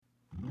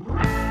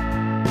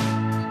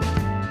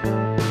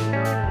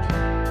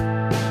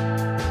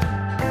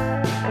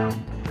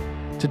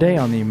Today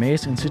on the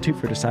Emmaus Institute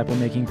for Disciple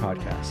Making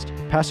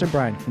podcast, Pastor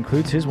Brian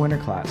concludes his winter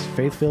class,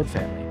 Faith-Filled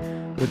Family,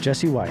 with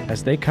Jesse White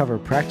as they cover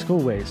practical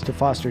ways to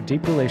foster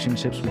deep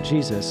relationships with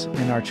Jesus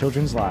in our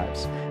children's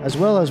lives, as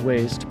well as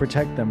ways to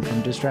protect them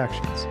from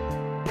distractions.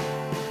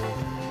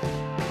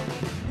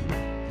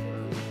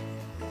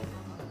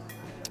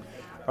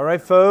 All right,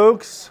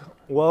 folks,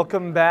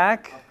 welcome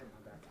back.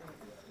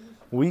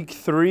 Week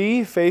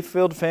 3,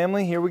 Faith-Filled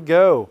Family, here we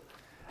go.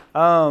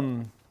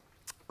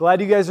 Glad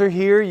you guys are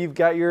here. You've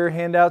got your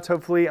handouts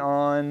hopefully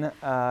on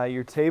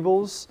your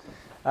tables.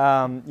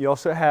 You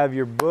also have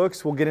your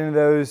books. We'll get into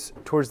those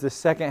towards the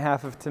second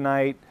half of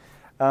tonight.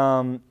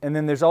 And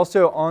then there's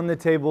also on the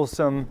table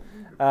some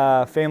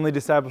family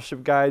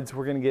discipleship guides.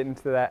 We're going to get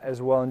into that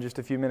as well in just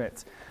a few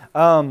minutes.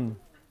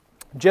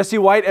 Jesse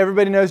White,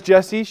 everybody knows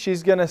Jesse.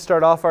 She's going to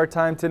start off our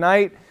time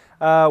tonight.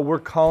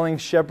 We're calling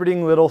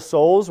Shepherding Little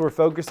Souls. We're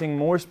focusing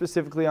more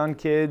specifically on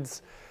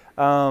kids.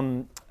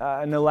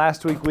 I know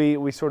last week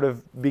we sort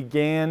of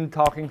began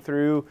talking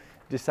through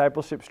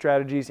discipleship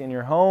strategies in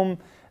your home.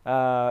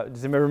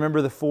 Does anybody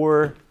remember the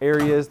 4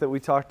 areas that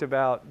we talked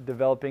about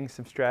developing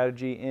some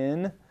strategy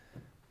in?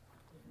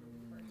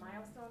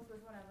 Milestones was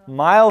one of them.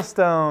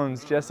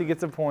 Milestones. Jesse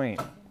gets a point.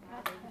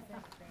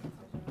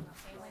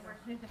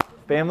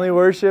 Family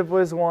worship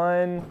was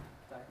one.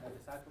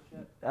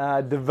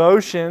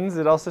 Devotions.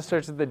 It also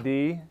starts with the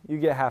D. You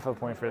get half a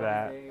point for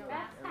that.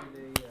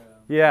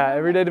 Yeah,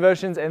 everyday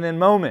devotions, and then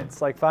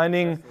moments, like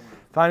finding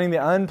the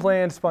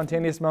unplanned,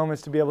 spontaneous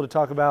moments to be able to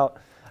talk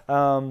about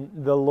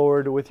the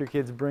Lord with your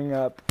kids, bring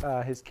up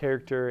His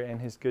character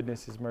and His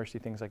goodness, His mercy,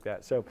 things like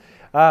that. So,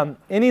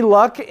 any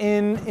luck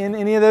in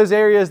any of those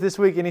areas this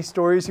week? Any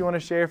stories you want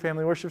to share?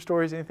 Family worship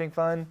stories? Anything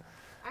fun?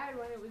 I had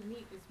one that was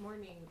neat this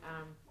morning.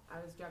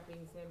 I was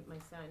dropping my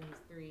son, he's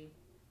 3,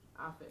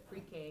 off at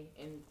pre-K,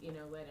 and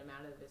let him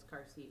out of his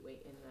car seat,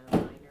 wait in the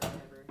line or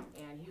whatever.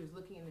 And he was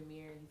looking in the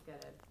mirror, and he's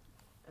got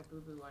a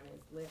boo-boo on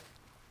his lip.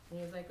 And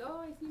he was like,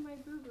 "Oh, I see my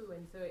boo-boo."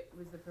 And so it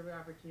was the perfect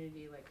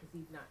opportunity, because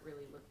he's not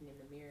really looking in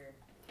the mirror.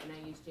 And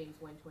I use James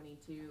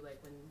 1:22,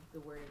 when the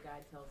Word of God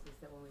tells us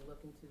that when we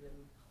look into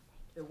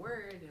the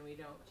Word and we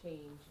don't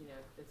change,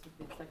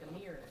 it's like a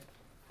mirror.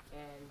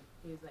 And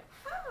he was like,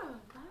 "Oh,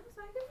 that was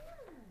like a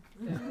mirror."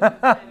 So it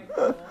was kind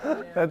of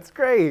cool. That's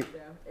great.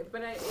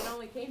 But it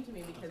only came to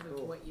me because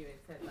of what you had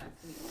said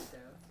last week.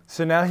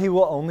 So now he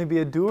will only be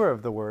a doer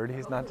of the word.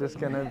 He's not just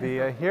going to be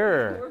a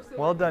hearer.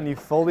 Well done. You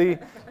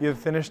have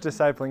finished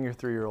discipling your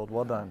 3-year-old.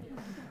 Well done.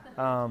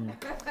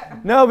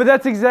 No, but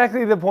that's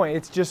exactly the point.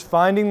 It's just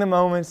finding the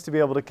moments to be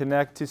able to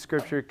connect to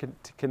Scripture,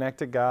 to connect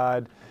to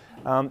God.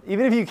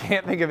 Even if you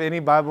can't think of any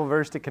Bible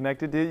verse to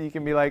connect it to, you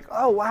can be like,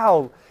 "Oh,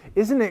 wow,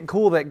 isn't it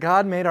cool that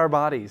God made our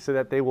bodies so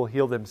that they will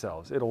heal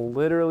themselves?" It'll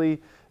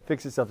literally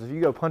fix itself. If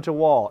you go punch a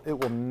wall, it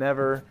will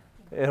never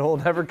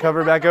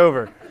cover back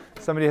over.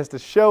 Somebody has to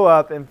show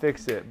up and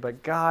fix it.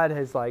 But God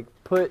has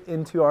put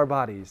into our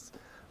bodies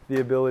the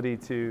ability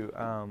to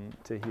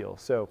heal.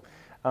 So,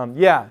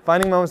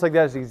 finding moments like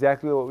that is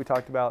exactly what we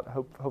talked about.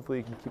 Hopefully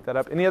you can keep that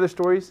up. Any other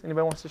stories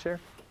anybody wants to share?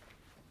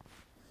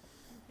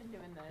 I've been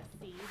doing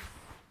the seeds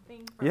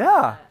thing for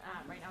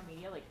Right Now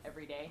Media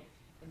every day,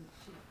 and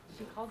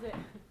she calls it.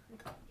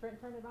 Trent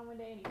turned it on one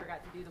day and he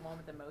forgot to do the one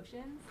with the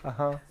motions.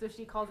 So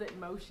she calls it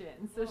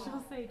motions. So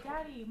she'll say,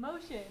 "Daddy,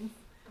 motions."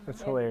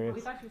 That's hilarious.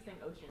 We thought she was saying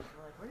oceans.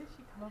 We're like, where did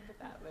she come up with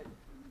that? But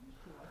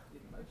she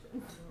wants to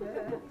do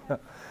the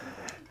motions.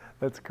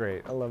 That's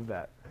great. I love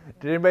that.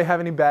 Did anybody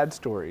have any bad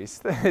stories?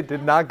 It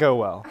did not go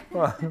well.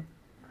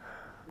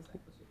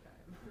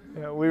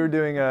 We were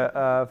doing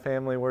a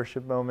family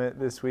worship moment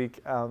this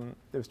week.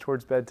 It was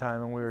towards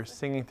bedtime, and we were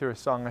singing through a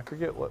song. I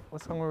forget what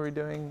song were we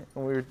doing,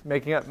 and we were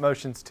making up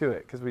motions to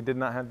it because we did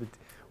not have we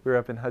were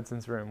up in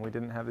Hudson's room. We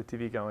didn't have the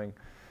TV going,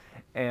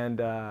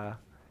 and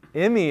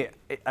Emmy,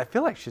 I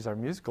feel like she's our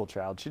musical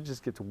child. She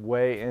just gets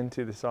way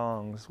into the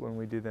songs when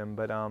we do them.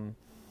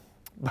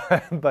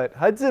 But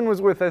Hudson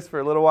was with us for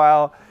a little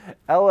while.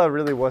 Ella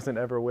really wasn't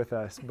ever with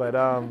us. But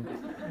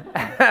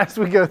as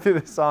we go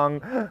through the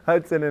song,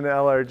 Hudson and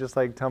Ella are just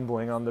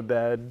tumbling on the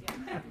bed.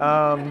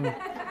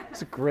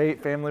 It's a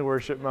great family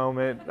worship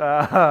moment.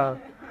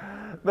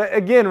 But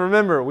again,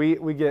 remember,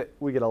 we get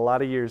a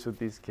lot of years with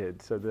these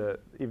kids. So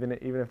even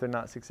if they're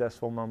not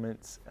successful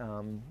moments,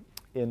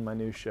 in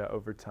minutia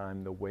over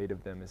time, the weight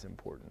of them is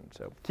important.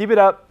 So keep it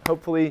up.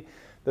 Hopefully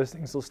those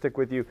things will stick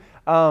with you.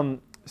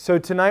 So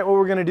tonight what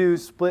we're going to do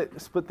is split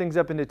things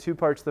up into 2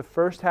 parts. The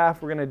first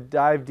half, we're going to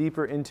dive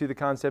deeper into the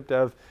concept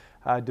of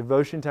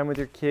devotion time with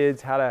your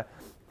kids, how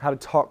to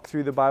talk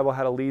through the Bible,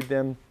 how to lead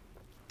them,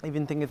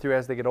 even thinking through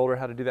as they get older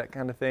how to do that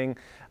kind of thing.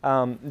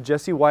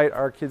 Jesse White,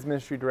 our kids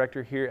ministry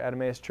director here at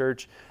Emmaus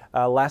Church,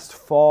 last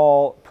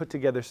fall put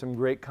together some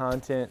great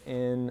content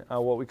in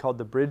what we called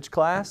the Bridge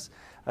class.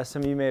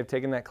 Some of you may have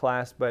taken that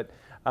class, but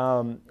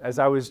as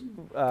I was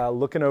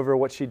looking over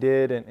what she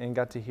did and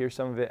got to hear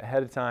some of it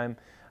ahead of time,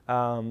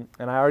 and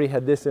I already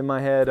had this in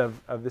my head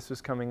of this was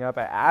coming up,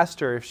 I asked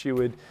her if she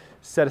would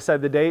set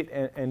aside the date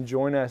and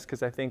join us,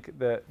 because I think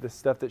the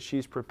stuff that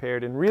she's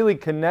prepared and really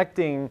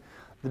connecting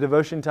the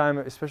devotion time,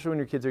 especially when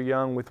your kids are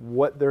young, with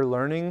what they're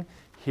learning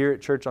here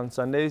at church on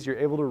Sundays, you're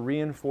able to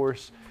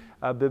reinforce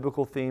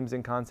biblical themes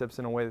and concepts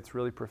in a way that's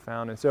really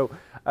profound. And so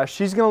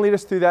she's going to lead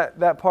us through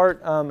that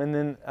part. And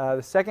then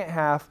the second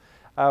half,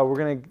 we're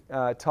going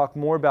to talk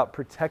more about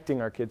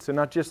protecting our kids. So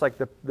not just like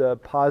the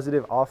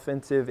positive,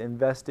 offensive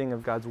investing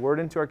of God's word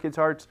into our kids'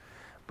 hearts,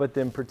 but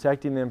then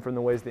protecting them from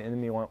the ways the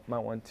enemy might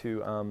want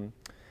to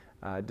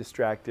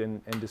distract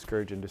and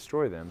discourage and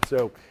destroy them.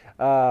 So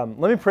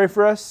let me pray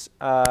for us,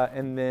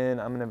 and then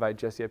I'm going to invite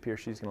Jessie up here.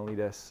 She's going to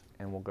lead us,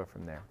 and we'll go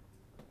from there.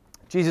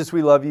 Jesus,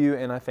 we love you,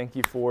 and I thank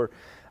you for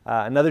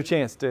another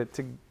chance to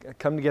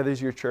come together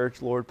as your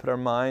church. Lord, put our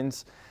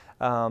minds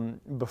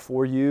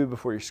before you,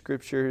 before your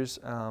scriptures,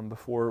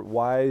 before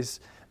wise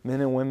men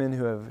and women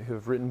who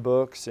have written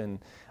books and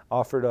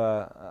offered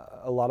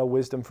a lot of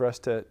wisdom for us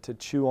to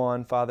chew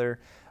on, Father,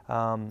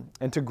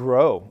 and to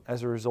grow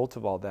as a result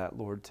of all that,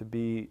 Lord, to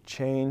be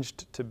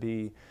changed, to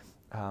be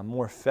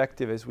more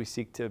effective as we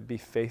seek to be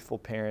faithful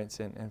parents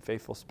and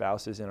faithful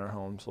spouses in our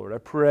homes, Lord. I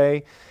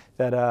pray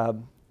that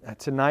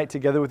tonight,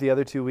 together with the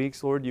other 2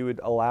 weeks, Lord, you would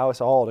allow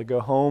us all to go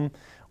home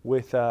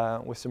with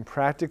some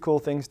practical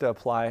things to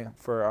apply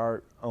for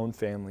our own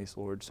families,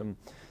 Lord.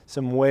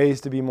 Some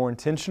ways to be more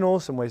intentional,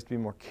 some ways to be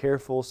more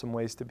careful, some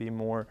ways to be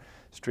more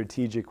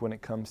strategic when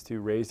it comes to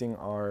raising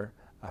our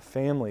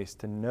families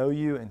to know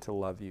you and to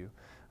love you.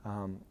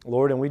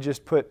 Lord, and we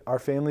just put our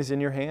families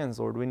in your hands,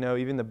 Lord. We know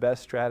even the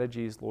best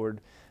strategies,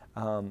 Lord,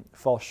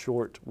 fall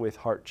short with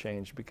heart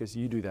change because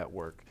you do that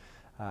work.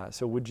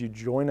 So would you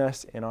join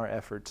us in our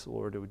efforts,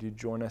 Lord? Would you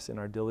join us in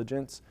our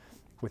diligence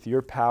with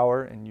your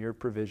power and your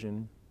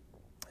provision?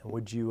 And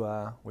would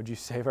you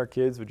save our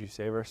kids? Would you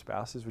save our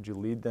spouses? Would you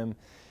lead them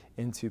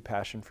into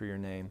passion for your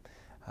name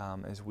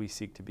as we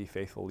seek to be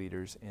faithful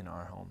leaders in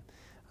our home?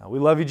 We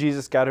love you,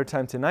 Jesus. Guide our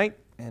time tonight,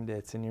 and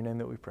it's in your name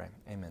that we pray.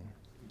 Amen.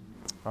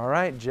 All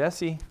right,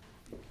 Jessie.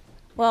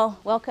 Well,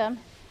 welcome.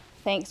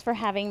 Thanks for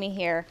having me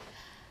here.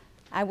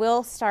 I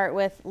will start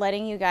with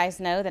letting you guys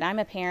know that I'm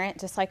a parent,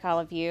 just like all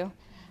of you.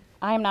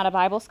 I am not a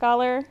Bible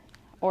scholar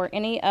or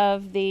any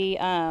of the,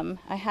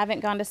 I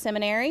haven't gone to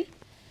seminary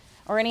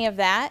or any of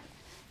that.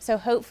 So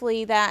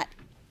hopefully that,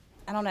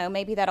 I don't know,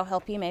 maybe that'll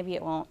help you, maybe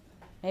it won't.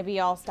 Maybe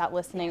y'all stop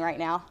listening right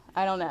now.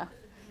 I don't know.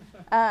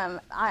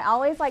 I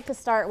always like to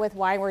start with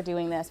why we're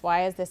doing this.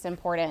 Why is this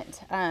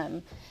important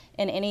in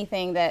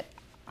anything that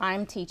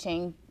I'm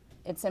teaching?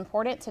 It's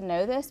important to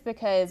know this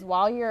because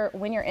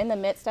when you're in the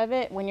midst of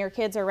it, when your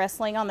kids are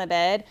wrestling on the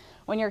bed,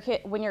 when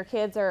your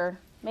kids are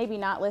maybe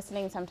not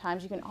listening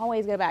sometimes, you can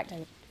always go back to,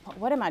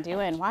 what am I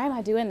doing? Why am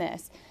I doing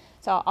this?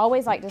 So I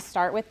always like to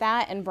start with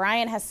that, and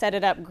Brian has set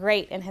it up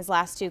great in his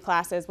last 2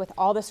 classes with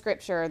all the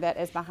scripture that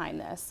is behind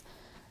this.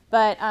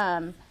 But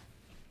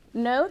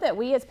know that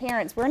we as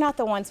parents, we're not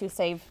the ones who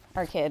save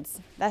our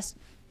kids. That's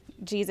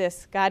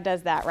Jesus. God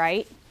does that,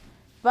 right?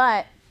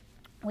 But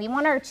we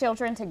want our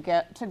children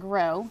to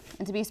grow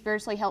and to be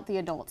spiritually healthy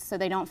adults so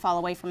they don't fall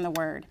away from the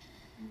Word.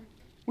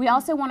 We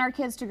also want our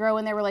kids to grow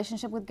in their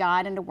relationship with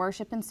God and to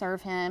worship and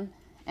serve Him.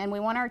 And we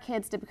want our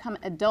kids to become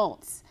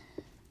adults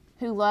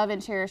who love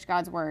and cherish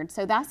God's Word.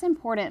 So that's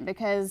important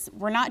because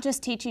we're not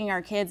just teaching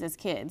our kids as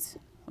kids.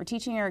 We're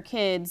teaching our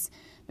kids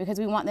because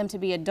we want them to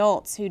be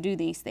adults who do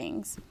these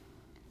things.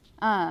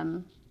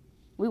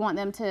 We want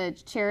them to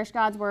cherish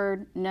God's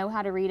Word, know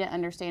how to read it,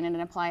 understand it,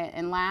 and apply it.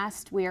 And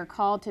last, we are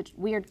called to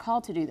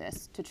do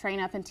this, to train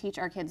up and teach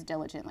our kids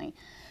diligently.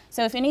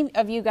 So if any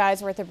of you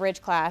guys were at the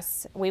Bridge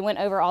class, we went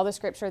over all the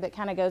scripture that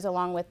kind of goes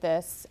along with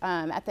this.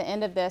 At the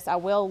end of this,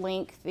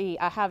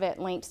 I have it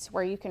linked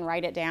where you can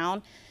write it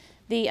down.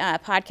 The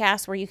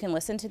podcast where you can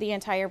listen to the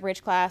entire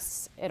Bridge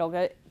class.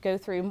 It'll go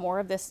through more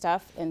of this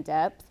stuff in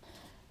depth.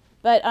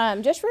 But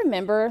just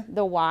remember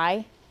the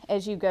why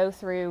as you go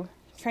through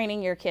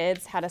training your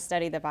kids how to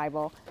study the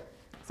Bible.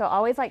 So I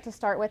always like to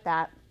start with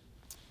that.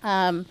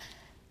 I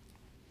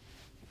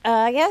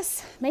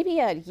guess maybe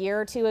a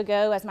year or 2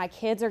 ago, as my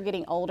kids are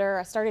getting older,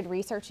 I started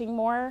researching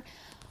more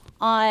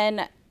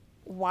on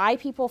why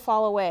people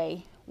fall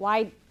away.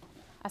 Why,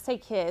 I say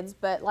kids,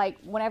 but like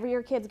whenever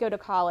your kids go to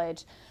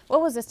college,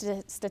 what was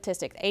the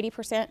statistic,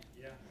 80%?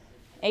 Yeah.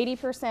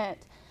 80%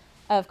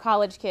 of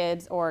college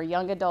kids or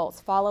young adults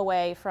fall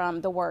away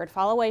from the Word,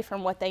 fall away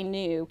from what they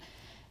knew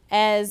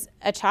as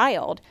a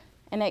child.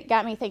 And it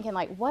got me thinking,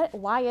 like,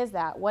 why is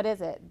that? What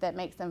is it that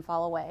makes them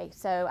fall away?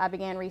 So I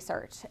began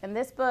research. And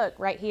this book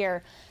right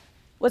here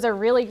was a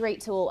really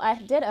great tool. I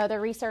did other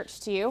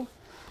research too,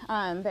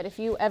 but if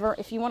you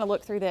want to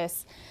look through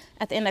this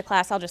at the end of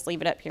class, I'll just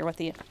leave it up here with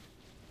the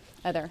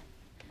other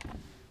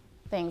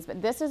things.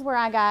 But this is where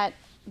I got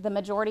the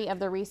majority of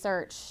the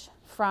research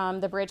from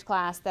the Bridge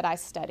class that I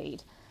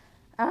studied.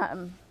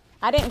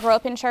 I didn't grow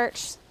up in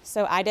church,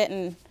 so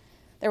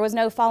there was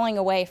no falling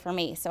away for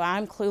me, so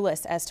I'm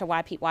clueless as to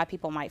why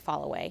people might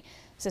fall away.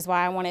 This is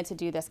why I wanted to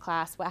do this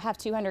class. I have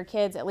 200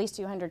 kids, at least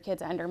 200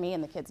 kids under me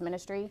in the kids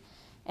ministry,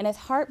 and it's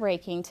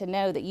heartbreaking to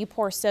know that you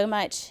pour so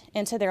much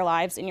into their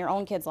lives, in your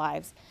own kids'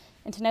 lives,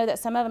 and to know that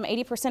some of them,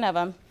 80% of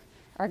them,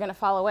 are going to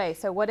fall away.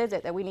 So what is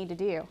it that we need to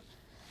do?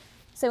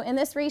 So in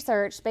this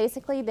research,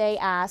 basically they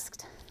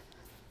asked,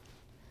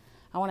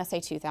 I want to say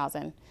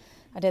 2,000.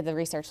 I did the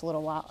research a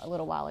little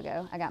while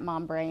ago. I got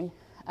mom brain.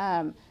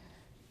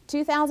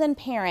 2,000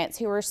 parents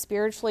who were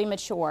spiritually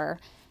mature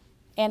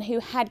and who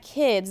had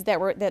kids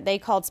that they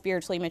called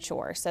spiritually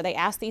mature. So they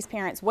asked these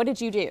parents, what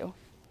did you do?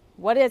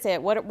 What is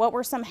it? What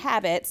were some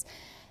habits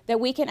that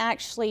we can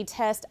actually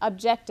test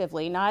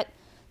objectively, not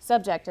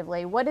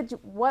subjectively?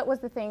 What was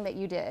the thing that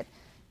you did?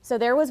 So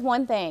there was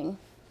one thing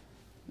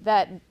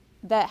that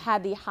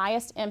had the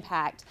highest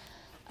impact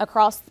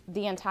across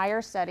the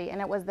entire study,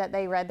 and it was that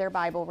they read their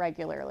Bible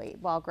regularly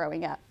while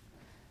growing up.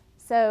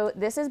 So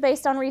this is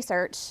based on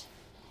research,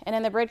 and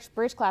in the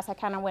bridge class, I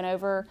kind of went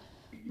over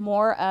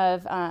more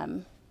of,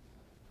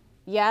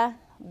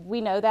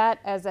 we know that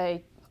as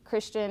a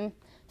Christian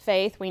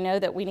faith, we know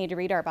that we need to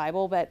read our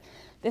Bible, but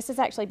this is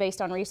actually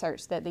based on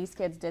research that these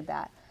kids did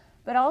that.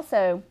 But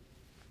also,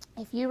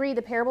 if you read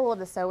the parable of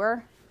the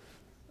sower,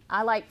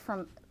 I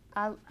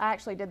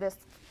actually did this,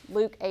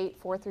 Luke 8,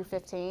 4 through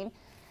 15.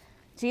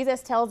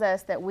 Jesus tells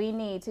us that we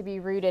need to be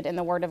rooted in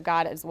the Word of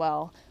God as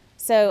well.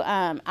 So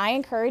I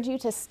encourage you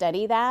to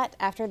study that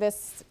after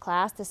this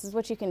class. This is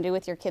what you can do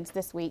with your kids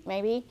this week,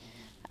 maybe.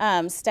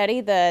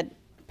 Study the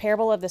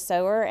parable of the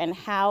sower and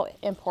how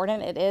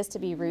important it is to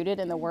be rooted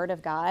in the Word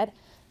of God,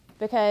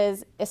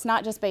 because it's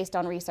not just based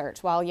on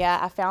research. While,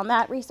 I found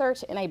that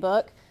research in a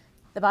book,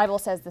 the Bible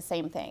says the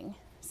same thing.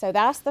 So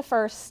that's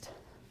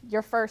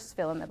your first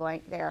fill in the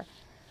blank there.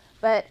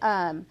 But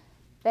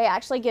they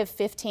actually give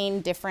 15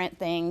 different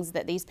things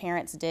that these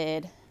parents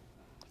did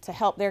to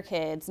help their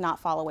kids not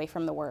fall away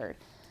from the Word.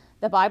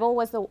 The Bible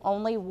was the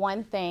only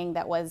one thing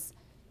that was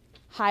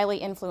highly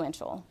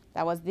influential.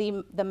 That was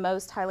the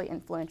most highly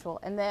influential.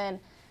 And then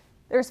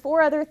there's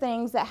 4 other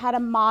things that had a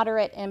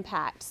moderate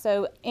impact.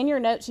 So in your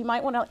notes, you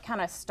might want to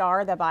kind of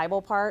star the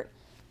Bible part,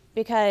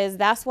 because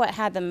that's what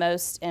had the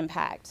most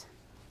impact.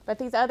 But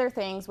these other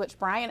things, which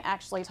Brian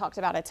actually talked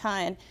about a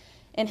ton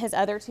in his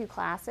other 2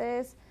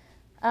 classes,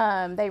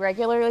 they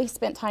regularly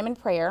spent time in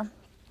prayer.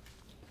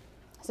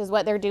 This is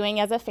what they're doing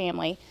as a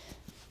family.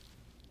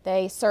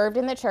 They served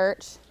in the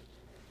church.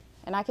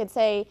 And I could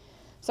say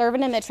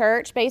serving in the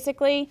church,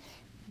 basically,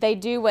 they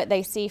do what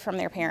they see from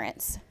their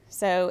parents.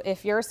 So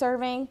if you're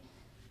serving,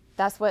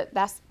 that's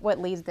what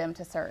leads them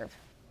to serve.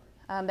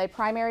 They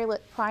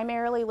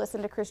primarily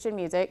listen to Christian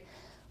music,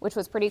 which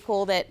was pretty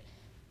cool that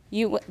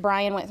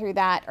Brian went through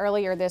that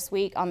earlier this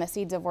week on the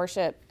Seeds of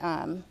Worship,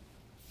 the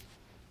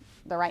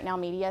Right Now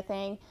Media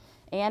thing.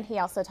 And he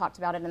also talked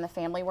about it in the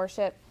family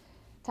worship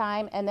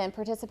time, and then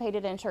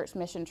participated in church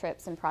mission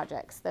trips and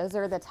projects. Those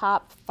are the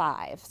top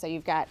 5. So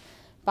you've got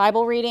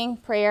Bible reading,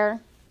 prayer,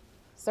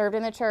 served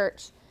in the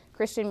church,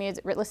 Christian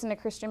music, listen to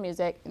Christian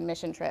music, and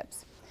mission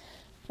trips.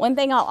 One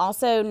thing I'll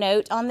also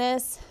note on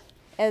this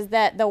is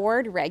that the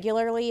word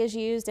regularly is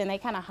used, and they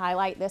kind of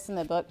highlight this in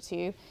the book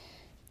too,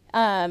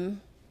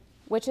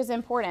 which is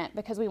important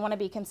because we want to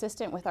be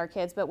consistent with our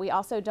kids, but we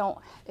also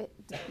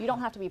you don't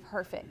have to be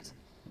perfect.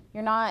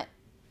 You're not,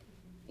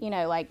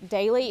 like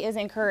daily is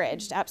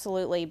encouraged,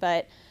 absolutely,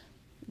 but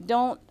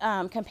don't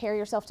compare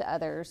yourself to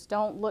others.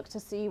 Don't look to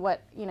see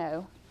what,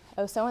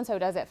 so-and-so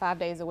does it 5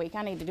 days a week.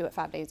 I need to do it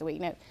 5 days a week.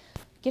 No,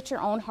 get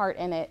your own heart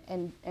in it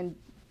and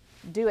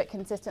do it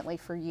consistently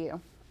for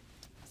you.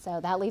 So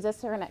that leads us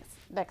to our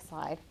next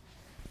slide.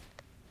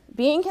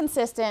 Being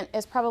consistent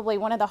is probably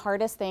one of the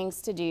hardest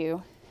things to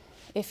do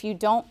if you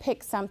don't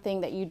pick something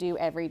that you do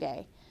every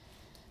day.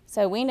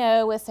 So we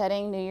know with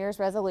setting New Year's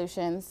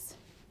resolutions,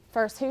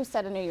 first, who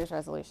set a New Year's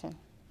resolution?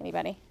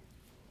 Anybody?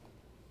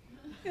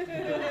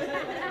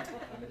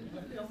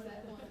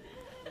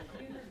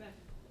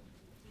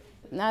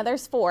 No,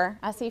 there's 4.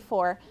 I see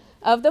 4.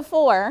 Of the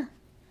 4,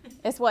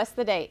 what's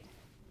the date?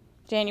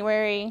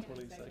 January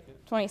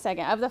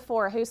 22nd. Of the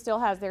 4, who still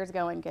has theirs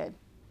going good?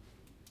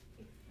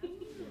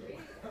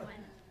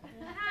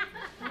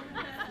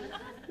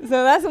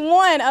 So that's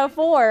 1 of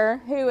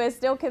 4 who is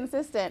still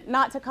consistent.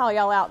 Not to call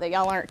y'all out that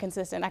y'all aren't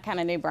consistent. I kind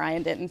of knew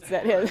Brian didn't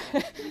set his.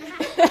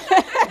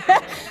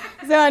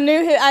 So I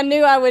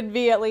knew I would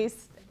be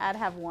I'd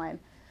have 1.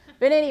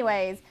 But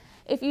anyways,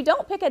 if you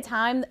don't pick a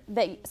time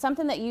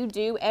something that you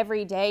do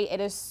every day,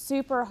 it is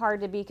super hard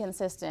to be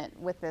consistent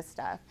with this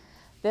stuff.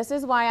 This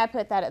is why I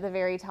put that at the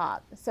very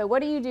top. So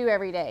what do you do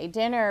every day?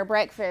 Dinner,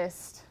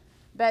 breakfast,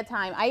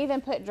 bedtime. I even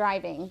put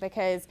driving,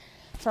 because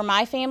for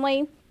my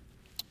family,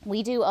 we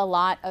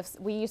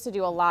used to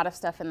do a lot of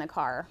stuff in the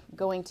car,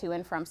 going to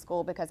and from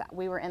school, because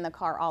we were in the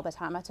car all the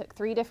time. I took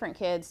 3 different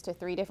kids to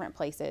 3 different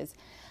places.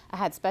 I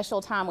had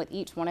special time with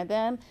each one of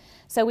them.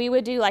 So we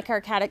would do like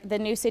the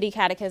New City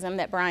Catechism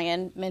that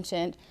Brian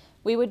mentioned.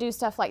 We would do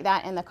stuff like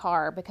that in the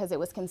car because it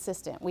was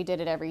consistent. We did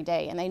it every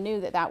day, and they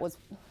knew that was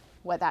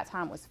what that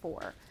time was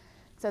for.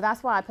 So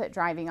that's why I put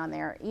driving on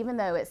there. Even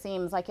though it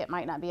seems like it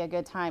might not be a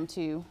good time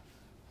to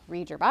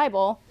read your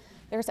Bible,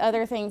 there's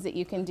other things that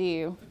you can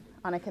do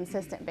on a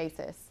consistent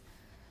basis.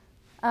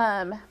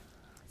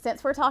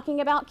 Since we're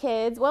talking about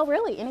kids, well,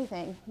 really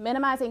anything,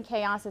 minimizing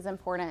chaos is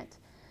important.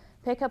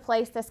 Pick a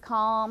place that's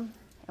calm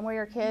and where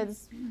your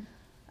kids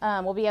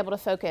will be able to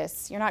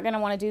focus. You're not going to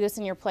want to do this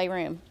in your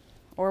playroom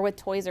or with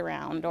toys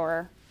around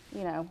or,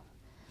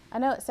 I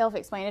know it's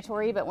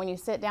self-explanatory, but when you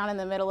sit down in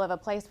the middle of a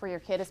place where your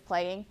kid is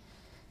playing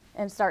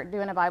and start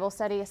doing a Bible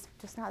study, it's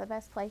just not the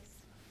best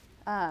place.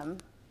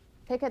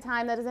 Pick a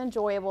time that is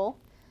enjoyable.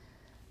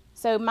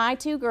 So my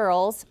 2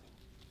 girls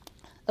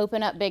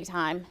open up big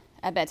time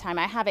at bedtime.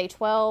 I have a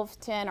 12,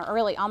 10, or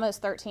really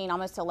almost 13,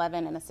 almost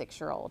 11, and a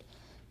 6-year-old.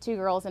 2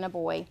 girls and a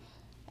boy.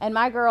 And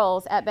my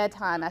girls at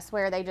bedtime, I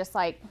swear they just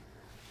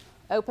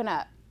open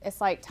up. It's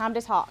time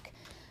to talk.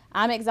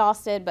 I'm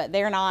exhausted, but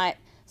they're not.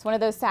 It's one of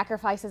those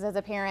sacrifices as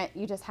a parent.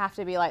 You just have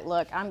to be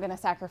look, I'm going to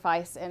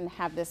sacrifice and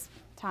have this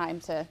time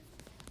to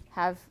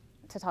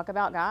talk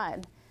about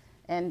God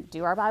and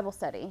do our Bible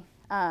study.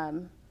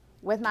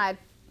 With my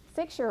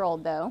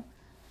 6-year-old, though,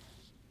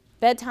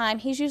 bedtime,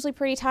 he's usually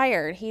pretty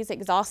tired. He's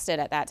exhausted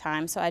at that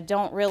time, so I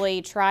don't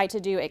really try to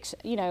do,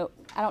 I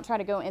don't try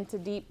to go into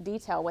deep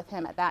detail with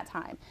him at that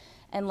time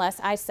unless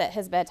I set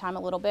his bedtime a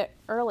little bit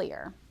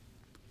earlier.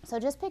 So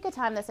just pick a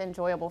time that's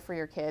enjoyable for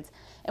your kids.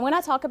 And when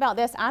I talk about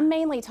this, I'm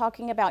mainly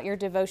talking about your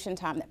devotion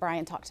time that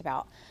Brian talked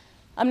about.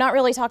 I'm not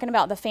really talking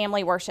about the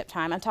family worship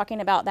time. I'm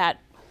talking about that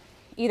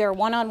either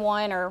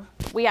one-on-one, or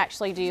we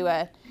actually do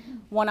a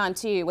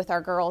one-on-2 with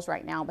our girls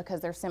right now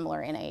because they're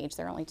similar in age.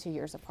 They're only 2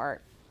 years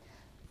apart.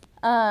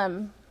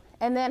 And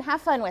then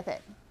have fun with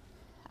it.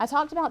 I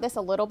talked about this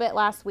a little bit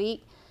last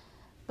week,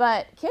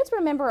 but kids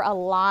remember a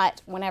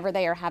lot whenever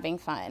they are having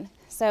fun.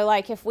 So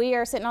if we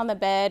are sitting on the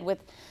bed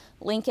with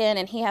Lincoln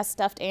and he has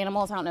stuffed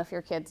animals, I don't know if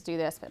your kids do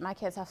this, but my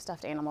kids have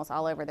stuffed animals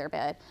all over their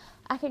bed.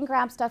 I can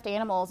grab stuffed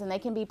animals and they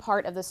can be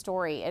part of the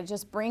story. It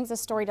just brings the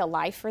story to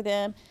life for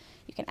them.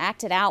 You can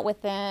act it out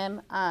with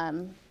them.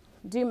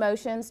 Do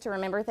motions to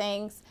remember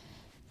things.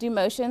 Do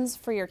motions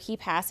for your key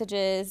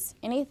passages.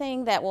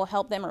 Anything that will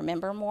help them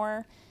remember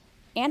more.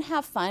 And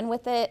have fun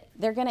with it.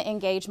 They're going to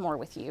engage more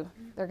with you.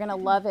 They're going to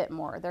love it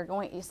more.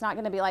 It's not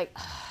going to be I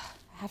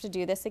have to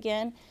do this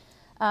again.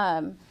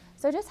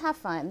 So just have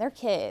fun. They're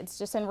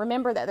kids. And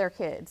remember that they're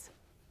kids.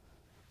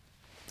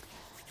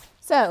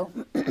 So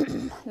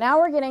now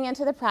we're getting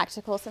into the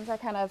practical, since I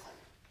kind of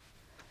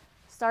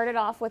started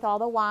off with all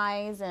the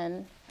whys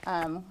and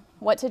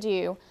what to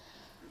do.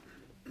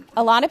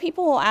 A lot of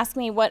people will ask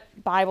me, what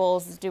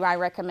Bibles do I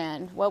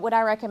recommend? What would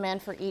I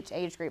recommend for each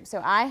age group?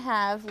 So I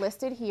have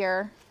listed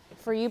here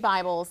for you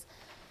Bibles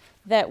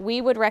that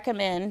we would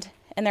recommend,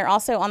 and they're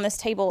also on this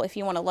table if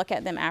you want to look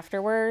at them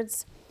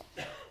afterwards.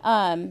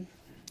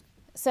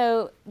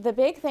 So the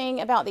big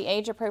thing about the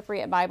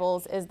age-appropriate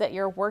Bibles is that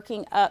you're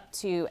working up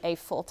to a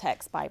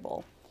full-text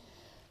Bible.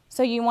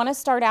 So you want to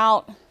start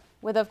out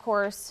with, of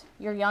course,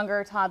 your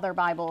younger toddler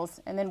Bibles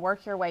and then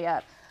work your way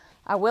up.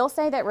 I will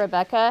say that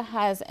Rebecca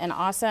has an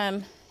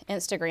awesome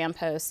Instagram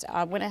post.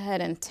 I went ahead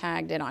and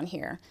tagged it on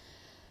here.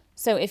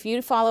 So if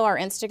you follow our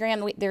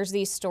Instagram, there's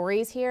these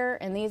stories here,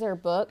 and these are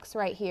books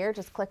right here.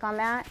 Just click on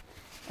that,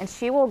 and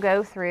she will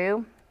go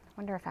through. I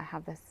wonder if I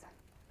have this.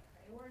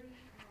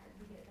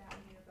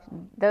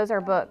 Those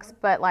are books,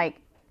 but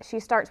she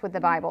starts with the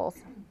Bibles,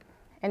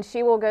 and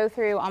she will go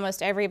through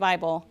almost every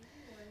Bible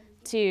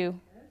to.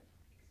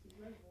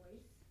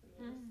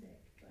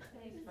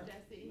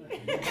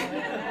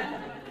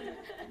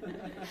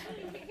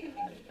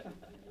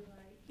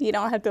 You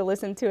don't have to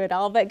listen to it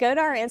all, but go to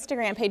our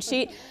Instagram page.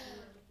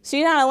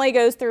 She not only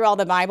goes through all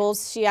the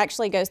Bibles, she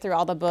actually goes through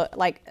all the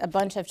a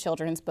bunch of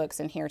children's books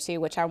in here too,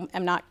 which I'm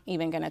not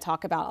even going to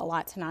talk about a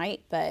lot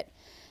tonight, but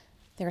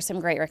there are some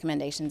great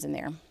recommendations in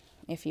there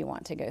if you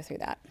want to go through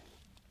that.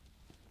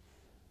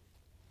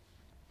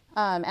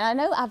 And I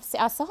know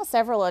I saw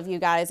several of you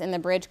guys in the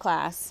bridge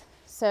class,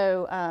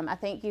 so I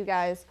think you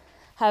guys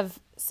have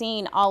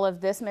seen all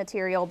of this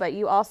material, but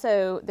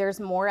there's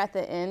more at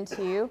the end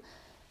too.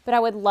 But I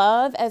would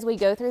love, as we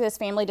go through this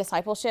family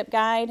discipleship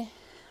guide,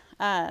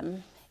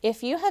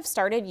 if you have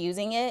started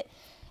using it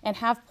and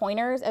have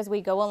pointers as we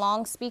go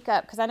along, speak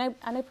up, because I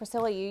know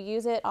Priscilla, you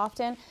use it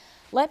often.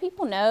 Let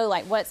people know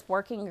what's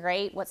working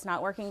great, what's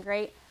not working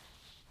great.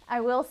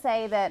 I will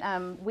say that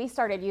we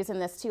started using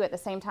this too at the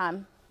same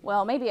time.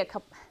 Well, maybe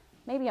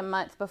a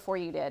month before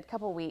you did, a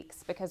couple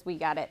weeks, because we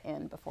got it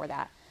in before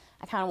that.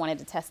 I kind of wanted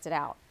to test it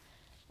out,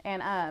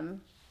 and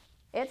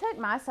it took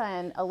my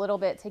son a little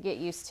bit to get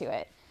used to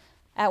it.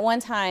 At one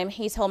time,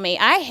 he told me,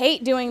 "I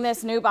hate doing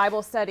this new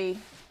Bible study."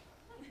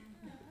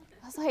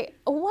 I was like,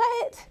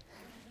 "What?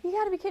 You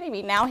got to be kidding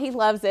me." Now he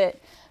loves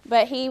it.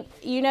 But he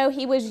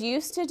was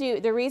used to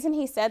the reason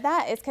he said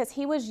that is because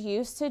he was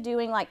used to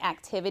doing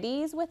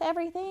activities with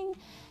everything.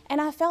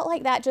 And I felt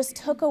like that just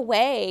took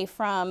away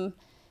from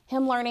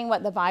him learning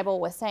what the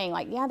Bible was saying.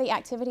 Yeah, the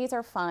activities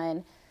are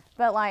fun,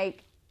 but I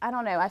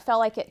don't know. I felt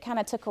like it kind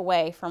of took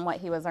away from what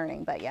he was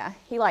learning. But yeah,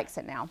 he likes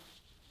it now.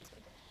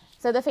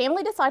 So the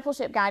Family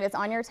Discipleship Guide is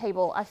on your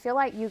table. I feel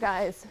like you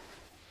guys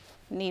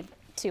need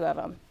 2 of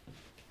them.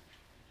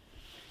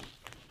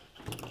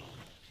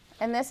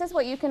 And this is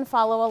what you can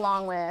follow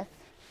along with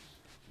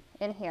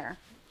in here.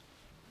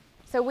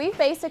 So we've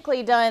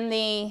basically done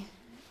the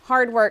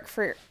hard work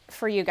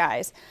for you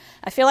guys.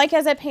 I feel like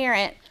as a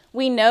parent,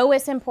 We know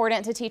it's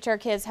important to teach our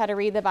kids how to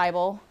read the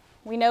Bible.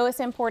 We know it's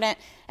important.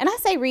 And I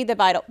say read the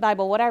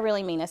Bible. What I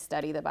really mean is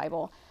study the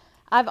Bible.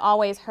 I've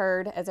always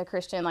heard as a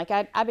Christian, like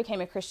I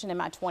became a Christian in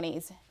my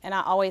 20s, and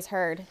I always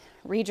heard,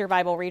 read your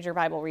Bible, read your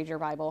Bible, read your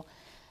Bible.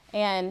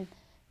 And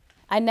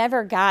I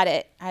never got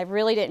it. I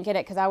really didn't get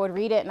it because I would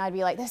read it and I'd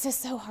be like, this is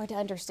so hard to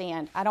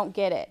understand. I don't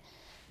get it.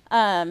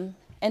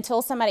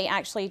 Until somebody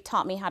actually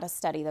taught me how to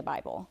study the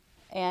Bible.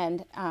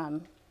 And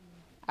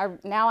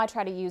now I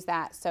try to use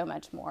that so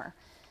much more.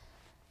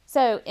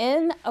 So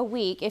in a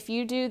week, if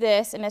you do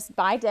this, and it's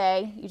by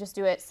day, you just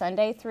do it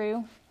Sunday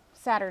through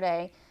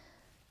Saturday,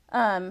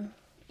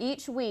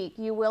 each week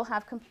you will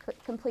have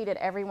completed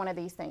every one of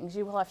these things.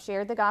 You will have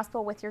shared the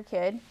gospel with your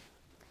kid.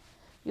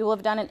 You will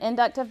have done an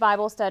inductive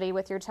Bible study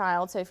with your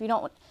child. So if you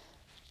don't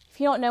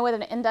know what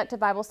an inductive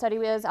Bible study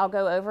is, I'll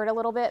go over it a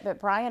little bit, but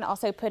Brian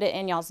also put it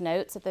in y'all's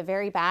notes at the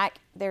very back.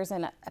 There's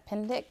an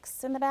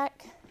appendix in the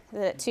back. Is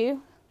it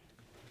 2?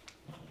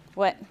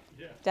 What?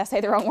 Yeah. Did I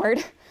say the wrong word?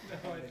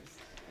 No, I'm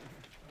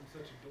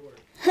such a dork.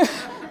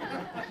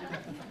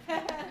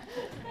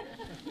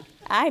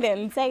 I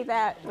didn't say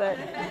that, but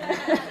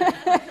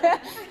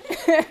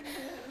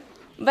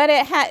but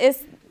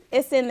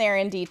it's in there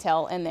in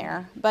detail in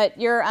there. But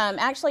your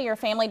actually your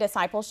family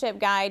discipleship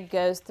guide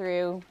goes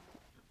through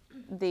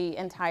the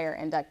entire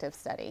inductive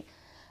study.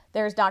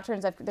 There's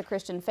doctrines of the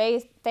Christian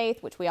faith,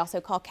 which we also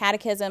call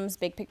catechisms,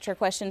 big picture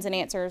questions and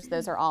answers.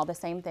 Those are all the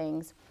same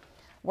things.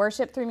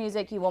 Worship through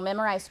music. You will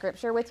memorize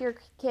scripture with your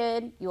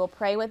kid. You will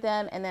pray with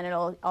them, and then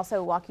it'll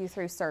also walk you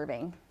through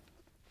serving.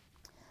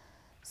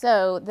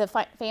 So the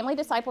family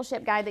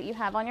discipleship guide that you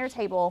have on your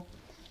table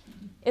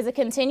is a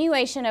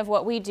continuation of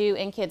what we do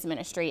in kids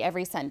ministry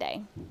every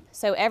Sunday.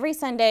 So every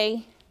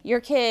Sunday, your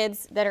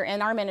kids that are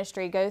in our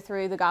ministry go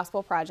through the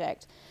Gospel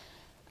Project,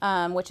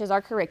 which is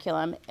our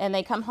curriculum, and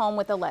they come home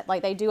with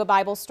they do a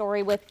Bible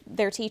story with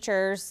their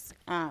teachers.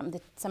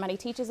 Somebody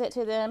teaches it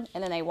to them,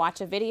 and then they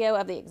watch a video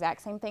of the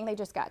exact same thing they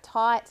just got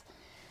taught.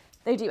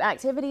 They do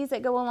activities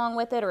that go along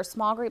with it, or a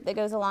small group that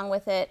goes along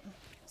with it.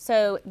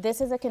 So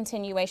this is a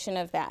continuation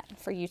of that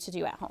for you to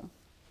do at home.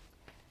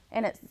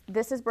 And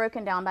this is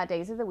broken down by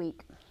days of the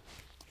week,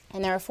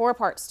 and there are 4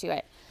 parts to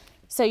it.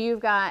 So you've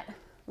got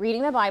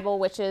reading the Bible,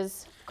 which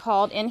is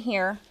called in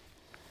here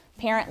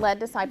parent-led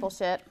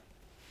discipleship.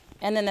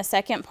 And then the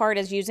second part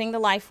is using the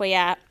Lifeway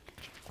app.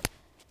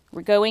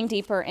 We're going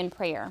deeper in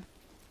prayer.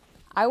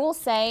 I will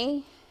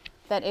say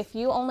that if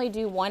you only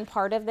do one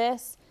part of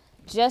this,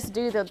 just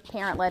do the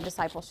parent-led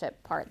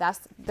discipleship part. That's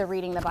the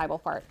reading the Bible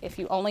part. If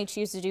you only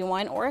choose to do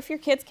one, or if your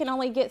kids can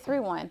only get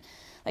through one,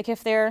 like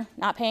if they're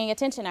not paying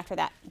attention after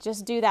that,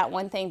 just do that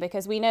one thing,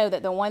 because we know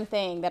that the one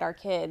thing that our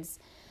kids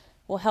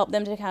will help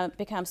them to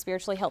become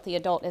spiritually healthy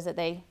adult is that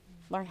they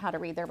learn how to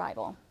read their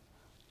Bible.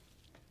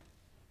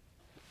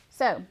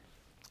 So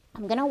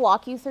I'm going to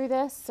walk you through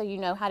this so you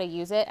know how to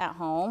use it at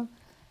home.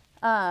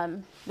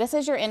 This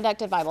is your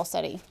inductive Bible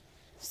study.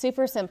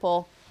 Super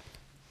simple.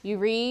 You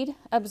read,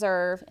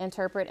 observe,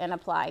 interpret, and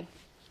apply.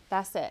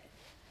 That's it.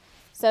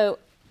 So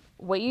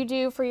what you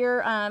do for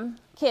your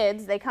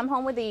kids, they come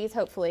home with these,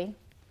 hopefully,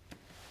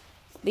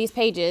 these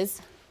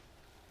pages.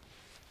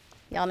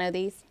 Y'all know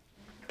these?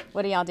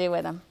 What do y'all do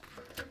with them?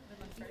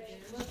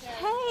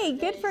 Hey,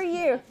 good for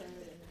you.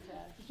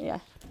 Yeah.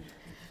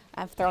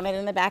 I've thrown it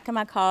in the back of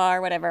my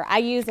car, whatever. I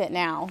use it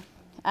now.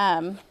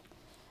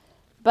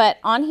 But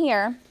on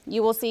here,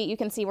 you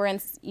can see we're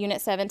in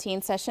Unit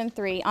 17, Session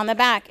 3. On the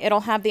back, it'll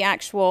have the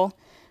actual,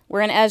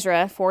 we're in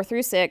Ezra 4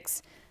 through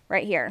 6,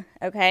 right here,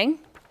 okay?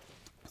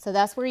 So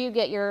that's where you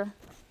get your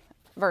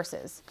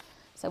verses.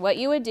 So what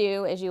you would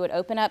do is you would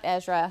open up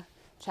Ezra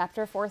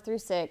chapter 4 through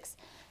 6.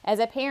 As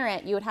a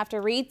parent, you would have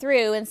to read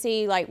through and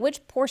see,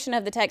 which portion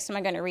of the text am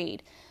I going to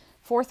read?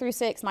 4 through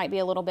 6 might be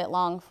a little bit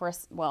long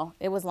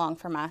it was long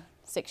for my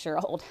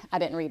 6-year-old. I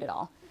didn't read it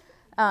all.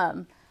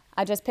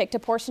 I just picked a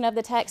portion of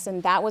the text,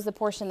 and that was the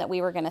portion that we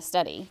were going to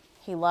study.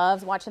 He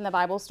loves watching the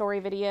Bible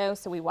story video,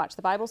 so we watched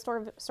the Bible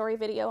story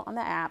video on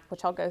the app,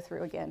 which I'll go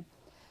through again.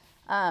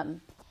 And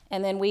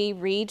then we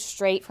read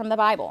straight from the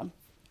Bible.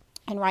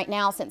 And right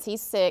now, since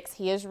he's 6,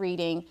 he is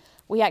reading.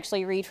 We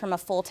actually read from a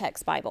full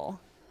text Bible.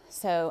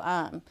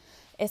 So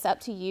it's up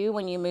to you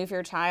when you move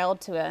your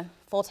child to a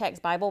full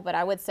text Bible, but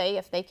I would say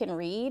if they can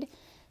read,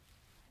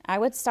 I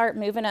would start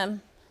moving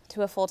them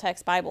to a full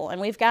text Bible.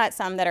 And we've got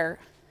some that are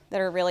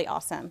really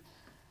awesome.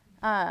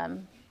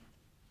 And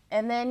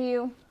then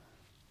you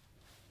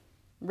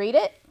read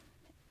it.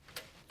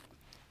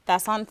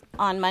 That's on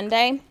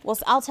Monday. Well,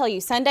 I'll tell you,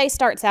 Sunday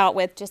starts out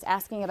with just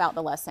asking about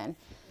the lesson.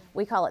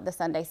 We call it the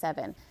Sunday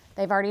 7.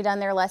 They've already done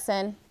their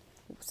lesson,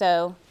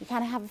 so you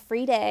kind of have a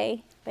free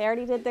day. They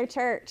already did their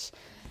church.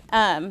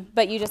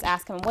 But you just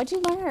ask them, what'd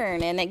you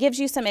learn? And it gives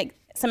you some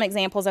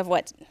examples of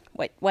what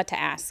to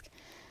ask.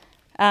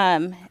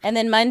 And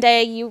then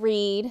Monday you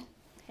read,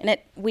 and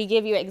we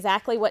give you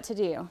exactly what to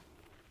do.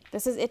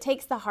 It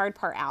takes the hard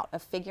part out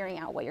of figuring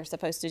out what you're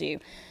supposed to do.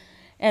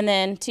 And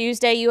then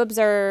Tuesday you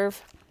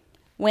observe.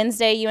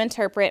 Wednesday you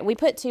interpret. We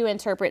put 2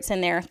 interprets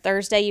in there.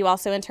 Thursday you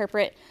also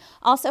interpret.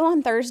 Also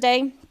on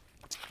Thursday,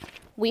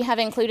 we have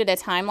included a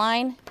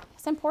timeline.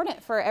 It's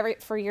important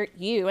for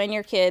you and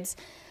your kids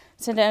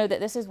to know that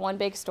this is one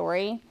big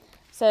story.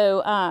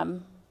 So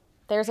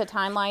there's a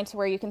timeline to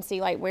where you can see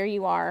like where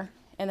you are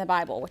in the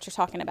Bible, what you're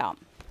talking about.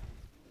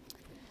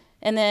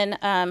 And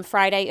then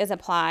Friday is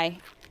apply.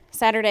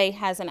 Saturday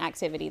has an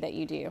activity that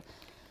you do.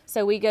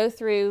 So we go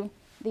through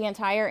the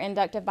entire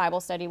inductive Bible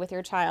study with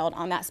your child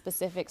on that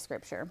specific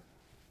scripture.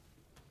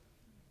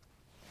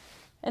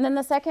 And then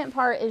the second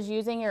part is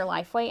using your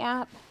Lifeway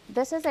app.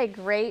 This is a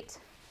great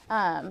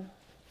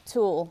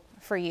tool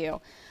for you.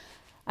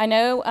 I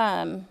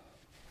know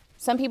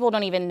some people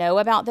don't even know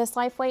about this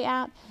Lifeway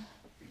app,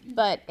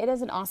 but it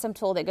is an awesome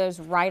tool that goes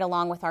right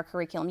along with our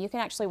curriculum. You can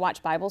actually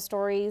watch Bible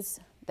stories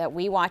that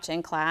we watch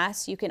in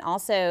class. You can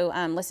also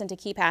listen to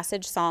key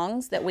passage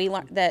songs that we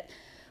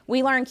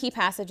learn key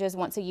passages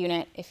once a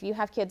unit. If you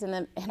have kids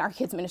in our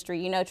kids ministry,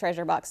 you know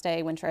Treasure Box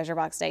Day when Treasure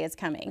Box Day is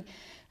coming.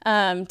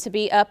 To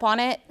be up on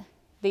it,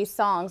 these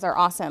songs are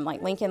awesome.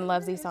 Like Lincoln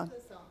loves these songs.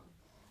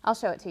 I'll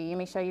show it to you. Let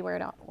me show you where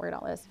it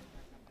all is.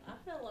 I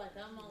feel like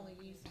I'm only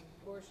using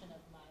a portion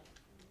of my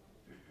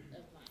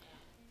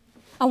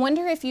app. I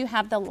wonder if you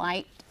have the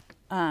light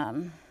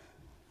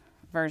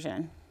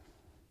version.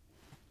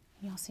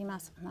 Y'all see my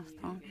phone?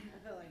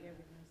 I feel like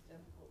everything's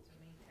difficult to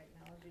me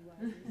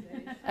technology-wise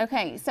these days.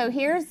 Okay, so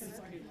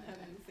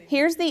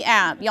here's the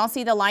app. Y'all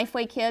see the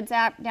Lifeway Kids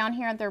app down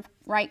here at the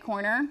right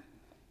corner?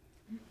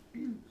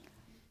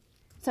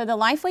 So the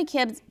Lifeway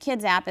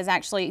Kids app is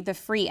actually the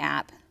free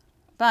app,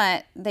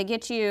 but they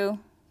get you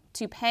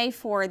to pay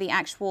for the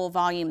actual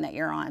volume that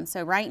you're on.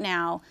 So right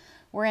now,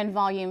 we're in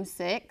volume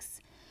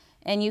 6,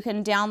 and you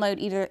can download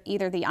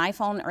either the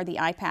iPhone or the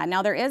iPad.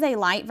 Now, there is a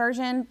light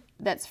version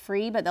that's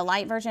free, but the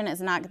light version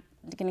is not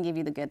going to give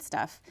you the good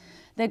stuff.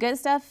 The good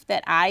stuff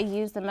that I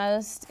use the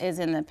most is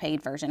in the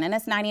paid version, and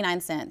it's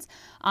 99 cents.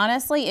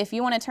 Honestly, if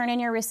you want to turn in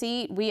your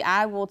receipt, we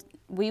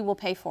will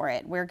pay for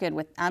it.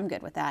 I'm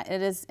good with that.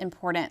 It is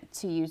important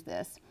to use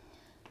this.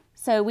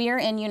 So we are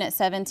in Unit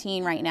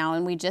 17 right now,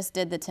 and we just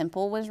did the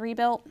temple was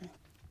rebuilt.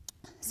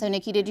 So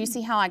Nikki, did you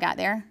see how I got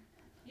there?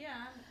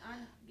 Yeah,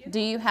 Do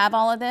you have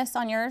all of this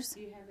on yours?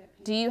 Do you have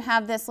that? Do you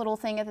have this little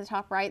thing at the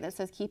top right that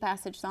says key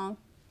passage song?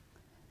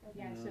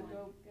 Yeah, so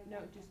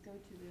just go to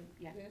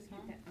the, This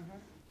one? hit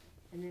that,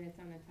 and then it's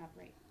on the top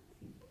right.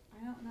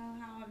 I don't know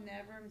how I've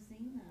never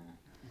seen that.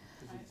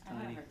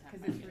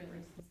 Because it's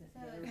really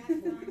So is that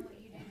song what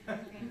you do for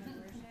family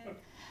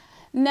worship?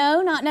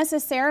 No, not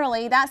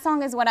necessarily. That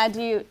song is what I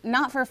do,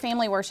 not for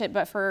family worship,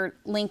 but for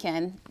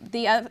Lincoln.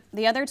 The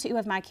other two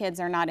of my kids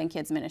are not in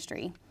kids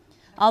ministry.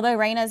 Although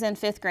Raina's in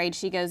 5th grade,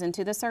 she goes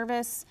into the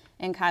service,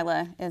 and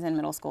Kyla is in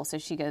middle school, so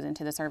she goes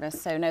into the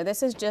service. So no,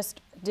 this is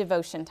just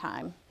devotion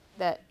time.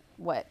 That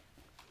what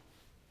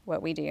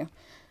we do.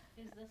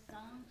 Is the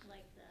song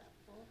like the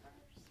full verse?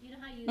 You know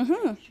how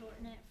you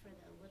shorten it for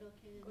the little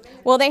kids?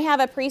 Well, they have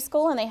a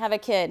preschool and they have a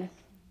kid.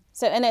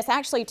 So, and it's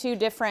actually two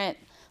different,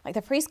 like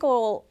the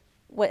preschool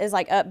is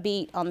like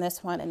upbeat on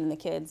this one, and then the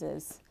kids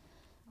is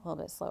a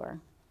little bit slower.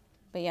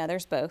 But yeah,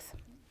 there's both.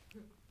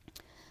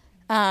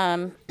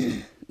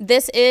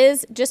 This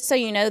is, just so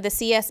you know, the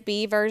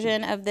CSB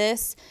version of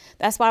this.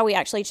 That's why we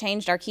actually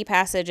changed our key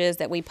passages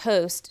that we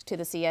post to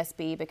the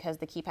CSB, because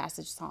the key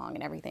passage song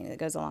and everything that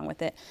goes along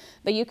with it.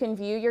 But you can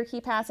view your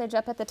key passage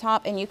up at the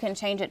top, and you can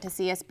change it to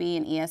CSB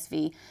and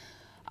ESV.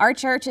 Our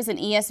church is an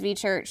ESV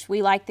church.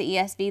 We like the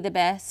ESV the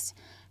best.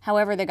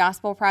 However, the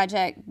Gospel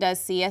Project does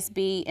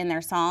CSB in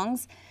their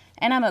songs,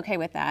 and I'm okay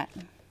with that.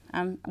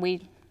 I'm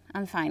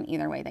fine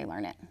either way they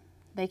learn it.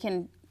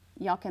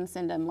 Y'all can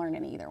send them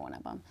learning either one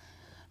of them.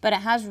 But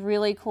it has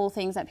really cool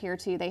things up here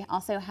too. They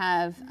also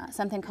have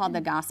something called the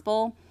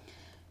Gospel.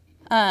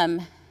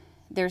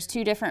 There's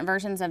 2 different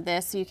versions of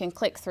this, so you can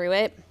click through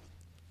it.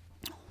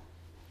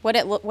 What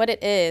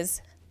it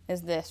is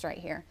this right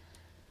here.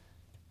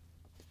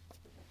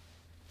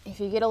 If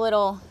you get a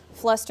little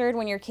flustered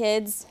when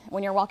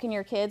you're walking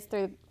your kids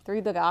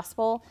through the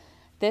gospel,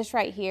 this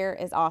right here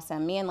is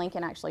awesome. Me and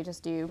Lincoln actually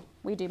do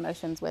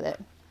motions with it.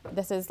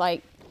 This is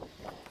like,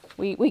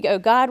 we go,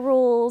 God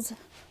rules,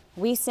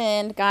 we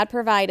send, God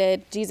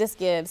provided, Jesus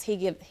gives,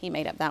 he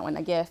made up that one,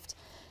 a gift,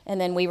 and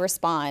then we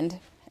respond.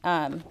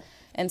 And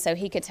so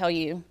he could tell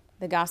you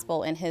the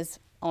gospel in his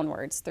own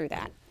words through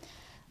that.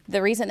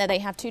 The reason that they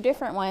have 2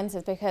 different ones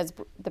is because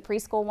the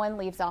preschool one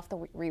leaves off the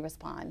we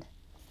respond.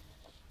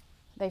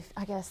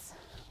 I guess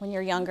when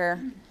you're younger,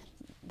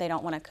 they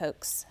don't want to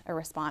coax a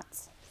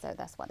response, so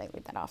that's why they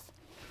leave that off.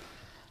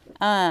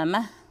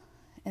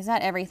 Is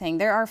that everything?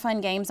 There are fun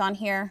games on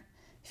here.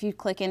 If you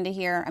click into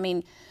here, I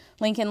mean,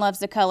 Lincoln loves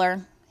to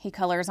color. He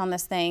colors on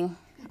this thing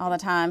all the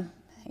time.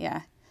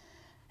 Yeah.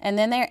 And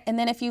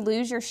then if you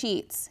lose your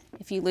sheets,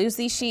 if you lose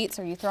these sheets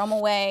or you throw them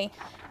away,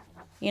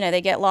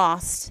 they get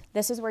lost.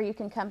 This is where you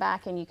can come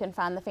back and you can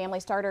find the family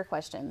starter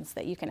questions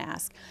that you can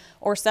ask.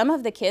 Or some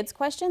of the kids'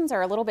 questions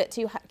are a little bit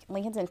too,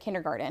 Lincoln's in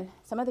kindergarten.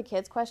 Some of the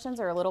kids' questions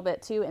are a little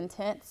bit too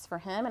intense for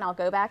him, and I'll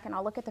go back and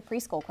I'll look at the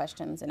preschool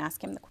questions and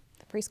ask him the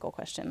preschool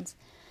questions.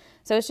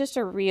 So it's just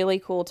a really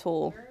cool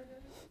tool.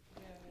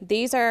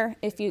 These are,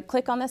 if you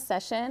click on this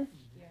session,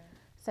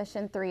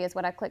 Session 3 is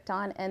what I clicked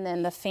on, and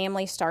then the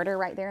family starter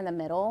right there in the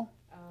middle.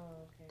 Oh,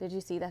 okay. Did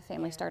you see the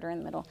family starter in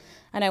the middle?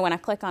 I know when I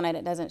click on it,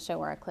 it doesn't show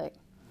where I click.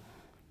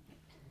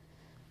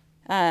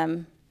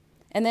 And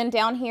then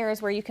down here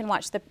is where you can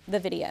watch the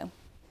video.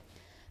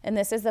 And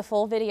this is the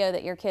full video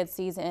that your kid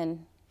sees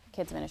in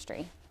kids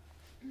ministry.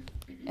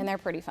 And they're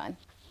pretty fun.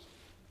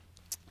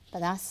 But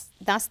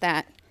that's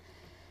that.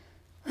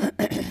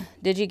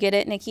 Did you get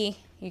it, Nikki?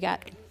 You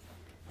got...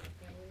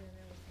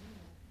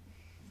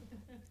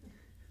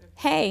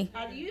 Hey.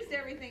 I've used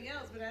everything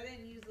else, but I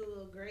didn't use the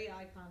little gray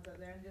icons up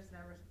there and just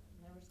never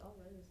saw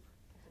those.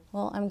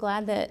 Well, I'm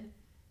glad that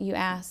you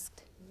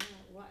asked. Yeah,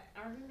 well,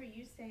 I remember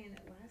you saying it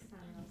last time,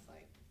 and I was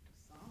like,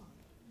 song?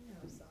 I know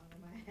a song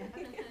in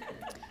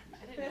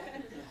my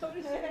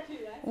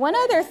head. One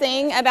other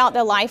thing about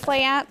the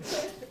Lifeway app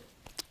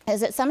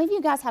is that some of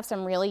you guys have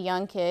some really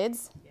young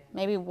kids,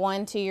 maybe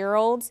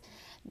 1-2-year-olds.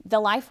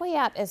 The Lifeway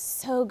app is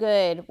so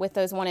good with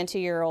those 1 and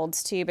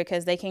 2-year-olds too,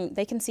 because they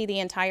can see the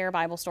entire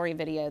Bible story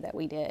video that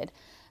we did.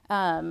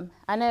 I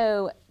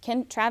know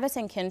Travis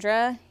and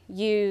Kendra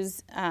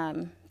use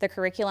the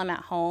curriculum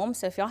at home.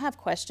 So if y'all have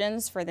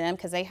questions for them,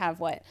 because they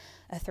have a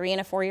 3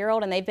 and a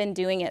 4-year-old, and they've been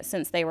doing it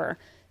since they were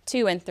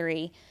 2 and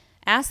 3.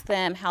 Ask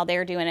them how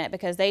they're doing it,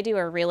 because they do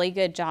a really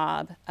good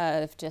job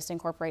of just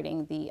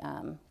incorporating the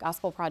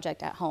Gospel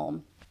Project at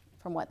home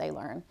from what they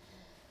learn.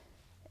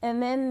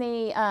 And then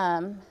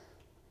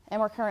and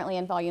we're currently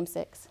in volume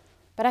 6.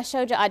 But I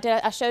showed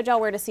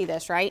y'all where to see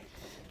this, right?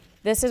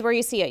 This is where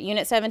you see it,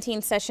 Unit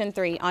 17, Session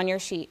 3 on your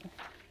sheet.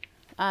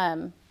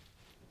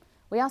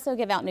 We also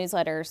give out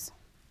newsletters.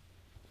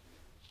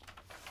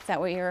 Is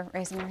that what you're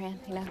raising your hand?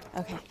 You know?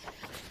 Okay.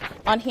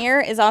 On here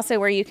is also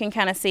where you can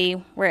kind of see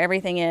where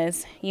everything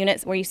is.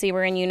 Units where you see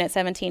we're in Unit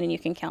 17 and you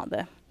can count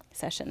the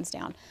sessions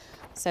down.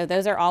 So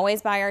those are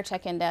always by our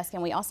check-in desk,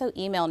 and we also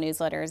email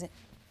newsletters.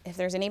 If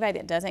there's anybody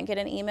that doesn't get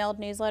an emailed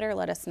newsletter,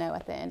 let us know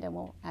at the end and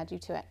we'll add you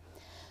to it.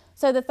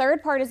 So the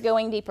third part is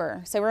going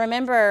deeper. So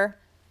remember,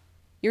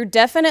 you're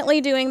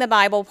definitely doing the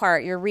Bible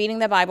part. You're reading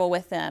the Bible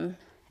with them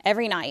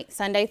every night,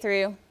 Sunday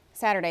through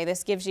Saturday.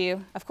 This gives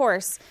you, of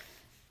course,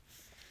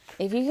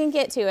 if you can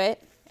get to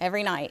it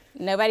every night.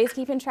 Nobody's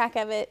keeping track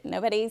of it.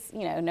 Nobody's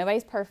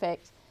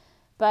perfect.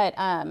 But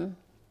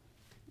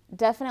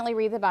definitely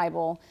read the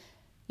Bible.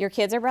 Your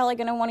kids are probably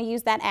going to want to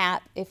use that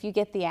app if you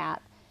get the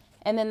app.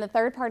 And then the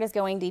third part is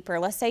going deeper.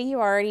 Let's say you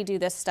already do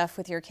this stuff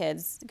with your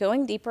kids.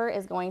 Going deeper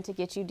is going to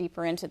get you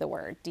deeper into the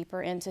Word,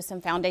 deeper into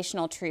some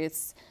foundational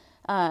truths,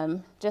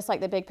 just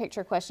like the big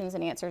picture questions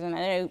and answers. And I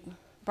know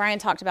Brian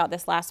talked about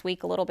this last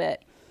week a little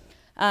bit.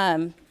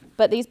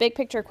 But these big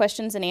picture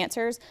questions and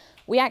answers,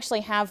 we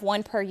actually have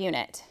one per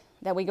unit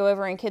that we go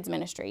over in kids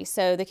ministry.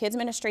 So the kids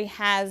ministry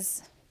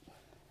has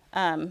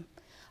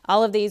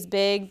all of these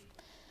big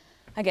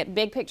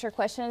picture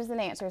questions and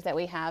answers that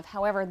we have.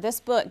 However, this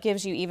book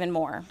gives you even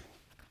more.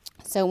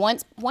 So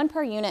one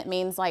per unit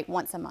means like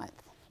once a month,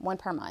 one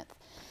per month.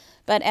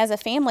 But as a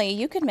family,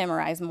 you could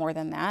memorize more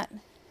than that.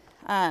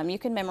 You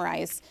can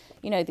memorize,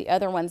 the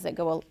other ones that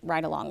go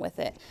right along with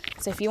it.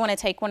 So if you want to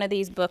take one of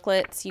these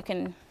booklets, you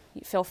can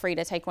feel free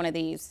to take one of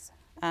these.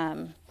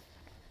 And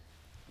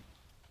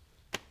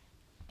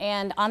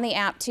on the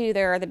app too,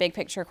 there are the big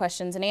picture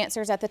questions and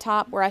answers at the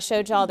top where I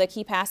showed y'all the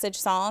key passage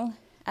song.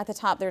 At the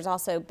top, there's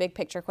also big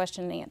picture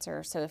question and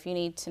answer. So if you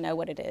need to know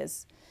what it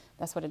is,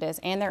 that's what it is.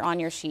 And they're on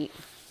your sheet.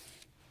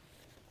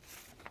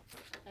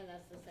 And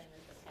that's the same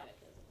as the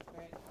catechism,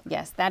 right?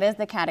 Yes, that is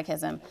the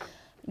catechism.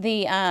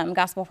 The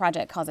Gospel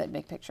Project calls it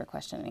big picture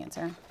question and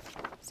answer.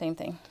 Same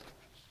thing.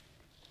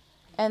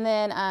 And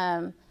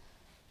then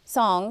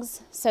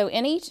songs. So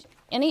in each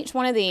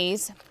one of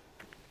these,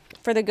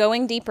 for the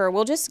going deeper,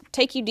 we'll just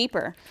take you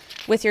deeper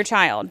with your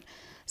child.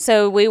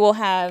 So we will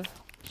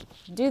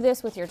do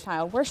this with your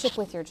child, worship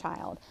with your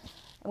child.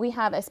 We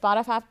have a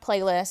Spotify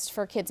playlist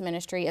for kids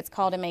ministry. It's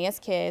called Emmaus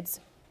Kids.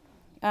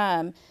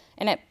 And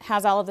it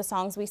has all of the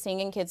songs we sing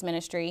in kids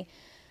ministry.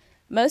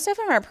 Most of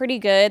them are pretty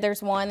good.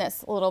 There's one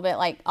that's a little bit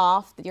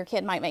off that your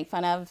kid might make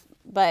fun of,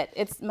 but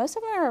most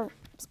of them are,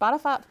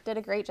 Spotify did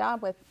a great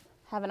job with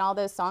having all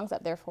those songs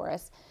up there for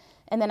us.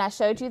 And then I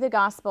showed you the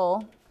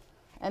gospel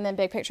and then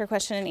big picture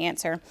question and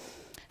answer.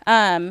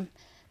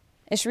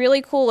 It's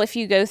really cool if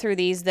you go through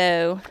these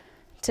though,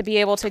 to be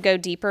able to go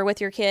deeper with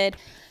your kid.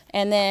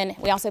 And then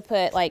we also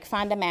put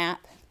find a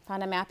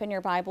map in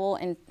your Bible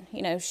and,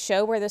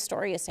 show where the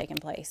story is taking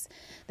place.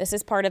 This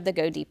is part of the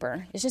go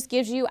deeper. It just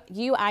gives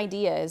you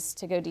ideas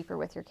to go deeper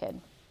with your kid.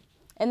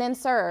 And then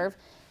serve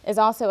is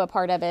also a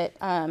part of it.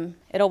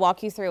 It'll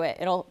walk you through it.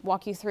 It'll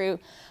walk you through,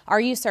 are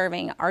you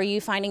serving? Are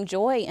you finding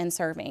joy in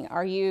serving?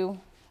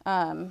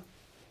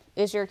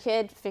 Is your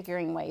kid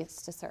figuring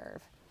ways to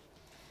serve?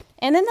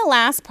 And then the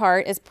last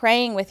part is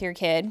praying with your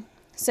kid.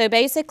 So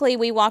basically,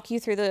 we walk you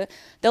through the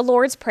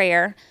Lord's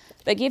Prayer,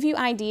 but give you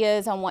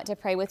ideas on what to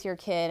pray with your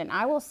kid. And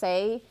I will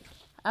say,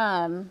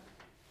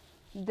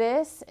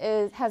 this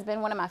has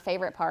been one of my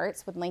favorite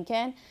parts with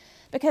Lincoln,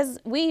 because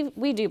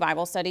we do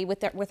Bible study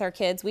with our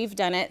kids. We've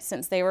done it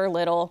since they were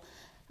little.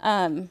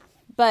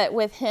 But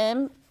with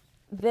him,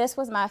 this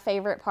was my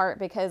favorite part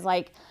because,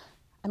 like,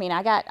 I mean,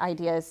 I got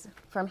ideas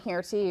from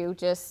here too.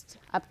 Just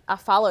I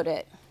followed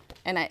it,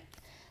 and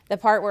the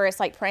part where it's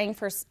like praying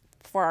for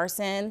our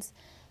sins.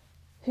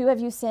 Who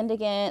have you sinned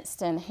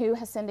against, and who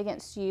has sinned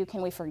against you?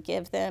 Can we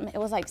forgive them? It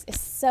was like,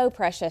 it's so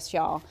precious,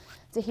 y'all,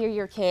 to hear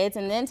your kids,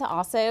 and then to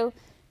also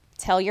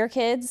tell your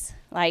kids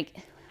like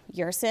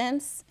your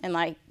sins, and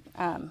like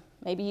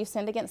maybe you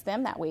sinned against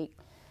them that week.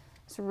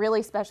 It's a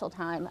really special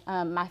time.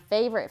 My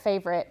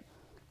favorite,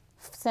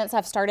 since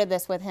I've started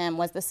this with him,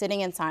 was the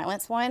sitting in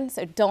silence one.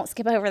 So don't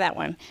skip over that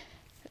one.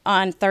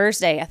 On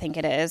Thursday, I think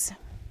it is.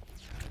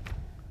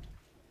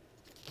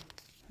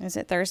 Is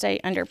it Thursday?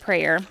 Under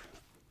prayer.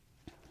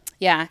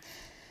 Yeah.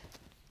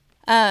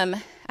 I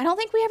don't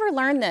think we ever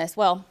learned this.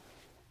 Well,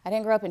 I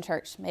didn't grow up in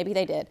church. Maybe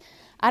they did.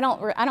 I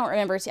don't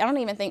remember. I don't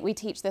even think we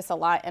teach this a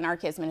lot in our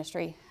kids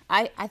ministry.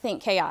 I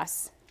think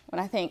chaos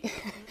when I think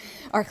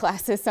our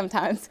classes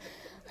sometimes.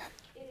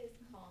 It is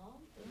calm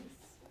and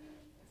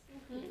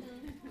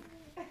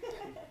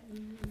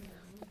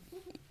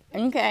sweet.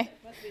 Okay.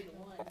 Must be the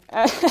one.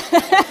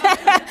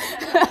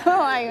 I'm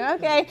like,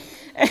 okay.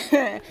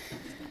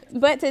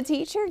 But to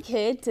teach your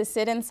kid to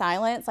sit in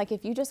silence, like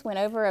if you just went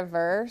over a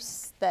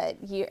verse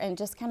and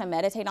just kind of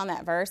meditate on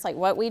that verse, like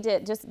what we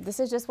did, this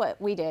is just what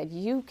we did.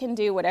 You can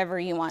do whatever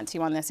you want to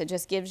on this. It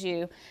just gives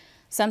you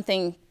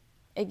something,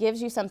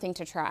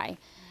 to try.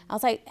 I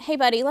was like, hey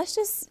buddy, let's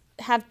just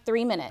have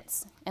 3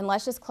 minutes and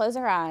let's just close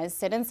our eyes,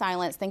 sit in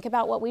silence, think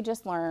about what we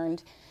just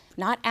learned,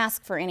 not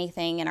ask for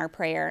anything in our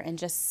prayer, and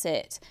just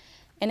sit.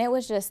 And it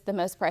was just the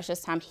most precious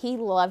time. He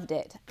loved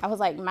it. I was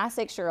like, my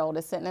 6-year-old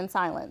is sitting in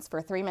silence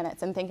for 3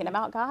 minutes and thinking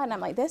about God. And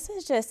I'm like,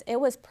 it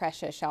was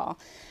precious, y'all.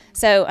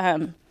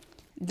 So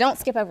don't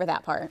skip over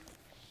that part.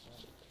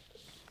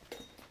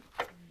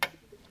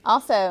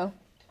 Also,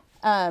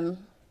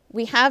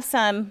 we have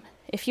some,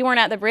 if you weren't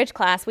at the Bridge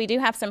class, we do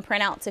have some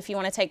printouts if you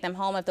want to take them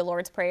home of the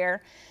Lord's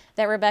Prayer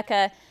that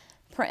Rebecca,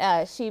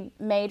 she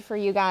made for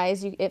you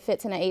guys. It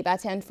fits in an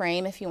 8x10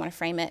 frame. If you want to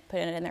frame it, put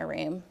it in their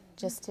room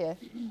just to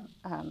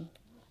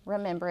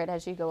remember it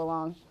as you go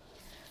along.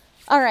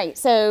 All right,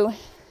 so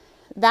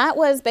that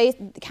was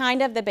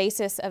kind of the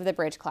basis of the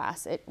Bridge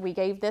class. We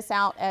gave this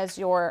out as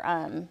your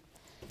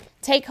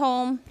take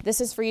home.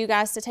 This is for you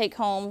guys to take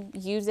home,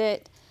 use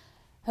it,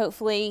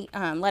 hopefully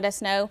let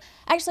us know.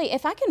 Actually,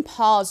 if I can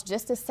pause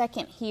just a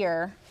second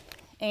here,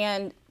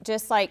 and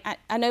just like,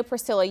 I know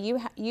Priscilla,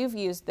 you've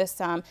used this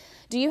some.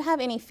 Do you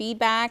have any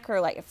feedback or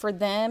like for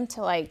them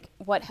to like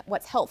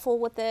what's helpful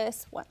with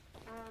this, what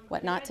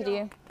not to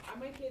do?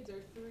 My kids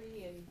are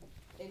 3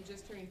 and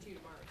just turning 2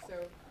 tomorrow, so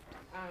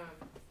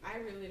I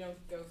really don't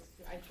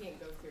I can't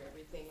go through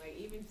everything. Like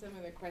even some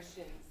of the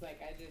questions,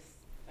 like I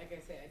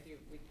said,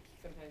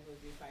 sometimes we'll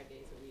do 5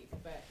 days a week,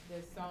 but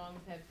the songs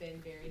have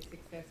been very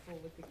successful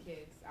with the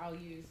kids. I'll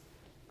use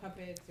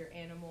puppets or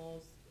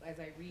animals as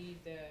I read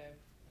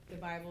the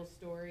Bible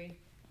story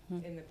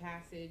in the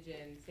passage,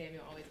 and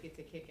Samuel always gets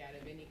a kick out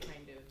of any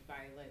kind of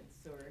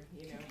violence or,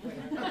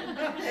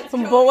 whatever.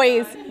 Some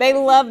boys, they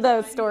love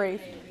those stories.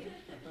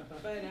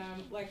 But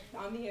like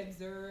on the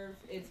observe,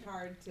 it's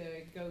hard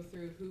to go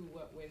through who,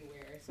 what, when,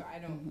 where. So I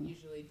don't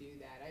usually do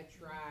that. I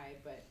try,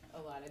 but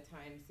a lot of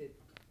times it's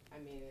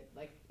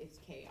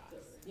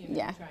chaos.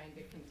 Yeah. Trying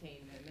to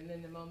contain them, and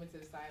then the moments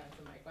of silence,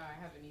 I'm like, wow, I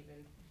haven't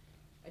even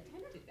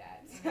attempted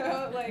that.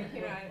 So like,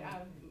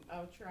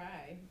 I'll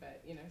try,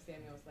 but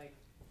Samuel's like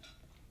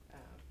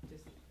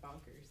just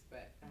bonkers.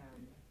 But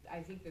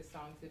I think the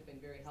songs have been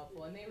very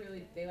helpful, and they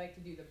like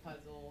to do the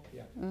puzzle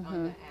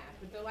on the app.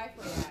 But the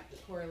Lifeway app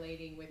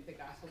correlating with the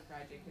Gospel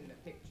Project and the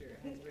picture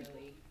has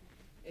really,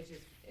 it's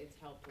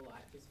helped a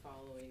lot just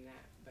following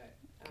that. But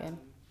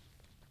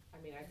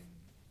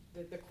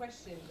the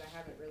questions I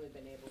haven't really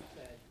been able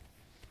to.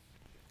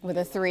 With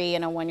a 3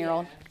 and a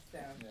 1-year-old.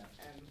 Yeah, so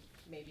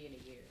maybe in a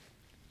year.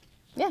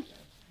 Yeah. So,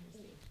 we'll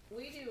see.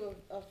 We do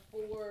a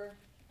 4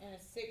 and a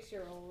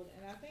 6-year-old,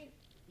 and I think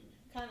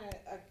kind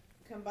of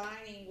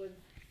combining with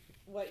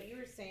what you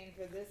were saying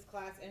for this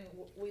class, and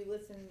we'll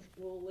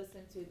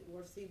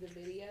see the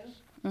video,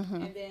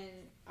 and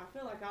then I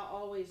feel like I'll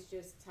always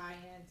just tie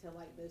into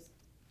like those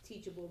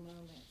teachable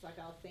moments. Like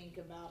I'll think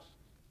about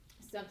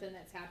something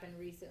that's happened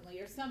recently,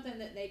 or something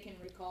that they can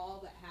recall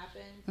that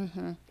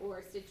happened, or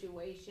a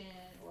situation,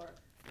 or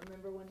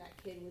remember when that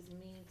kid was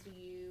mean to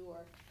you,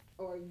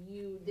 or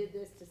you did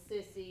this to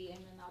Sissy, and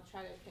then I'll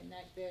try to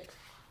connect it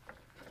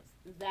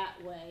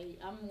that way.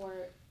 I'm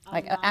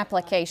like an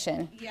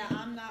application.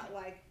 I'm not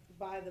like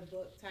by the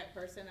book type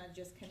person. I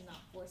just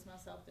cannot force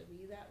myself to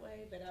be that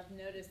way, but I've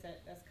noticed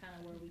that that's kind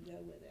of where we go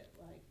with it,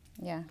 like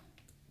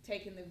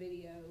taking the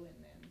video, and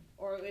then,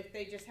 or if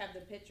they just have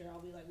the picture, I'll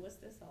be like, what's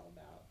this all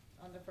about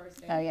on the first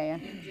day?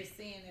 And just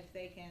seeing if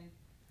they can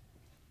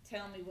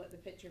tell me what the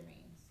picture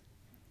means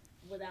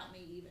without me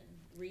even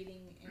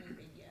reading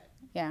anything yet.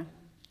 Yeah,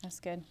 that's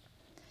good.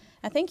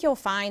 I think you'll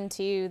find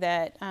too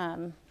that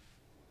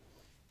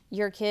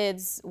your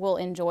kids will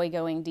enjoy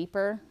going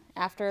deeper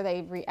after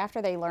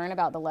they learn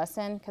about the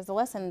lesson, because the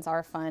lessons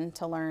are fun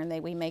to learn.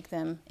 We make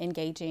them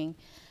engaging,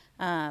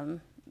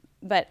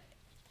 but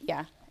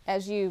Yeah,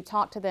 as you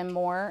talk to them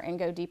more and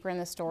go deeper in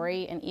the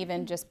story, and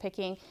even just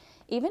picking,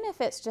 even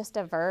if it's just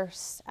a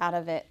verse out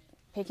of it,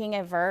 picking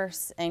a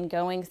verse and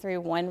going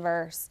through one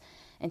verse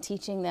and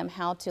teaching them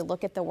how to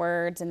look at the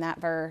words in that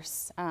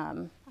verse,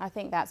 I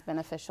think that's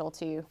beneficial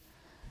too.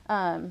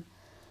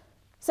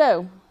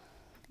 So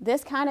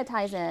this kind of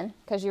ties in,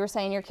 because you were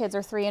saying your kids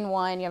are 3 and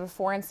 1, you have a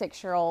 4 and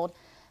 6-year-old.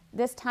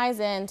 This ties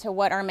into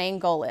what our main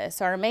goal is.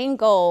 So our main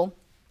goal,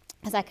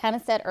 as I kind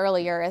of said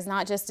earlier, is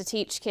not just to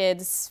teach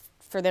kids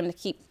for them to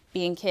keep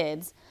being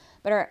kids,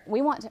 but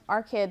we want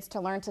our kids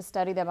to learn to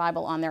study the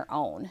Bible on their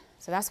own.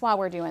 So that's why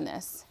we're doing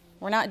this.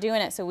 We're not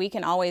doing it so we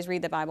can always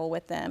read the Bible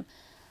with them.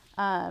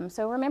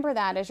 So remember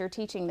that as you're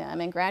teaching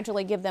them, and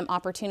gradually give them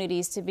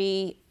opportunities to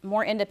be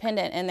more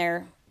independent in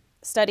their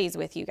studies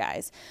with you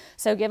guys.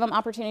 So give them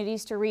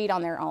opportunities to read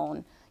on their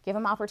own. Give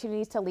them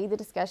opportunities to lead the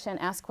discussion,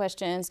 ask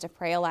questions, to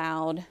pray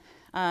aloud.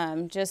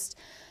 Just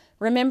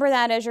remember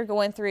that as you're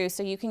going through,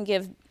 so you can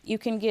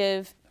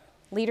give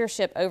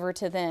leadership over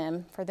to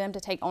them for them to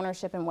take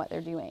ownership in what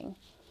they're doing.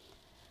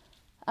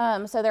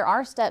 So there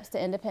are steps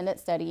to independent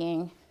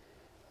studying,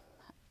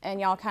 and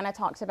y'all kind of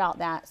talked about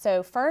that.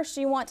 So first,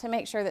 you want to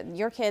make sure that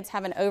your kids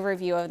have an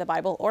overview of the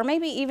Bible, or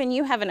maybe even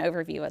you have an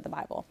overview of the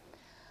Bible.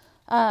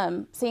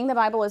 Seeing the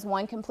Bible as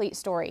one complete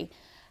story.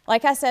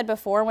 Like I said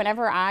before,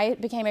 whenever I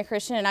became a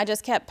Christian and I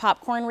just kept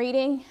popcorn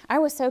reading, I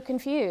was so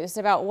confused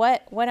about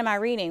what am I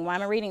reading? Why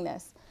am I reading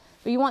this?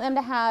 But you want them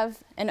to have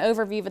an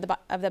overview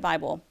of the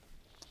Bible.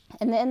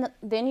 And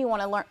then you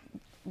want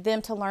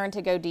to learn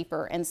to go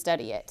deeper and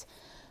study it.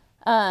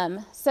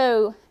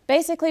 So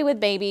basically with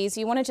babies,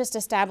 you want to just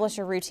establish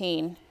a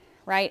routine,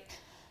 right?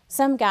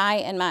 Some guy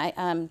in my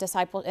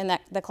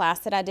the class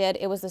that I did,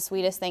 it was the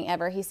sweetest thing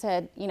ever. He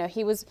said,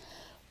 he was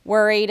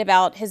worried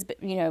about his,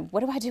 what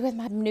do I do with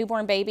my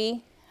newborn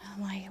baby?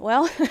 I'm like,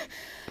 well,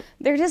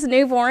 they're just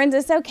newborns.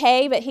 It's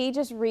okay. But he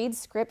just reads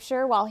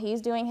scripture while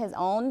he's doing his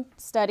own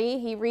study.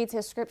 He reads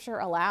his scripture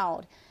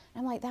aloud.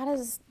 I'm like,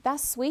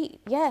 that's sweet.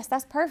 Yes,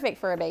 that's perfect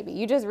for a baby.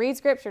 You just read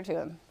scripture to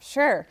him.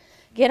 Sure.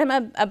 Get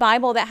them a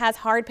Bible that has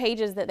hard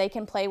pages that they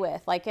can play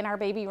with. Like in our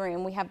baby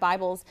room, we have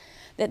Bibles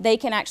that they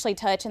can actually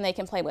touch and they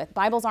can play with.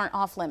 Bibles aren't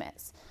off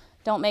limits.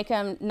 Don't make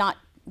them not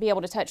be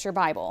able to touch your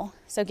Bible.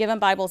 So give them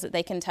Bibles that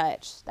they can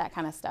touch, that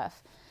kind of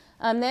stuff.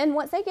 Then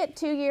once they get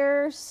 2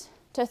 years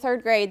to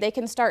 3rd grade, they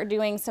can start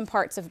doing some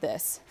parts of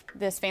this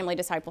family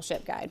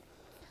discipleship guide.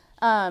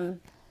 And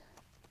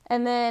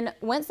then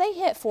once they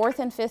hit 4th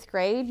and 5th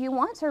grade, you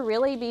want to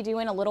really be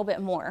doing a little bit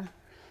more.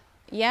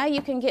 Yeah,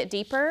 you can get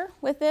deeper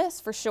with this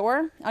for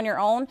sure on your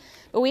own,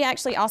 but we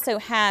actually also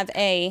have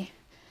a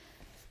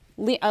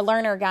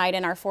learner guide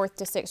in our 4th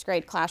to 6th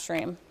grade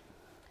classroom.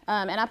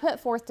 And I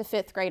put 4th to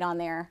 5th grade on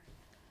there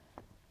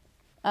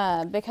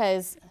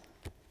because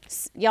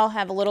y'all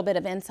have a little bit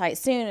of insight.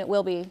 Soon it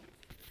will be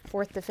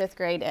 4th to 5th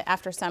grade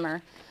after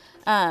summer,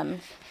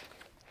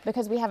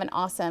 because we have an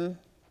awesome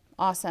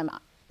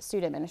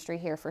student ministry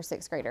here for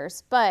 6th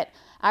graders. But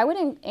I would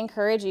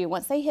encourage you,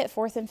 once they hit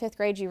 4th and 5th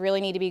grade, you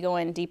really need to be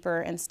going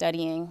deeper and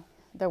studying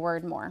the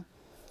Word more.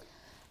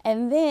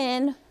 And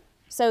then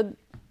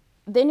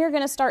you're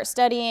going to start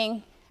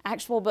studying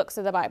actual books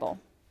of the Bible.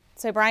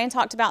 So Brian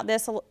talked about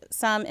this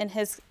some in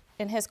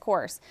his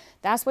course.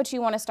 That's what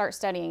you want to start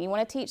studying. You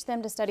want to teach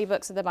them to study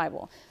books of the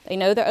Bible. They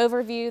know the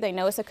overview, they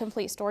know it's a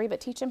complete story, but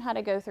teach them how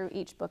to go through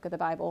each book of the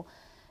Bible.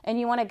 And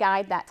you want to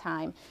guide that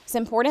time. It's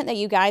important that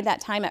you guide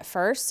that time at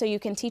first so you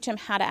can teach them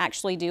how to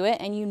actually do it,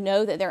 and you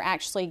know that they're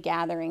actually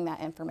gathering that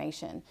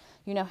information.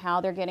 You know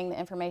how they're getting the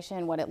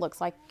information, what it looks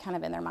like kind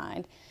of in their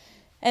mind.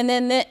 And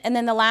then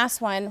the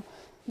last one,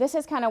 this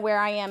is kind of where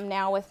I am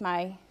now with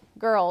my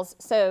girls.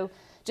 So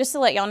just to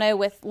let y'all know,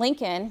 with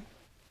Lincoln,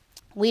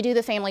 we do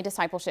the family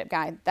discipleship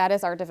guide. That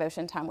is our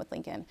devotion time with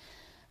Lincoln.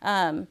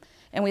 And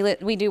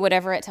we do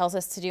whatever it tells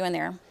us to do in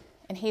there.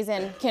 And he's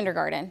in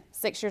kindergarten,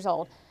 6 years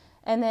old.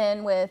 And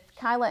then with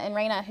Kyla and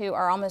Raina, who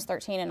are almost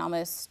 13 and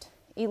almost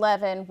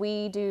 11,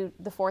 we do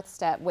the 4th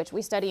step, which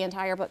we study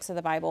entire books of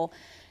the Bible.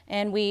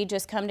 And we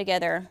just come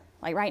together.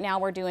 Like right now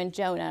we're doing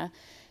Jonah.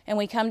 And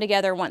we come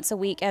together once a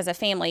week as a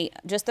family,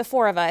 just the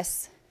 4 of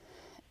us.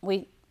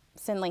 We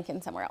send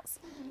Lincoln somewhere else.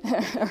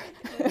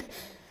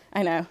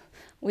 I know.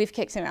 We've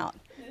kicked him out.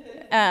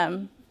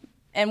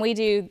 And we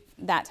do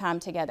that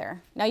time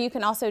together. Now you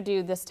can also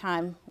do this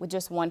time with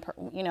just one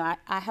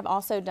I have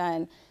also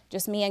done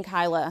just me and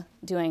Kyla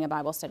doing a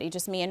Bible study,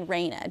 just me and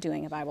Raina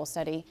doing a Bible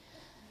study.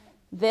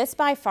 This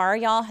by far,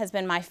 y'all, has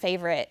been my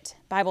favorite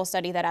Bible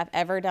study that I've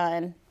ever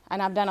done,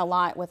 and I've done a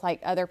lot with like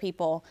other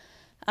people,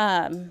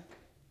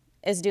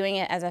 is doing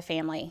it as a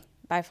family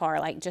by far,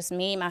 like just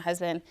me, my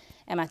husband,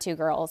 and my 2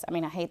 girls. I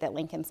mean, I hate that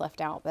Lincoln's left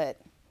out, but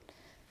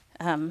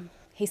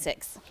he's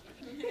 6.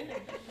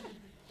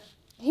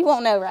 He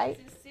won't know, right?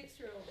 He's a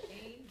 6-year-old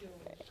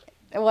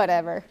angel.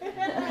 Whatever.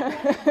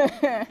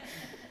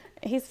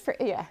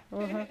 Yeah.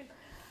 Mm-hmm.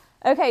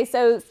 Okay,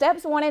 so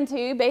steps 1 and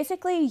 2,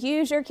 basically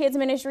use your kids'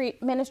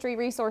 ministry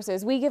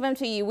resources. We give them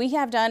to you. We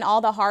have done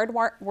all the hard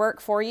work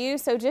for you,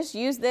 so just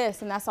use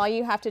this, and that's all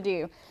you have to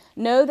do.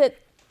 Know that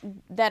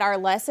that our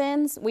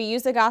lessons, we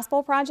use the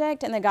Gospel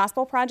Project, and the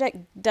Gospel Project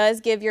does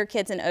give your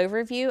kids an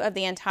overview of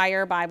the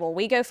entire Bible.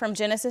 We go from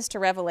Genesis to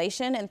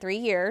Revelation in 3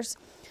 years,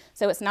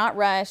 so it's not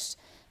rushed.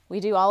 We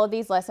do all of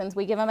these lessons.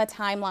 We give them a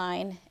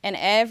timeline, and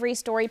every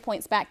story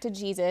points back to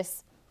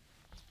Jesus.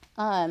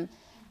 And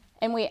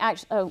we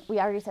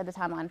already said the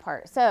timeline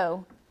part.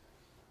 So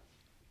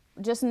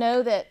just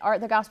know that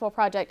the Gospel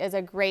Project is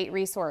a great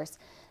resource.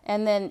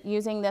 And then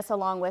using this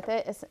along with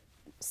it,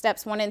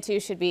 steps 1 and 2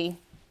 should be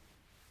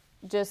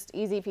just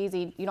easy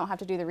peasy. You don't have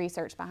to do the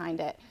research behind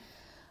it.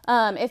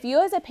 If you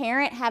as a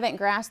parent haven't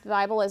grasped the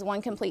Bible as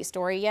one complete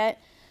story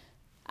yet,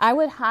 I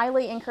would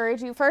highly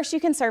encourage you. First, you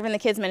can serve in the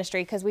kids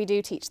ministry because we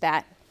do teach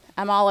that.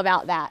 I'm all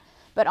about that.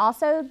 But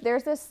also,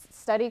 there's this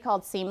study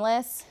called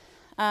Seamless,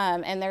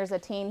 and there's a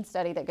teen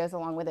study that goes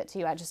along with it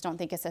too. I just don't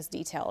think it's as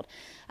detailed.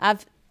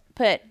 I've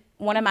gotten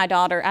one of my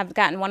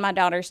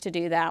daughters to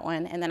do that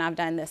one, and then I've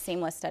done the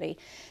Seamless study.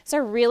 It's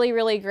a really,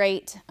 really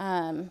great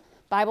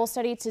Bible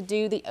study to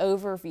do the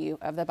overview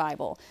of the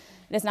Bible.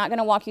 It's not going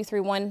to walk you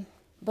through one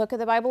book of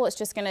the Bible. It's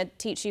just going to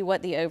teach you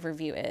what the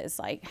overview is,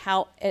 like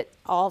how it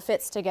all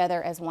fits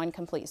together as one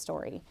complete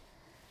story.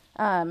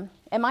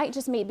 It might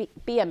just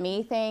be a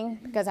me thing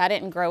because I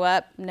didn't grow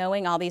up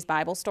knowing all these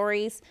Bible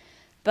stories,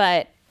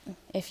 but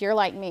if you're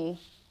like me,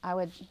 I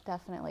would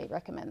definitely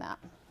recommend that.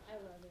 I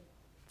love it.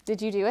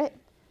 Did you do it?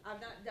 I'm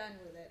not done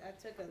with it.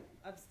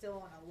 I'm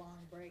still on a long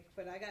break,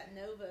 but I got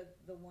Nova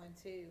the one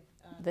too.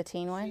 The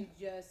teen one?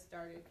 She just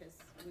started because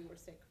we were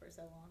sick for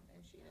so long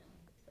and she didn't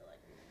feel like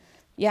reading it.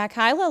 Yeah,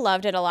 Kyla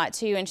loved it a lot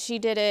too, and she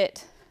did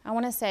it, I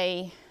want to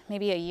say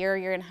maybe a year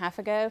and a half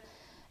ago,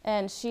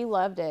 and she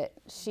loved it.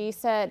 She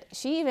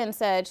even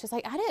said, she's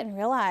like, I didn't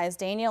realize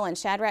Daniel and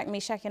Shadrach,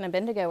 Meshach, and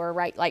Abednego were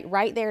right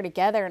there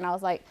together, and I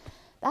was like,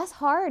 that's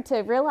hard to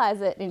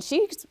realize it, and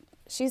she's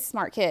a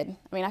smart kid.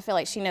 I mean, I feel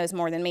like she knows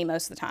more than me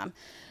most of the time.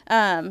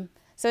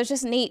 So it's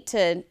just neat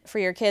for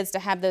your kids to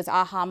have those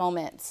aha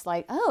moments,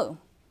 like, oh,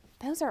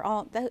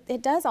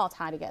 it does all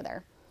tie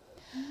together.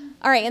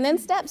 All right, and then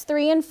steps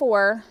 3 and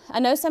 4. I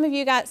know some of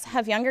you guys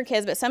have younger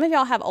kids, but some of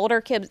y'all have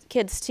older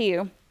kids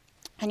too,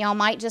 and y'all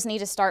might just need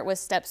to start with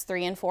steps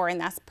 3 and 4, and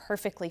that's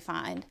perfectly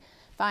fine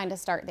to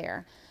start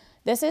there.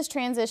 This is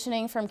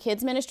transitioning from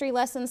kids ministry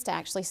lessons to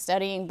actually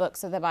studying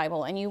books of the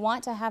Bible, and you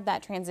want to have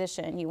that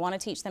transition. You want to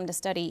teach them to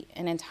study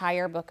an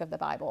entire book of the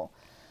Bible.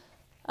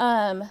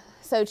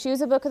 So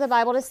choose a book of the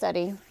Bible to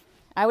study.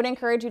 I would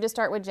encourage you to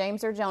start with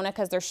James or Jonah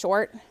because they're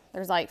short.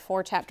 There's like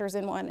 4 chapters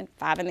in one and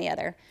 5 in the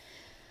other.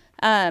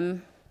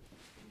 Where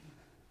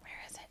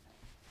is it?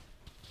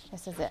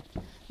 This is it.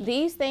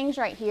 These things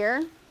right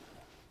here,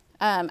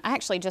 I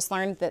actually just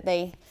learned that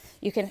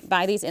you can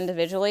buy these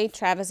individually.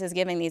 Travis is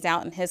giving these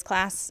out in his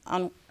class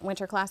on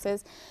winter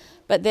classes.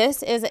 But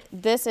this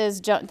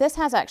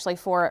has actually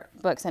 4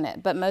 books in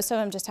it, but most of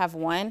them just have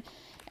 1.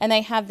 And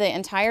they have the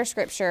entire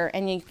scripture,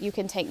 and you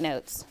can take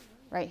notes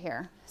right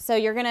here. So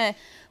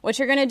what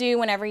you're gonna do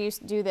whenever you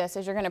do this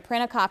is you're gonna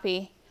print a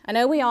copy. I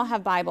know we all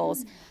have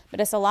Bibles, but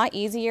it's a lot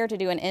easier to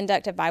do an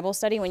inductive Bible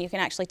study when you can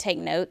actually take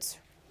notes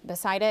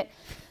beside it.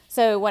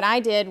 So what I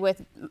did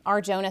with our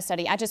Jonah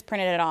study, I just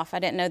printed it off. I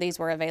didn't know these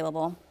were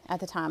available at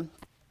the time.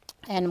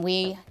 And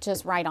we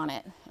just write on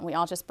it. And we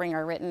all just bring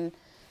our written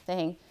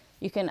thing.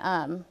 You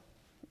can,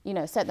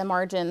 set the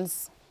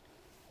margins,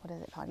 what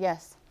is it called?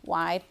 Yes,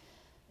 wide.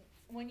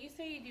 When you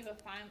say you do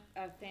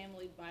a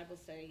family Bible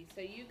study, so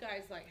you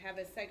guys have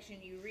a section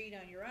you read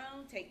on your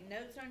own, take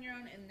notes on your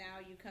own, and now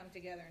you come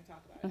together and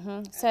talk about it.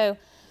 Mm-hmm. So,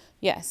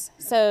 yes.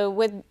 So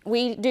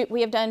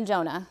we have done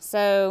Jonah.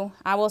 So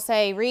I will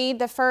say read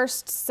the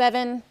first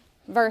 7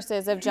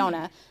 verses of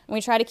Jonah. And we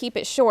try to keep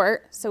it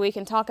short so we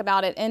can talk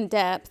about it in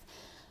depth,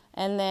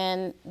 and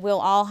then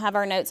we'll all have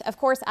our notes. Of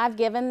course, I've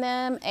given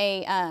them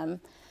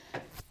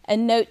a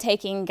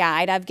note-taking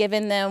guide. I've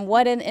given them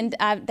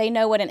they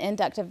know what an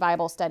inductive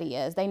Bible study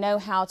is. They know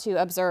how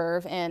to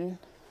observe and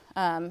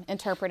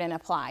interpret and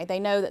apply. They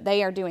know that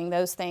they are doing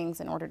those things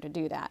in order to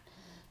do that.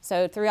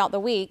 So throughout the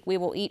week, we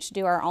will each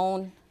do our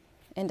own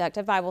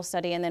inductive Bible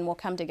study, and then we'll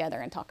come together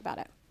and talk about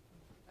it.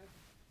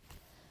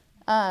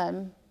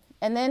 And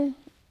then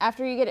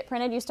after you get it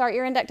printed, you start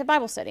your inductive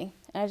Bible study.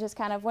 And I just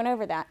kind of went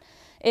over that.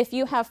 If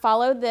you have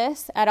followed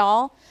this at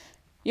all,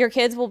 your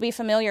kids will be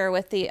familiar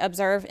with the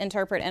observe,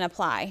 interpret, and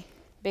apply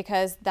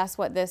because that's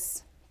what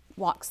this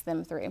walks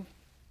them through.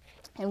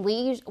 And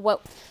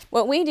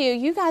what we do,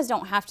 you guys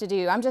don't have to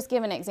do. I'm just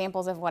giving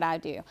examples of what I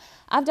do.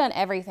 I've done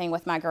everything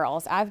with my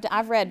girls.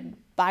 I've read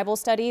Bible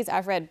studies.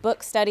 I've read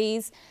book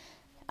studies.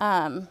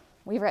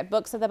 We've read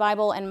books of the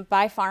Bible, and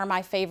by far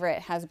my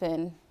favorite has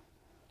been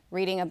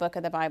reading a book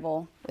of the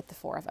Bible with the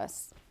 4 of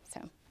us.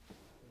 So,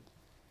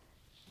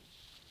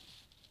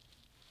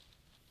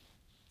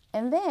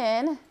 and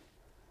then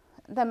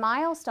the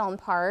milestone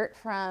part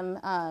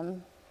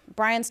from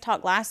Brian's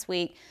talk last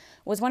week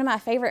was one of my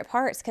favorite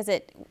parts because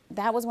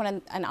that was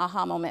an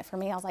aha moment for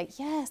me. I was like,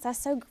 yes, that's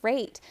so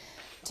great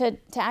to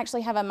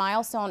actually have a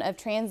milestone of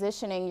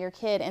transitioning your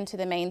kid into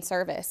the main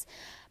service.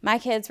 My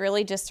kids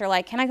really just are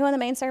like, can I go in the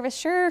main service?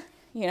 Sure.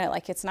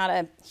 It's not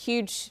a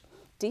huge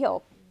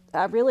deal.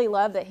 I really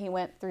love that he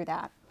went through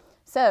that.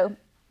 So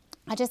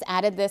I just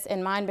added this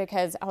in mind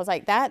because I was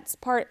like, that's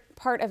part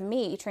of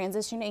me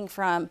transitioning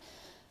from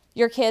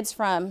your kids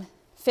from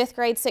 5th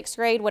grade, 6th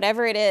grade,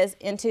 whatever it is,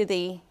 into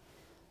the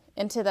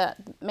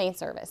main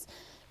service.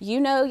 You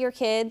know your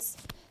kids.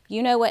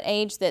 You know what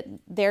age that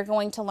they're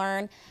going to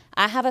learn.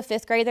 I have a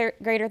 5th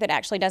grader that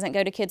actually doesn't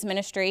go to kids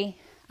ministry.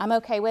 I'm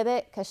okay with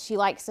it because she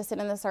likes to sit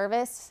in the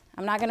service.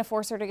 I'm not going to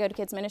force her to go to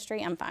kids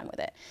ministry. I'm fine with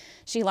it.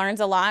 She learns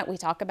a lot. We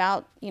talk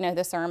about,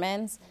 the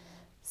sermons.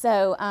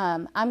 So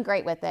I'm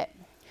great with it.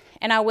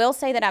 And I will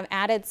say that I've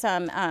added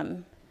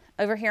some,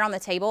 over here on the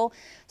table,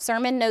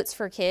 sermon notes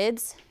for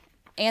kids.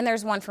 And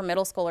there's one for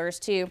middle schoolers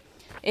too.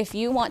 If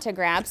you want to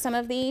grab some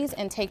of these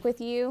and take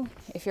with you,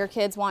 if your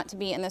kids want to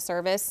be in the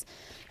service,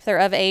 if they're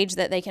of age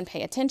that they can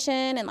pay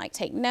attention and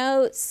take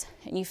notes,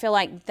 and you feel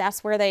like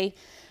that's where they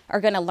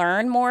are going to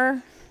learn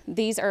more,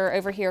 these are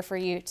over here for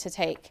you to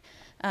take.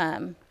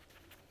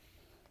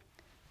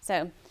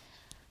 So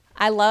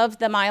I love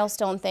the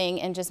milestone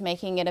thing and just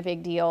making it a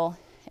big deal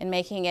and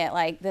making it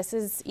this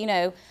is,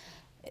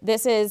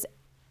 this is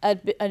a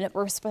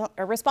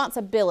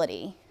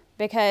responsibility,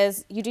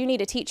 because you do need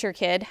to teach your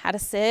kid how to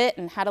sit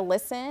and how to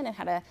listen and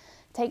how to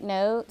take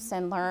notes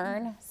and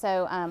learn.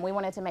 So we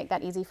wanted to make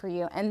that easy for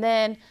you. And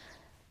then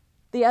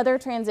the other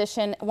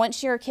transition,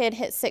 once your kid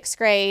hits 6th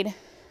grade,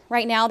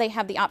 right now they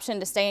have the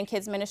option to stay in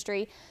kids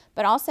ministry,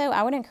 but also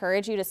I would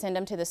encourage you to send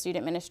them to the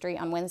student ministry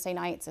on Wednesday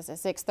nights. It's at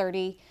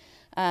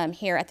 6:30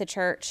 here at the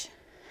church.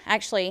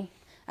 Actually,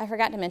 I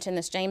forgot to mention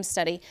this James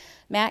study.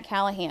 Matt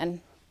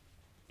Callahan,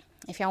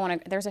 if y'all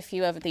want to, there's a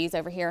few of these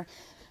over here,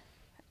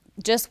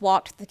 just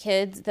walked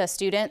the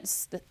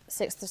students, the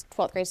 6th to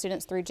 12th grade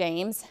students through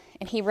James,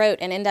 and he wrote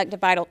an inductive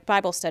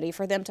Bible study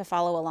for them to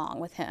follow along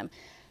with him.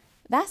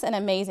 That's an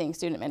amazing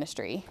student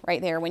ministry right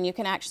there, when you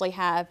can actually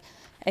have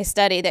a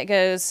study that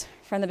goes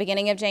from the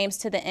beginning of James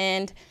to the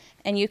end,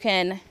 and you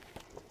can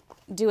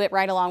do it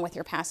right along with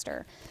your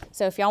pastor.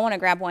 So if y'all want to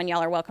grab one,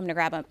 y'all are welcome to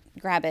grab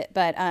it.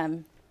 But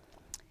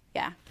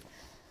yeah,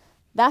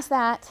 that's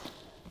that.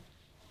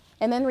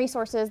 And then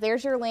resources,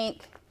 there's your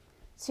link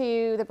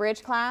to the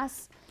Bridge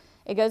class.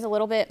 It goes a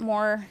little bit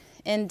more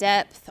in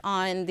depth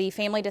on the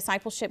family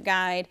discipleship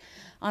guide,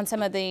 on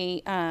some of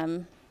the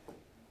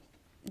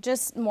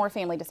just more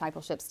family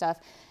discipleship stuff.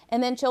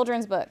 And then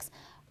children's books.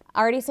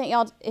 I already sent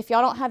y'all, if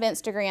y'all don't have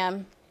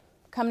Instagram,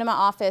 come to my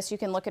office. You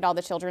can look at all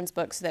the children's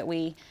books that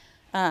we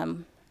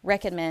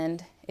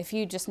recommend if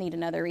you just need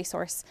another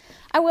resource.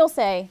 I will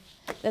say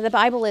that the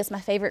Bible is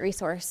my favorite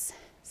resource.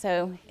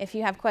 So if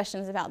you have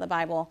questions about the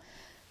Bible,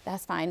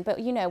 that's fine. But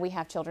we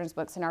have children's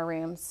books in our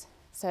rooms.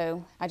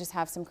 So I just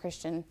have some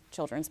Christian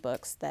children's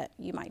books that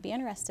you might be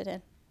interested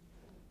in.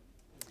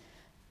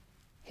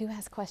 Who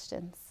has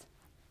questions?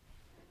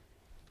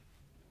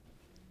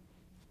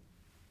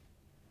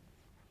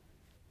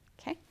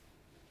 Okay.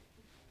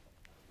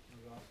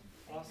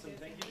 Awesome.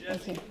 Thank you,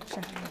 Jesse. Thank you.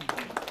 Sure.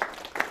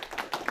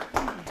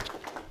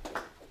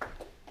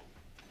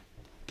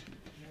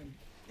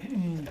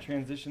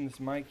 Transition this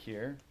mic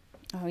here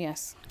Oh,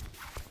 yes.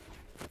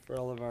 for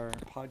all of our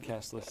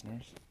podcast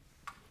listeners.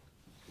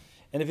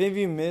 And if any of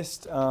you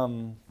missed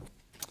either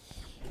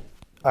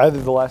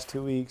the last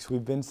 2 weeks,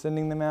 we've been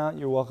sending them out.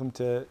 You're welcome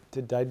to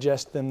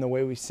digest them the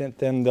way we sent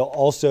them. They'll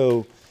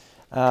also,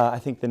 I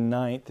think the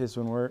 9th is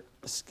when we're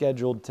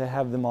scheduled to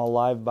have them all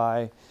live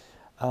by.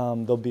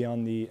 They'll be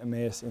on the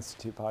Emmaus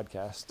Institute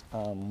podcast,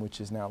 which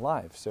is now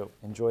live. So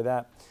enjoy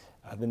that.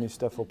 The new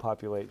stuff will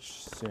populate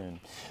soon.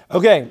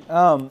 Okay.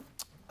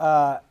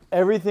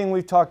 Everything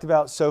we've talked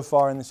about so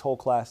far in this whole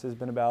class has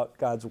been about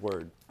God's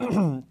Word.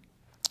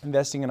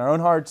 Investing in our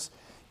own hearts,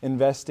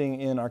 investing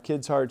in our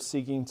kids' hearts,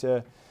 seeking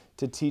to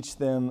teach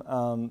them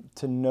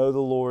to know the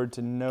Lord,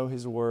 to know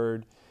His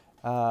Word,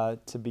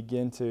 to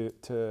begin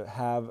to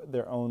have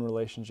their own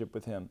relationship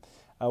with Him,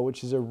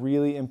 which is a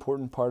really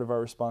important part of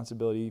our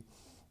responsibility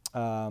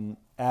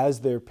as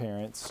their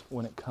parents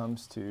when it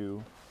comes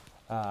to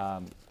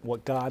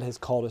what God has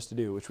called us to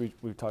do, which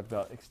we've talked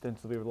about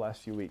extensively over the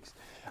last few weeks.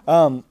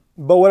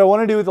 But what I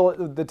want to do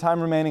with the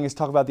time remaining is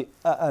talk about the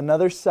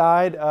another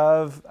side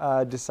of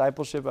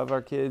discipleship of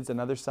our kids,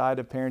 another side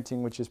of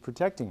parenting, which is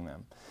protecting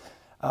them.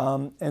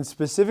 And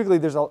specifically,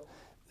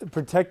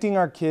 protecting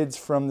our kids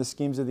from the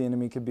schemes of the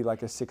enemy could be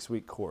like a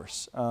 6-week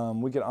course.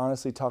 We could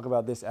honestly talk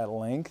about this at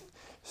length,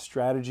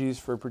 strategies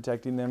for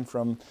protecting them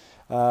from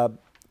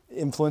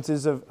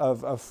influences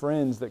of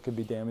friends that could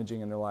be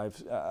damaging in their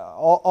lives,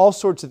 all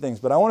sorts of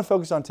things. But I want to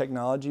focus on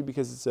technology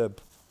because it's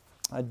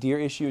a dear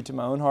issue to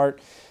my own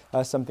heart,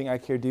 something I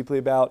care deeply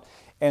about,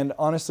 and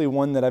honestly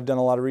one that I've done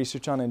a lot of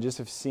research on and just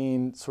have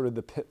seen sort of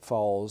the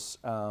pitfalls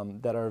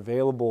that are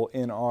available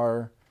in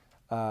our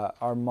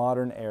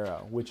modern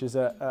era, which is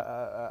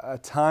a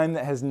time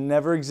that has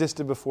never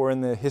existed before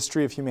in the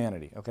history of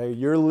humanity. Okay,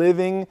 you're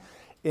living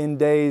in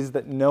days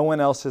that no one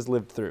else has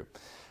lived through.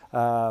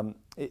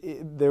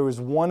 There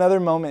was one other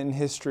moment in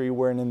history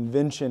where an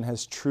invention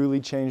has truly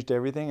changed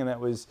everything, and that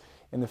was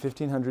in the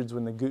 1500s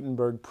when the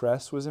Gutenberg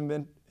press was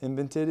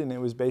invented, and it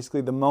was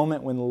basically the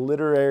moment when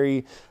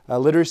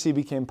literacy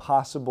became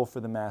possible for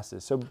the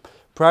masses. So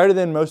prior to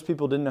then, most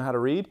people didn't know how to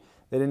read.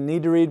 They didn't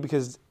need to read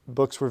because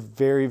books were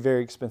very,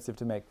 very expensive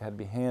to make. They had to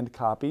be hand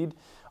copied.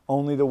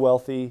 Only the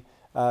wealthy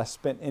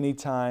spent any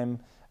time,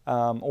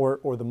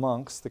 or the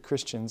monks, the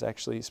Christians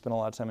actually spent a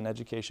lot of time in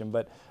education.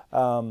 But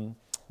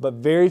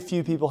very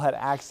few people had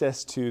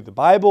access to the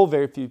Bible.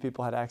 Very few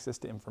people had access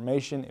to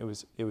information.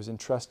 It was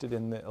entrusted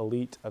in the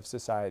elite of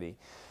society.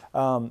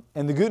 And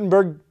the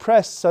Gutenberg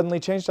press suddenly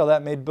changed all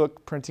that, made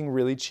book printing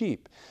really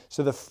cheap.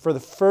 So for the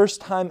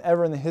first time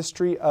ever in the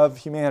history of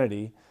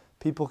humanity,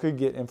 people could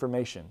get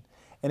information.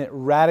 And it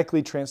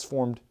radically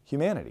transformed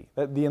humanity.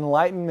 The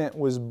Enlightenment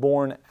was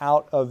born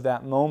out of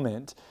that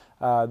moment.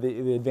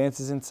 The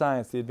advances in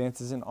science, the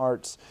advances in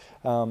arts.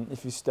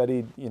 If you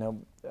studied,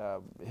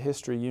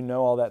 history, you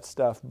know all that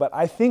stuff. But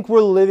I think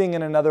we're living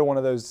in another one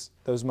of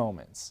those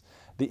moments.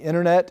 The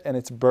internet and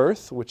its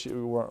birth, which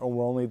we're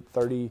only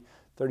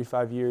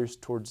 35 years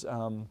towards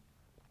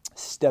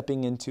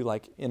stepping into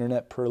like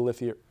internet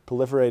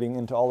proliferating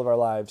into all of our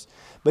lives.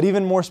 But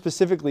even more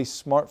specifically,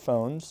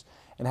 smartphones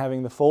and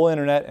having the full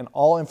internet and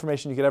all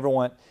information you could ever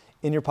want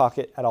in your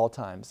pocket at all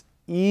times.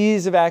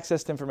 Ease of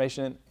access to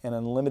information and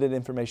unlimited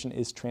information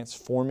is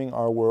transforming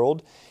our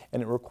world,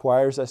 and it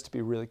requires us to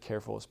be really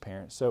careful as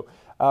parents. So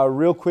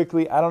real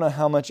quickly, I don't know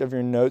how much of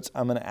your notes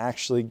I'm going to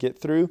actually get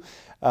through,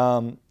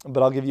 but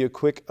I'll give you a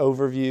quick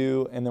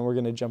overview, and then we're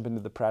going to jump into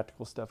the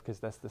practical stuff because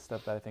that's the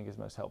stuff that I think is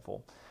most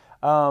helpful.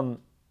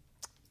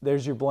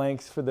 There's your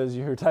blanks for those of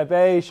you who are type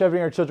A.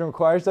 Shepherding our children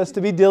requires us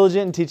to be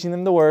diligent in teaching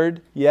them the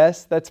Word.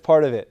 Yes, that's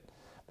part of it.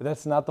 But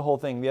that's not the whole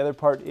thing. The other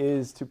part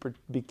is to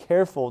be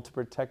careful to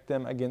protect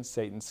them against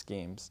Satan's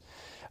schemes.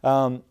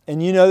 And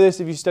you know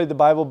this if you studied the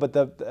Bible, but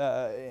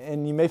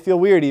and you may feel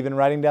weird even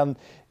writing down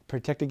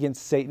protect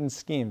against Satan's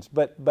schemes.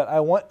 But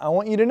I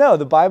want you to know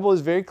the Bible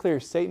is very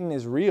clear. Satan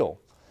is real.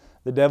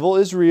 The devil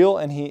is real,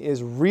 and he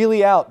is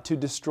really out to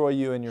destroy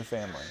you and your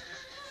family.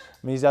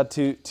 I mean, he's out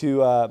to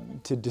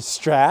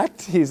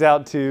distract. He's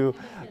out to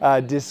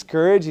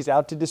discourage. He's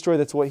out to destroy.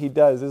 That's what he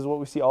does. This is what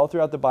we see all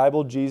throughout the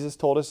Bible. Jesus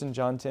told us in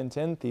John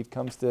 10:10, thief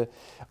comes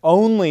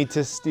only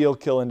to steal,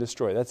 kill, and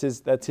destroy. That's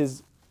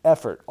his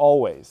effort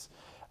always,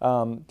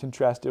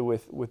 contrasted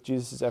with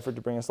Jesus' effort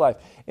to bring us life.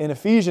 In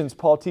Ephesians,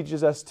 Paul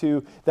teaches us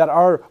that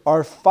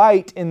our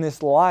fight in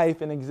this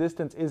life and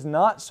existence is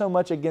not so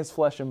much against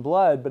flesh and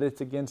blood, but it's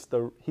against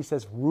he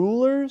says,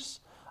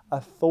 rulers,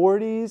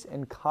 authorities,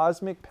 and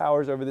cosmic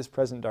powers over this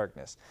present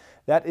darkness.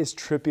 That is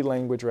trippy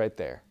language right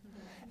there.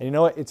 And you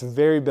know what? It's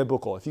very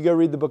biblical. If you go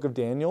read the book of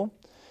Daniel,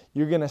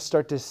 you're going to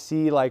start to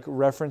see like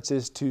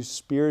references to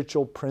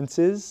spiritual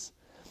princes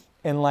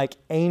and like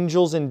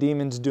angels and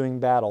demons doing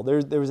battle.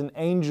 There was an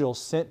angel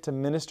sent to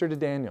minister to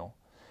Daniel.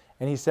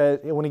 And he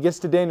said, when he gets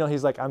to Daniel,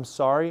 he's like, I'm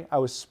sorry,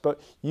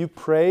 you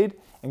prayed,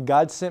 and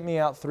God sent me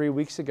out 3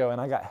 weeks ago,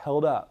 and I got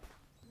held up.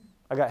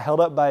 I got held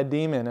up by a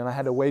demon, and I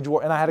had to wage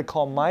war, and I had to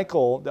call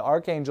Michael, the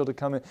archangel, to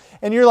come in.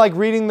 And you're like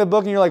reading the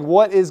book, and you're like,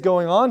 what is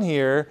going on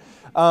here?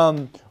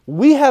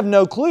 We have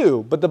no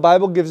clue, but the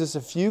Bible gives us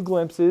a few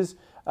glimpses.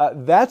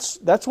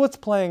 That's what's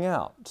playing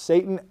out.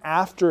 Satan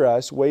after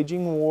us,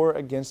 waging war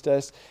against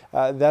us.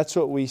 That's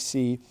what we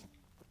see.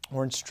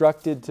 We're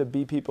instructed to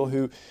be people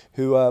who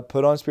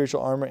put on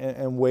spiritual armor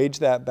and wage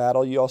that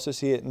battle. You also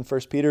see it in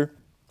 1 Peter.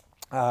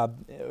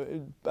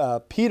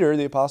 Peter,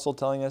 the apostle,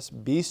 telling us,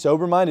 be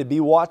sober-minded,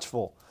 be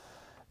watchful.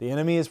 The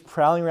enemy is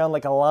prowling around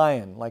like a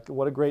lion. Like,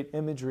 what a great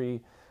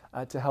imagery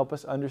to help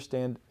us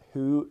understand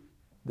who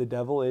the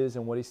devil is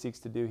and what he seeks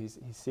to do. He's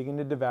seeking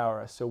to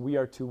devour us. So we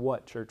are to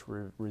what, church?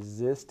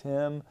 Resist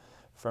him,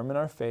 firm in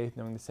our faith,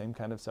 knowing the same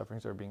kind of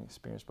sufferings are being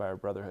experienced by our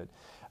brotherhood.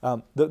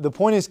 The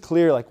point is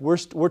clear. Like,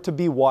 we're to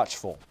be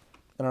watchful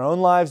in our own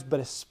lives, but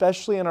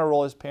especially in our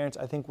role as parents.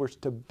 I think we're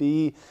to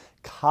be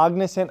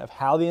cognizant of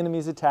how the enemy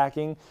is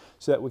attacking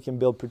so that we can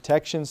build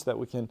protection, so that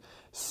we can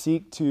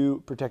seek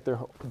to protect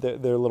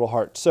their little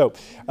hearts. So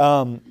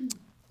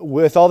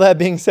with all that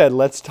being said,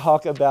 let's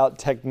talk about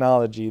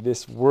technology,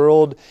 this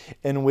world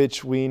in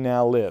which we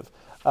now live.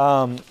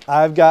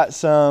 I've got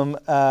some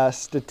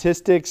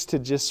statistics to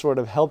just sort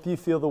of help you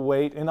feel the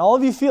weight, and all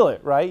of you feel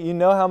it, right? You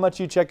know how much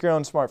you check your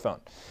own smartphone.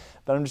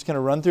 But I'm just going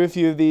to run through a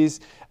few of these.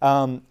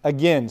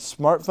 Again,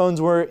 smartphones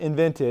were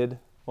invented.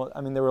 Well,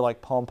 I mean, they were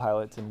like Palm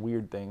Pilots and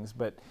weird things,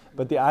 but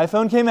the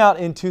iPhone came out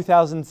in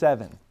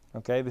 2007.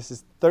 Okay, this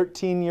is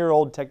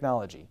 13-year-old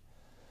technology.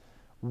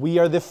 We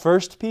are the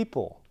first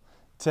people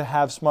to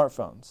have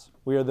smartphones.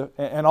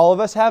 And all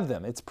of us have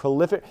them. It's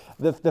prolific.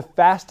 The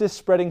fastest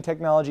spreading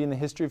technology in the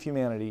history of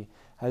humanity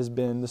has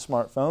been the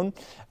smartphone,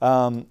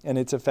 and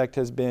its effect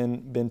has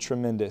been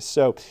tremendous.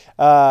 So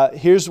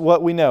here's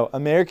what we know.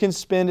 Americans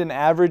spend an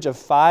average of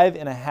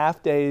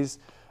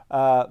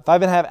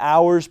 5.5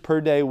 hours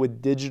per day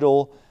with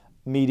digital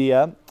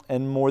media,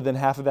 and more than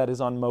half of that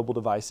is on mobile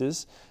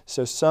devices.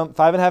 So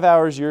 5.5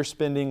 hours you're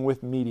spending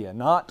with media,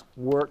 not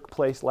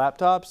workplace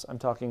laptops. I'm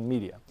talking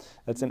media.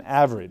 That's an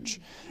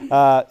average.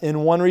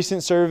 In one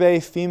recent survey,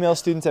 female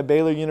students at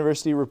Baylor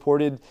University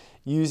reported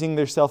using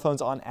their cell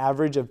phones on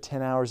average of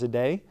 10 hours a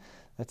day.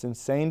 That's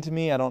insane to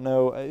me. I don't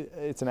know.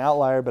 It's an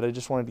outlier, but I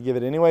just wanted to give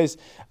it anyways.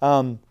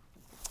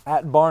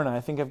 At Barna,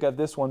 I think I've got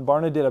this one.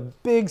 Barna did a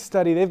big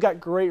study. They've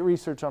got great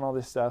research on all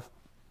this stuff.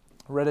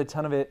 Read a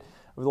ton of it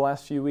over the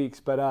last few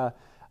weeks, but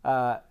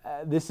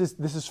this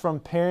is from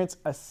parents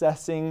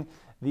assessing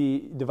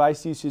the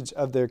device usage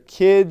of their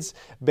kids.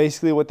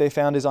 Basically what they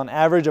found is on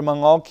average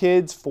among all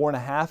kids,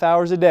 4.5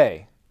 hours a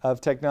day of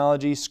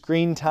technology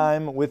screen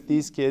time with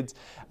these kids.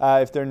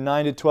 If they're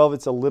 9 to 12,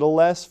 it's a little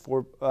less,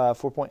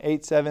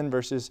 4.87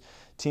 versus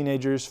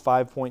teenagers,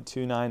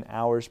 5.29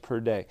 hours per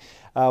day.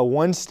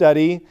 One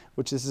study,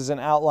 which this is an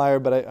outlier,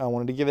 but I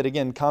wanted to give it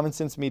again, Common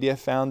Sense Media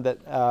found that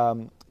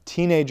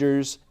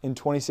teenagers in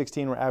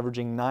 2016 were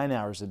averaging 9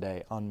 hours a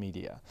day on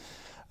media.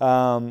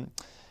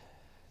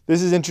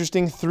 This is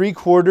interesting.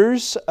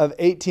 3/4 of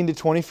 18 to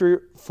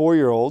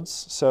 24-year-olds,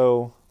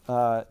 so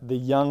the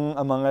young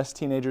among us,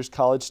 teenagers,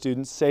 college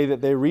students, say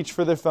that they reach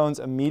for their phones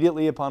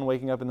immediately upon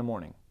waking up in the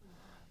morning.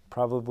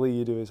 Probably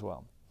you do as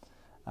well.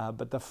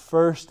 But the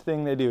first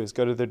thing they do is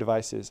go to their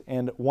devices.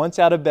 And once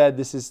out of bed,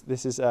 this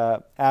is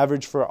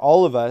average for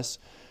all of us.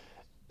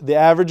 The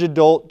average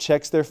adult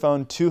checks their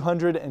phone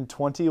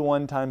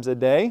 221 times a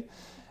day.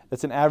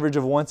 That's an average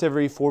of once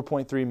every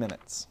 4.3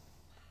 minutes.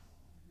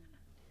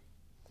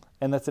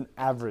 And that's an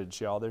average,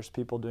 y'all. There's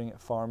people doing it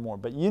far more.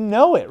 But you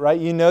know it, right?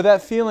 You know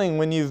that feeling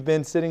when you've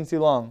been sitting too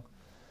long.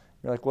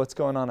 You're like, what's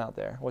going on out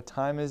there? What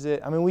time is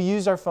it? I mean, we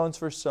use our phones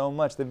for so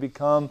much. They've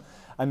become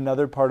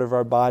another part of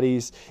our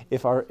bodies.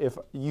 If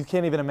you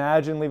can't even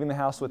imagine leaving the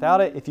house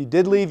without it. If you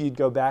did leave, you'd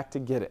go back to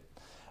get it.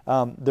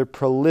 They're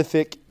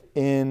prolific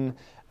in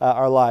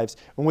our lives.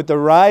 And with the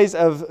rise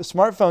of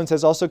smartphones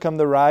has also come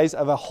the rise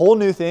of a whole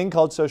new thing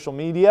called social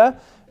media.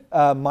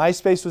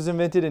 MySpace was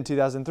invented in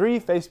 2003.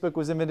 Facebook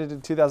was invented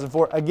in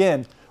 2004.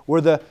 Again,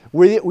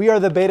 we are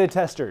the beta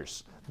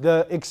testers.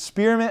 The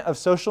experiment of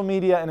social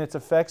media and its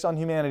effects on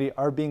humanity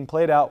are being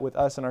played out with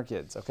us and our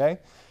kids, okay?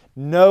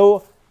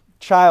 No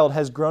child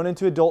has grown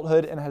into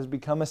adulthood and has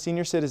become a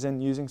senior citizen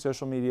using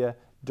social media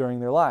during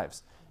their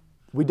lives.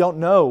 We don't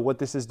know what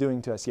this is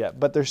doing to us yet,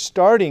 but they're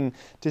starting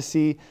to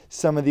see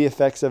some of the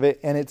effects of it,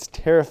 and it's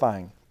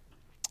terrifying.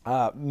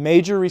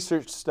 Major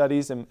research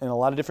studies in a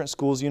lot of different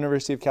schools,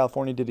 University of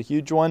California did a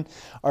huge one,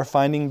 are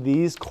finding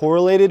these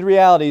correlated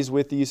realities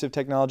with the use of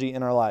technology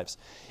in our lives.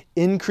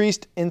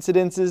 Increased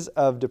incidences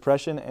of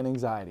depression and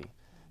anxiety.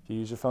 If you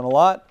use your phone a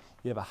lot,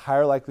 you have a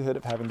higher likelihood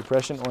of having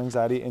depression or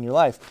anxiety in your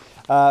life.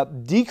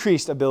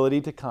 Decreased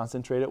ability to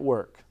concentrate at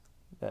work.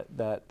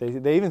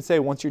 They even say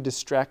once you're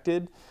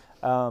distracted,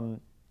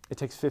 it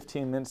takes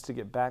 15 minutes to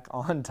get back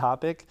on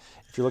topic.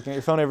 If you're looking at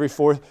your phone every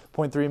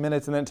 4.3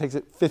 minutes and then it takes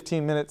it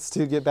 15 minutes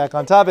to get back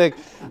on topic,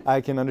 I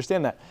can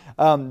understand that.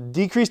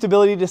 Decreased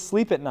ability to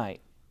sleep at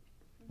night.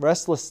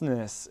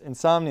 Restlessness,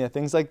 insomnia,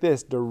 things like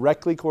this,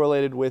 directly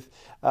correlated with,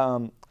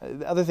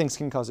 other things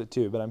can cause it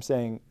too, but I'm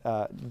saying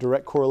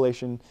direct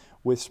correlation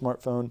with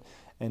smartphone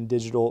and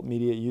digital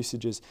media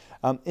usages.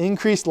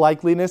 Increased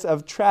likeliness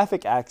of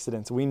traffic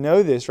accidents. We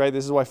know this, right?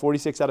 This is why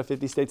 46 out of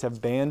 50 states have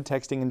banned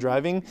texting and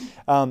driving.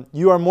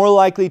 You are more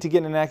likely to get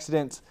in an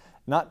accident,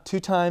 not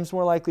 2 times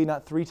more likely,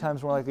 not 3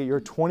 times more likely.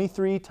 You're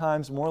 23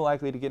 times more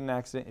likely to get in an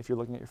accident if you're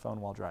looking at your phone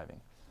while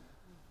driving.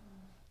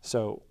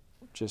 So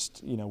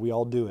just, we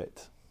all do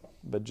it.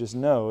 But just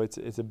know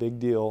it's a big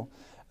deal.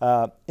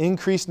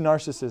 Increased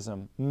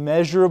narcissism,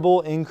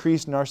 measurable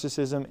increased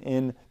narcissism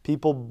in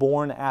people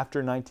born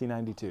after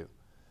 1992,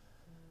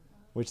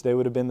 which they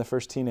would have been the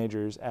first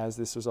teenagers as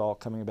this was all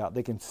coming about.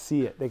 They can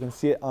see it. They can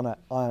see it on a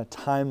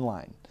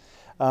timeline.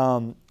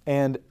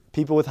 And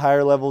people with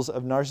higher levels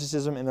of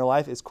narcissism in their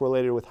life is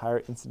correlated with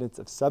higher incidence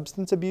of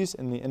substance abuse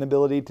and the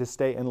inability to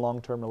stay in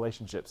long-term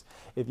relationships.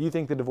 If you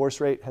think the divorce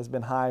rate has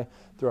been high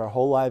through our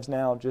whole lives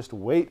now, just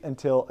wait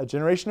until a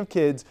generation of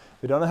kids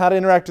who don't know how to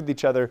interact with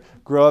each other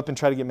grow up and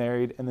try to get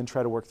married and then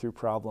try to work through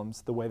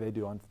problems the way they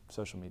do on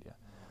social media.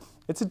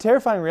 It's a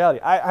terrifying reality.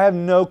 I have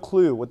no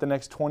clue what the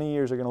next 20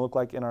 years are going to look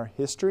like in our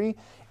history.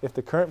 If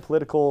the current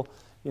political,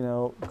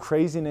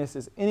 craziness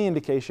is any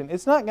indication,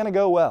 it's not going to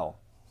go well.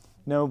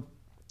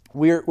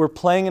 We're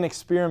playing an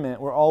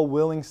experiment. We're all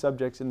willing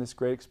subjects in this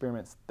great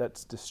experiment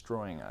that's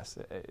destroying us,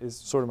 is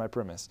sort of my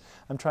premise.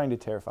 I'm trying to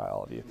terrify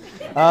all of you.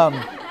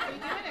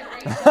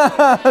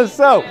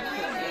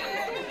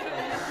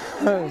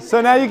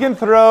 So now you can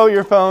throw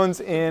your phones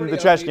in the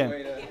trash can.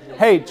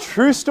 Hey,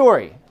 true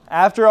story.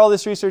 After all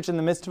this research, in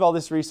the midst of all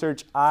this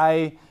research,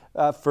 I,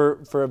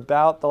 for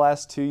about the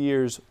last 2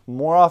 years,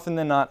 more often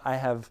than not, I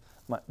have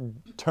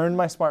turned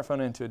my smartphone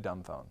into a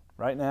dumb phone.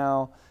 Right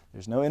now,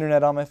 there's no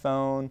internet on my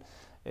phone.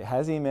 It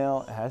has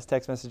email, it has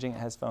text messaging, it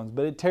has phones,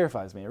 but it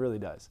terrifies me, it really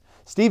does.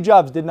 Steve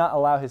Jobs did not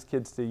allow his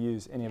kids to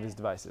use any of his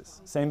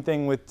devices. Same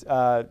thing with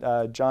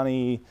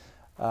Johnny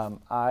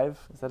Ive,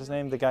 is that his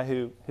name? The guy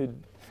who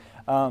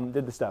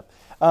did the stuff.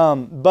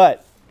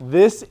 But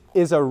this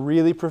is a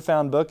really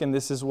profound book, and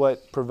this is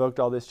what provoked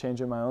all this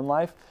change in my own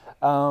life.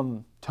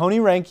 Tony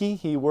Reinke,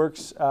 he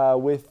works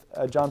with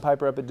John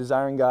Piper up at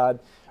Desiring God,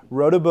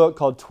 wrote a book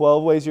called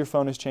 12 Ways Your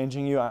Phone is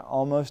Changing You. I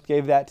almost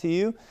gave that to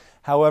you.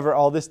 However,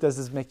 all this does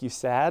is make you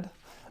sad.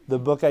 The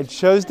book I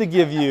chose to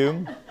give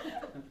you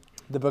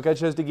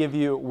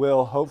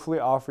will hopefully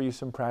offer you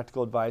some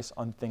practical advice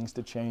on things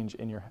to change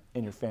in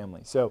your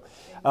family. So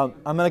I'm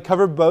going to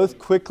cover both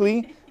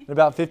quickly in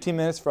about 15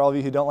 minutes for all of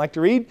you who don't like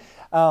to read.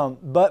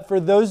 But for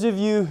those of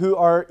you who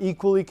are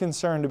equally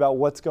concerned about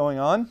what's going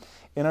on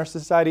in our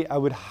society, I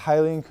would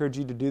highly encourage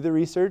you to do the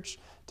research,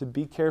 to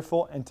be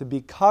careful, and to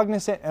be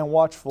cognizant and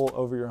watchful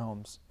over your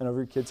homes and over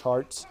your kids'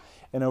 hearts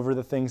and over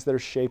the things that are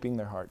shaping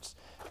their hearts,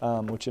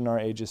 which in our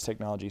age is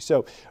technology.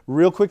 So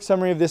real quick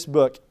summary of this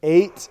book,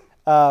 8,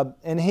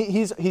 and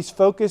he's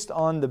focused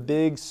on the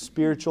big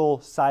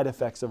spiritual side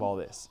effects of all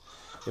this.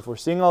 If we're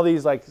seeing all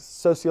these like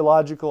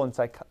sociological and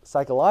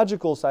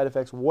psychological side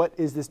effects, what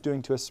is this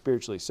doing to us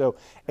spiritually? So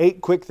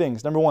 8 quick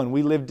things. Number 1,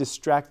 we live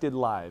distracted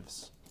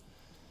lives.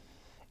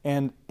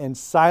 And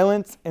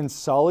silence and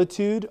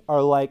solitude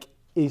are like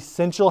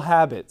essential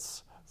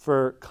habits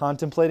for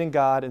contemplating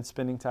God and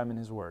spending time in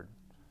His Word.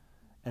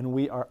 And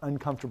we are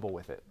uncomfortable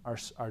with it.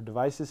 Our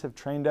devices have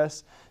trained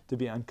us to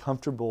be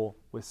uncomfortable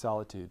with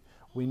solitude.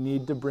 We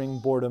need to bring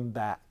boredom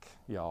back,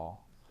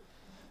 y'all.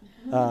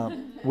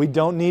 We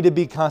don't need to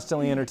be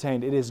constantly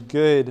entertained. It is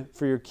good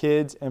for your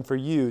kids and for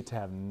you to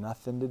have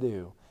nothing to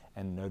do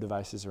and no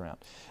devices around.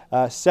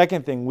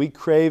 Second thing, we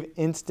crave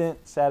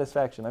instant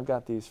satisfaction. I've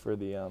got these for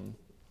the...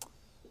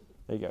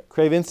 There you go.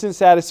 Crave instant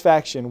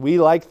satisfaction. We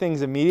like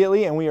things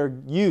immediately, and we are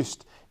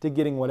used to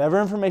getting whatever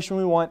information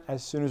we want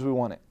as soon as we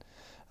want it.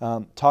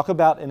 Talk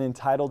about an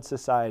entitled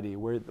society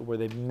where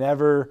they've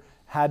never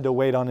had to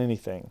wait on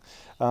anything.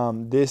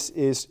 This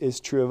is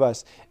true of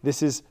us.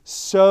 This is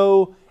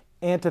so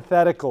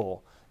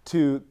antithetical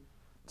to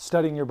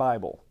studying your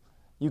Bible.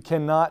 You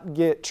cannot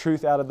get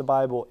truth out of the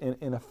Bible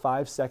in a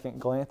 5-second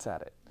glance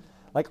at it.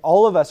 Like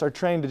all of us are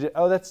trained to,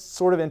 that's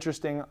sort of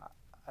interesting.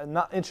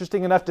 Not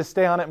interesting enough to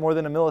stay on it more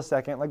than a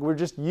millisecond. Like we're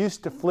just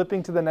used to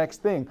flipping to the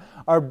next thing.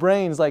 Our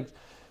brains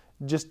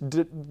just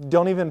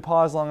don't even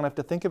pause long enough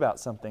to think about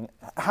something.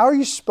 How are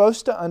you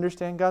supposed to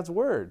understand God's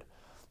Word?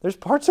 There's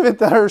parts of it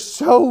that are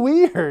so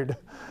weird.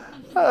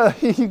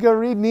 You go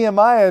read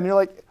Nehemiah and you're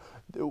like,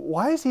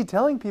 why is he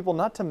telling people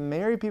not to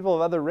marry people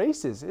of other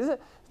races? Isn't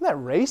that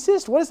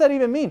racist? What does that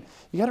even mean?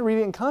 You got to read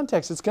it in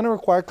context. It's going to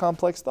require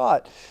complex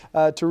thought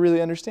to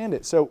really understand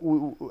it.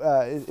 So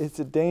it's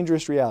a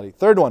dangerous reality.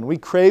 Third one, we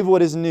crave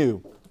what is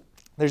new.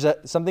 There's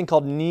something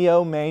called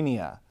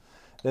neomania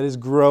that is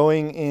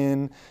growing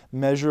in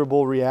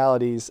measurable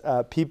realities.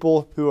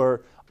 People who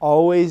are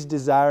always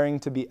desiring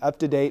to be up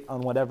to date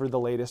on whatever the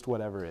latest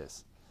whatever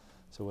is.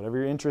 So whatever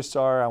your interests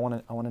are, I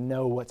want to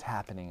know what's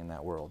happening in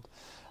that world.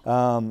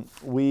 And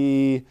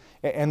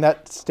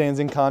that stands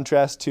in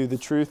contrast to the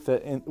truth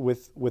that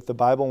with the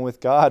Bible and with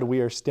God,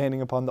 we are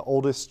standing upon the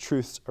oldest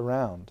truths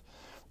around.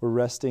 We're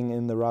resting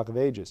in the Rock of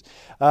Ages.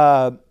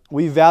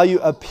 We value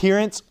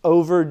appearance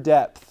over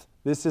depth.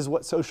 This is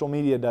what social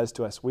media does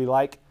to us. We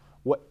like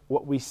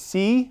what we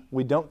see.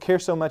 We don't care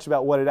so much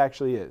about what it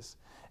actually is.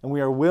 And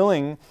we are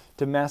willing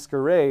to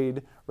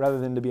masquerade rather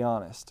than to be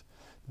honest.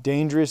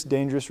 Dangerous,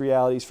 dangerous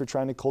realities for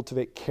trying to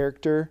cultivate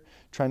character,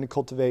 trying to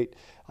cultivate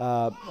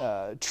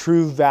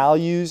true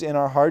values in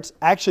our hearts.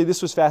 Actually,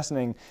 this was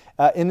fascinating.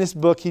 In this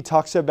book, he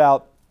talks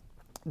about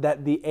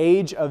that the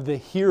age of the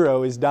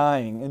hero is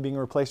dying and being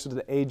replaced with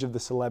the age of the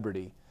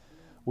celebrity.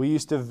 We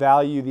used to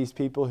value these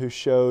people who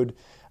showed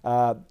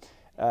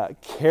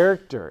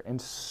character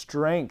and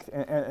strength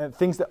and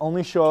things that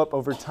only show up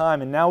over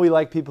time. And now we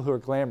like people who are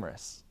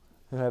glamorous,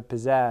 who have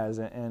pizzazz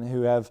and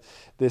who have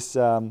this...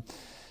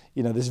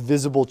 this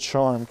visible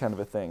charm kind of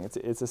a thing.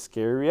 It's a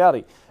scary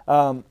reality.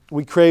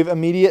 We crave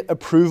immediate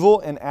approval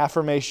and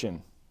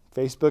affirmation.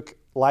 Facebook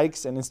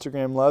likes and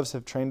Instagram loves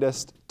have trained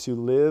us to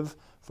live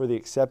for the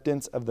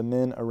acceptance of the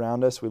men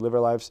around us. We live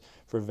our lives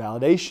for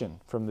validation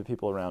from the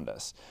people around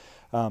us,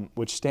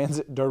 which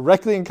stands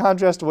directly in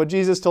contrast to what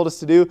Jesus told us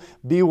to do.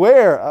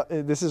 Beware,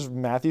 this is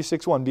Matthew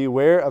 6:1,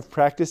 beware of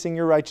practicing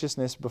your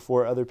righteousness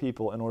before other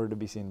people in order to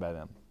be seen by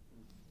them.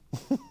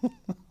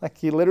 Like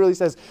he literally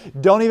says,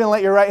 don't even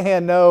let your right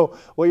hand know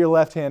what your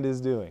left hand is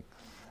doing.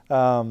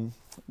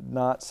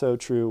 Not so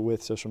true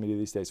with social media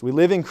these days. We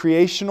live in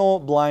creational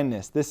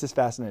blindness. This is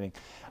fascinating.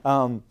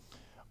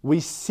 We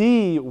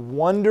see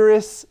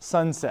wondrous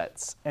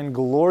sunsets and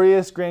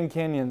glorious Grand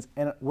Canyons,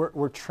 and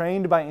we're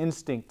trained by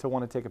instinct to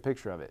want to take a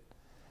picture of it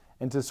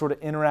and to sort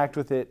of interact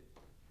with it,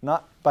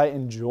 not by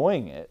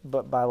enjoying it,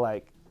 but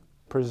by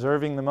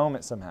preserving the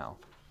moment somehow.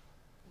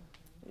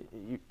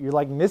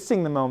 You're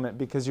missing the moment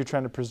because you're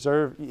trying to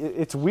preserve.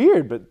 It's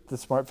weird, but the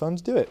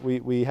smartphones do it.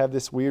 We have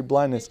this weird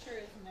blindness.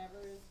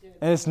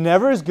 And it's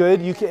never as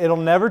good. It'll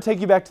never take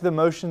you back to the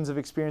emotions of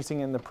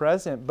experiencing it in the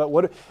present. But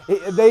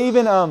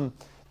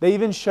They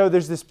even show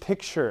there's this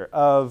picture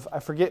of, I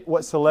forget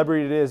what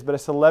celebrity it is, but a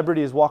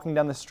celebrity is walking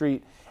down the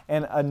street,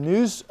 and a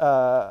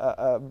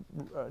newspaper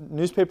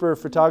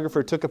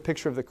photographer took a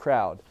picture of the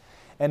crowd.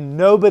 And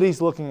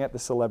nobody's looking at the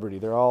celebrity.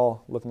 They're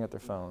all looking at their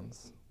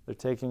phones. They're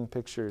taking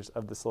pictures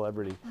of the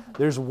celebrity.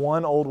 There's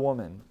one old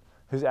woman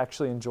who's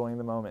actually enjoying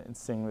the moment and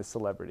seeing the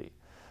celebrity.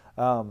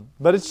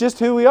 But it's just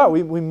who we are.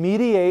 We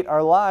mediate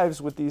our lives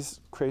with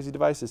these crazy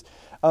devices.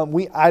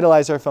 We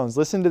idolize our phones.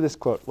 Listen to this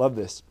quote. Love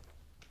this.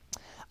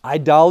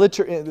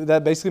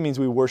 That basically means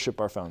we worship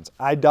our phones.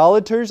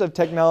 Idolaters of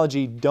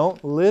technology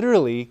don't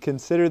literally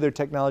consider their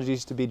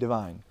technologies to be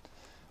divine.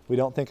 We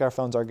don't think our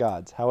phones are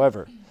gods.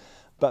 However,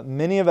 but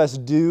many of us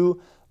do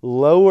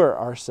lower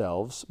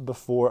ourselves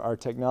before our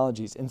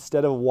technologies.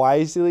 Instead of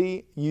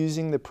wisely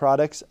using the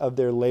products of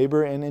their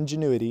labor and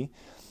ingenuity,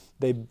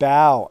 they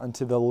bow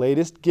unto the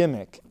latest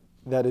gimmick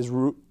that is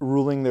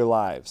ruling their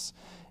lives.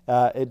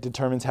 It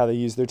determines how they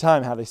use their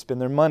time, how they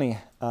spend their money,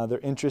 their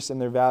interests, and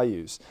their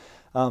values.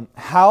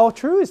 How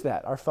true is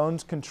that? Our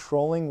phones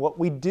controlling what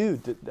we do,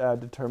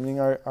 determining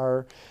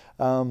our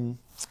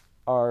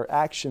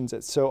actions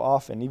at so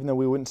often. Even though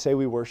we wouldn't say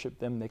we worship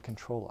them, they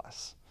control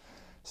us.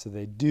 So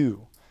they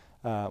do.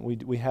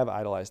 We have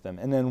idolized them.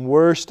 And then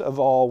worst of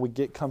all, we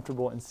get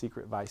comfortable in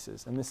secret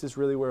vices. And this is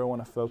really where I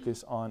want to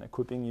focus on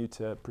equipping you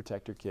to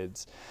protect your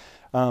kids.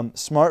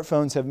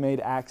 Smartphones have made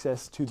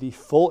access to the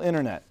full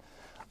internet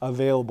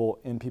available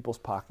in people's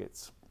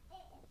pockets,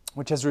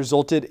 which has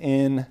resulted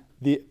in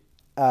the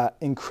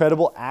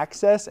incredible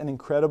access and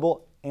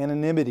incredible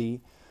anonymity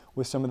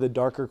with some of the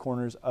darker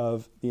corners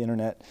of the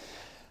internet.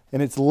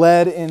 And it's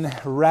led in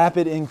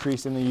rapid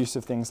increase in the use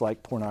of things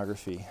like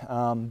pornography.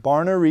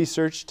 Barna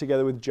Research,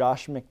 together with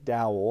Josh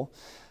McDowell,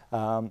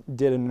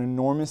 did an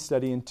enormous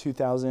study in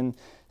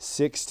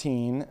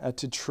 2016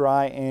 to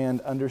try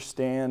and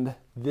understand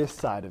this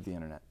side of the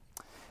internet.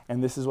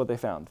 And this is what they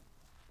found.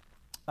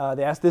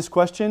 They asked this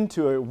question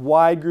to a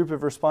wide group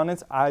of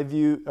respondents: how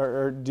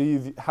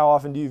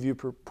often do you view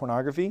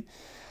pornography?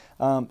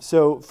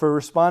 So for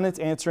respondents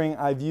answering,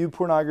 I view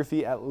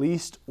pornography at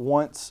least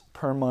once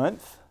per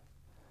month.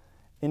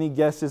 Any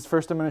guesses?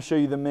 First, I'm going to show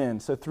you the men.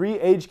 So 3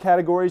 age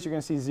categories. You're going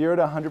to see 0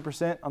 to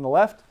 100% on the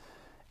left.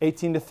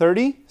 18 to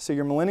 30, so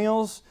your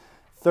millennials.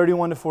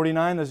 31 to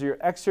 49, those are your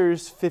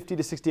Xers. 50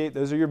 to 68,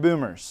 those are your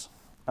boomers.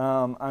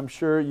 I'm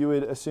sure you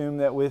would assume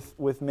that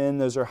with men,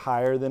 those are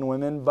higher than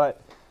women,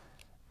 but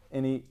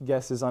any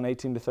guesses on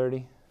 18 to 30?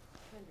 100.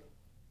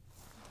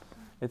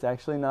 It's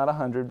actually not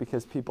 100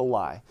 because people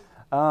lie.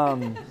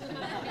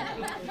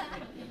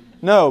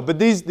 No, but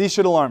these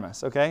should alarm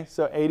us, okay?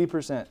 So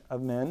 80%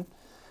 of men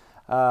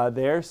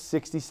there,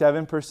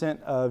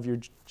 67% of your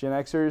Gen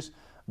Xers,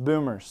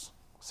 boomers,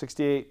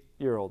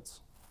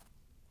 68-year-olds,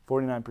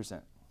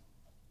 49%.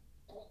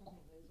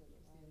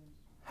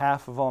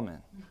 Half of all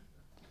men.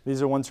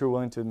 These are ones who are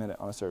willing to admit it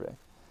on a survey.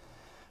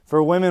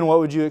 For women, what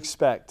would you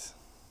expect?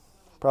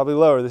 Probably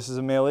lower. This is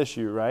a male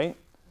issue, right?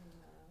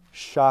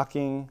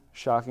 Shocking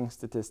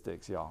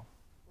statistics, y'all.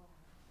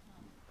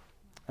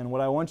 And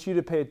what I want you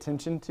to pay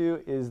attention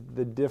to is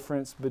the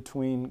difference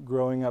between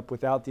growing up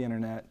without the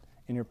internet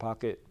in your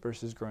pocket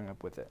versus growing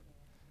up with it.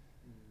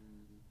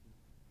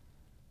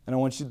 And I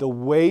want you, the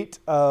weight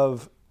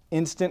of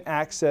instant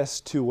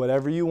access to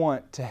whatever you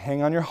want, to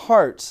hang on your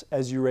hearts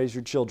as you raise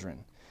your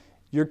children.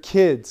 Your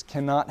kids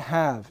cannot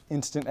have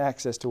instant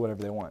access to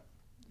whatever they want.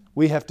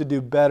 We have to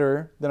do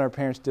better than our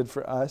parents did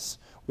for us.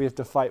 We have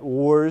to fight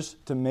wars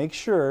to make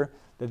sure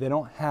that they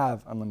don't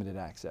have unlimited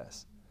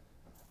access.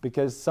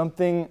 Because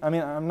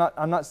I'm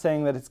not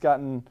saying that it's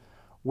gotten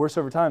worse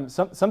over time.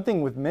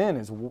 Something with men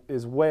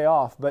is way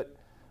off, but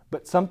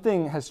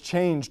something has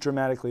changed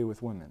dramatically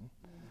with women.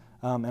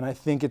 And I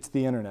think it's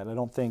the internet. I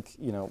don't think,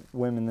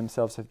 women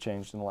themselves have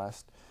changed in the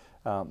last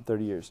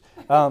 30 years.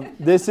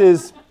 This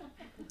is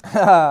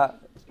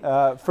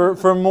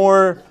for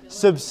more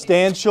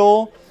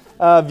substantial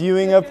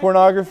viewing of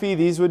pornography.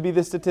 These would be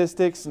the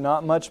statistics.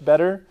 Not much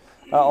better.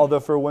 Although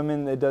for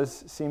women it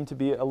does seem to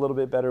be a little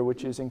bit better,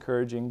 which is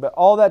encouraging. But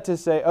all that to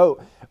say,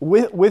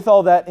 with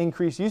all that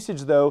increased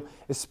usage though,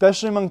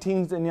 especially among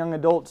teens and young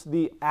adults,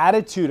 the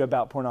attitude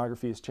about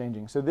pornography is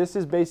changing. So this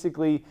is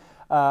basically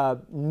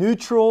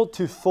neutral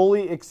to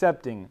fully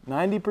accepting.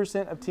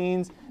 90% of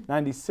teens,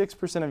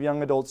 96% of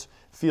young adults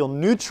feel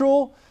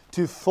neutral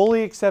to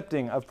fully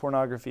accepting of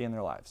pornography in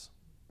their lives.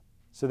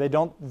 So they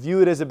don't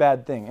view it as a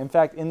bad thing. In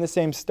fact, in the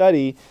same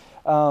study,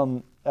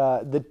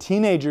 the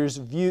teenagers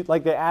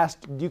they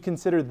asked, do you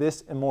consider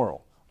this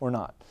immoral or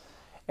not?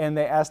 And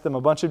they asked them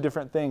a bunch of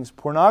different things.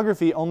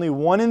 Pornography, only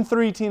 1 in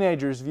 3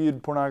 teenagers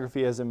viewed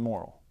pornography as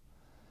immoral.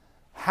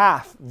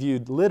 Half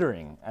viewed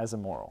littering as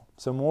immoral.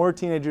 So more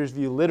teenagers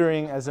view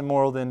littering as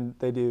immoral than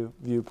they do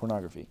view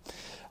pornography.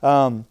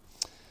 And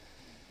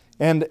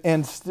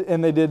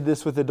they did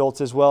this with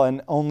adults as well,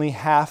 and only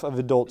half of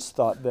adults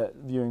thought that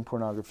viewing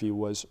pornography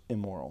was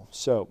immoral.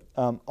 So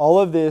all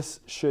of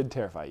this should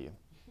terrify you.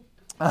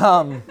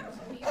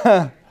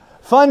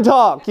 fun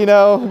talk,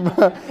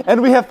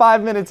 and we have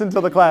 5 minutes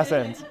until the class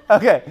ends.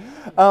 Okay,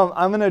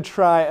 I'm going to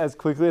try as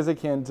quickly as I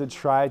can to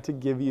try to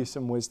give you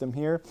some wisdom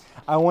here.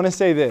 I want to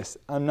say this.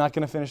 I'm not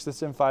going to finish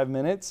this in 5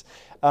 minutes.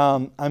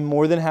 I'm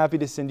more than happy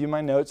to send you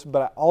my notes,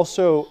 but I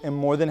also am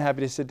more than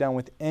happy to sit down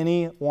with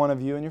any one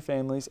of you and your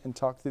families and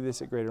talk through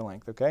this at greater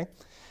length, okay?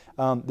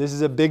 This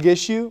is a big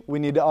issue. We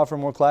need to offer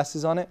more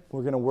classes on it.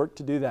 We're going to work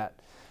to do that.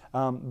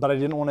 But I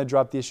didn't want to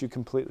drop the issue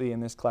completely in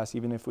this class,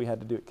 even if we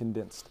had to do it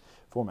condensed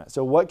format.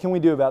 So what can we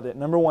do about it?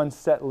 Number one,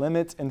 set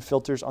limits and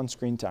filters on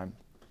screen time.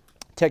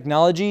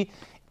 Technology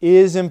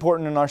is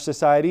important in our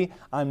society.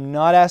 I'm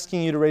not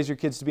asking you to raise your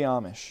kids to be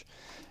Amish.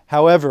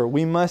 However,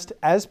 we must,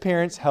 as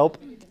parents, help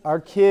our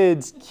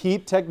kids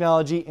keep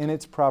technology in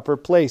its proper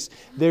place.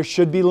 There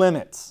should be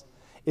limits.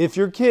 If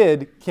your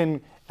kid can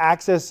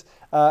access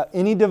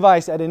any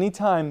device at any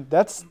time,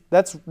 that's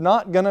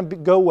not going to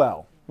go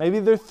well. Maybe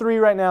they're 3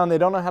 right now and they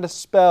don't know how to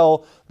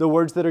spell the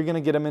words that are going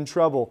to get them in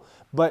trouble.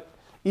 But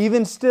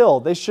even still,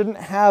 they shouldn't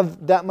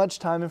have that much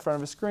time in front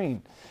of a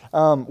screen.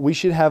 We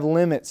should have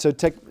limits. So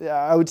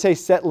I would say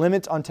set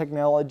limits on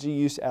technology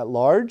use at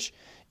large.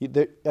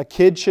 A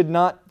kid should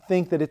not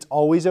think that it's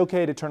always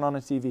okay to turn on a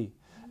TV.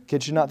 A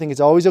kid should not think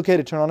it's always okay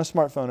to turn on a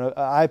smartphone, an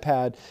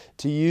iPad,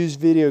 to use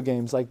video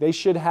games. Like they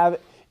should have.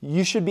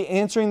 You should be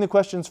answering the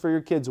questions for your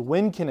kids.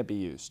 When can it be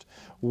used?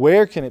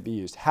 Where can it be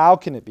used? How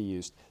can it be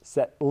used?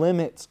 Set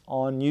limits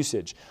on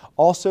usage.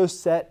 Also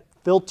set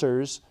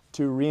filters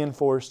to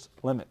reinforce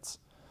limits.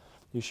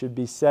 You should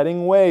be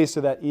setting ways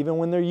so that even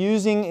when they're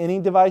using any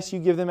device you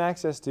give them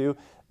access to,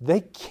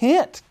 they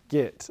can't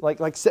get,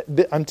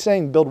 I'm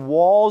saying build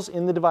walls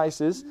in the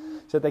devices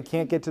so that they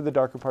can't get to the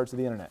darker parts of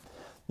the internet.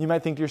 You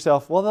might think to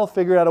yourself, well, they'll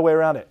figure out a way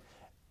around it.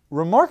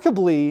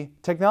 Remarkably,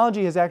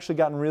 technology has actually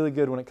gotten really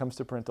good when it comes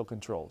to parental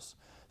controls.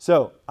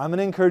 So I'm going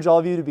to encourage all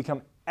of you to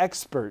become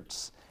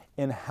experts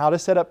in how to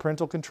set up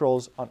parental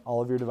controls on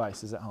all of your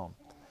devices at home.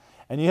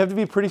 And you have to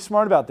be pretty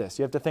smart about this.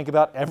 You have to think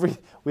about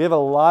we have a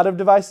lot of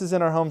devices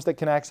in our homes that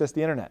can access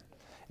the internet.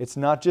 It's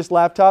not just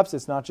laptops,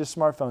 it's not just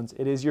smartphones.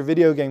 It is your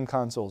video game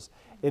consoles.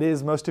 It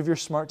is most of your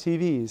smart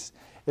TVs.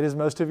 It is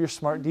most of your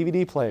smart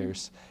DVD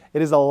players.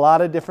 It is a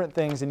lot of different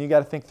things, and you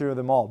got to think through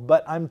them all.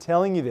 But I'm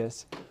telling you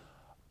this,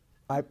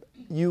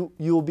 you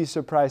will be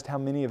surprised how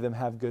many of them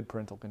have good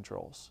parental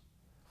controls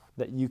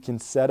that you can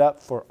set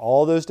up for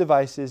all those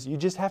devices. You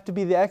just have to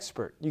be the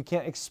expert. You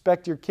can't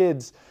expect your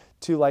kids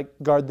to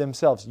guard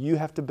themselves. You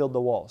have to build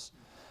the walls.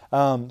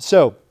 A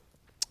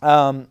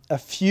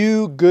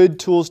few good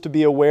tools to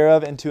be aware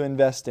of and to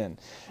invest in.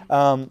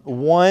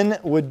 One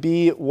would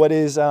be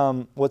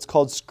what's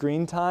called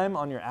screen time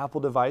on your Apple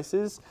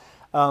devices.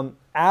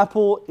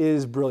 Apple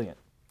is brilliant.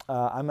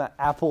 I'm an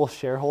Apple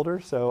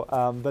shareholder,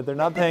 but they're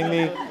not paying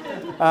me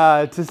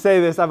to say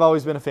this. I've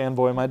always been a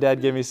fanboy. My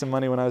dad gave me some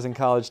money when I was in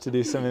college to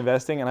do some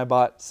investing, and I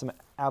bought some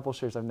Apple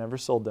shares. I've never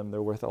sold them.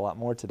 They're worth a lot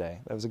more today.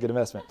 That was a good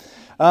investment.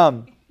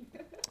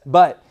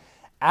 But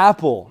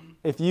Apple,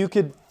 if you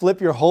could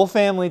flip your whole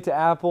family to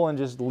Apple and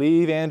just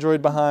leave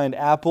Android behind,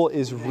 Apple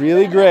is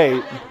really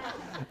great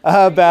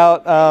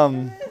about,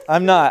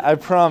 I'm not, I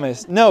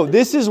promise. No,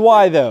 this is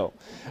why though.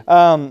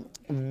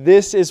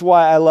 This is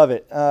why I love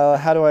it.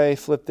 How do I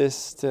flip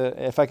this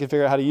to, if I can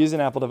figure out how to use an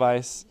Apple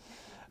device?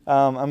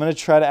 I'm going to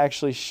try to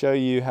actually show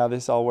you how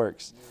this all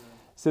works.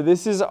 So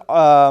this is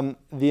the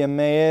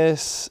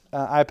Emmaus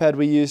iPad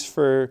we use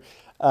for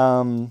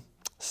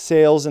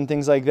sales and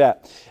things like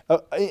that.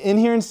 In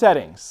here in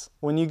settings,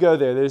 when you go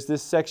there, there's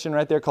this section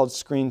right there called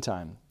screen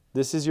time.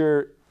 This is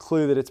your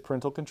clue that it's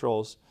parental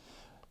controls.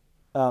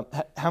 How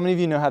many of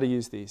you know how to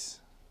use these?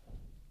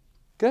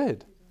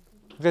 Good.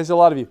 Okay, there's a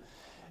lot of you.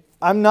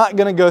 I'm not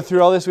going to go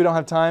through all this. We don't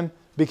have time.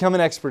 Become an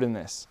expert in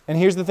this. And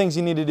here's the things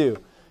you need to do.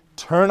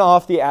 Turn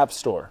off the App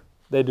Store.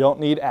 They don't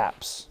need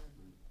apps.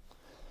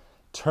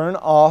 Turn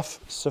off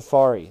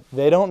Safari.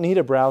 They don't need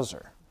a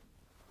browser.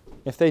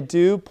 If they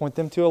do, point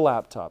them to a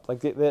laptop.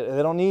 They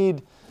don't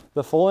need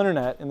the full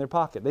internet in their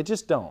pocket. They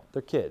just don't.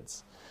 They're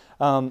kids.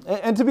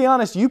 And to be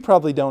honest, you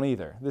probably don't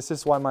either. This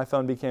is why my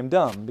phone became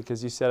dumb,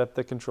 because you set up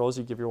the controls,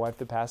 you give your wife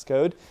the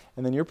passcode,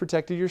 and then you're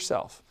protected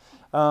yourself.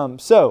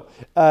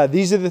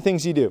 These are the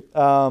things you do.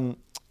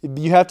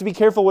 You have to be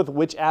careful with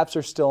which apps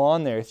are still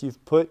on there. If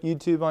you've put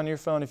YouTube on your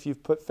phone, if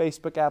you've put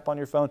Facebook app on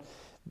your phone,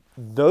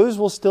 those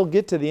will still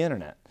get to the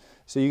internet.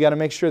 So you got to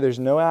make sure there's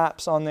no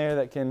apps on there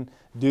that can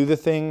do the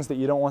things that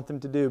you don't want them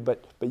to do.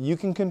 But you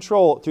can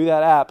control through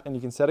that app, and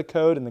you can set a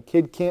code, and the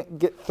kid can't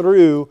get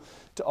through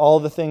to all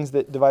the things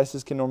that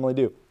devices can normally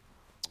do.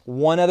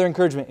 One other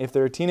encouragement, if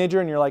they're a teenager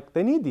and you're like,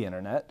 they need the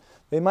internet,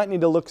 they might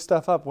need to look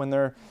stuff up when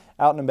they're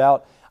out and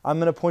about, I'm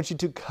going to point you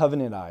to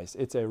Covenant Eyes.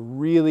 It's a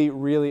really,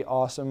 really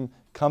awesome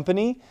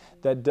company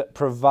that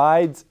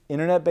provides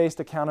internet-based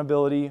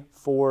accountability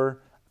for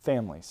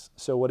families.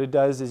 So what it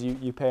does is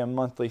you pay a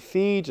monthly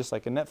fee, just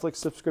like a Netflix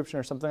subscription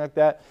or something like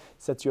that.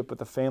 It sets you up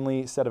with a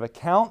family set of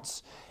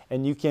accounts,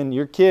 and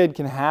your kid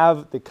can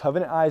have the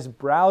Covenant Eyes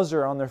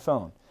browser on their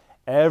phone.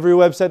 Every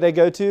website they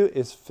go to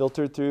is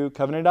filtered through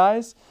Covenant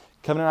Eyes.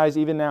 Covenant Eyes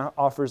even now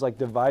offers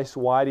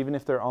device-wide, even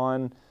if they're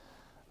on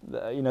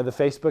the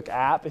Facebook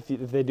app, if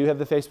they do have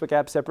the Facebook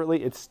app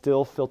separately, it's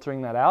still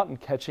filtering that out and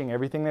catching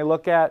everything they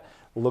look at,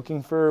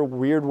 looking for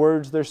weird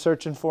words they're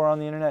searching for on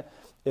the internet.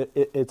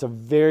 It's a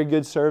very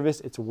good service.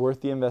 It's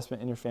worth the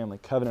investment in your family.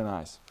 Covenant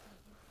Eyes.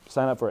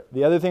 Sign up for it.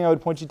 The other thing I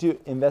would point you to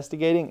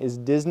investigating is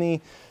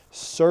Disney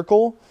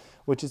Circle,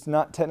 which is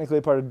not technically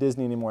a part of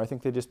Disney anymore. I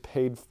think they just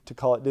paid to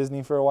call it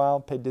Disney for a while,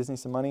 paid Disney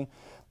some money.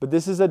 But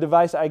this is a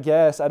device, I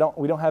guess,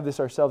 we don't have this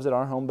ourselves at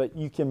our home, but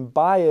you can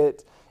buy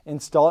it,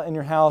 install it in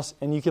your house,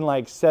 and you can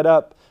like set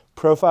up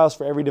profiles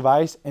for every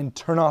device and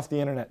turn off the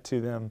internet to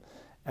them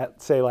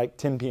at say like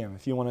 10 p.m.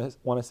 If you want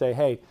to say,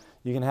 hey,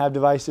 you can have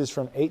devices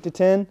from 8 to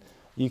 10,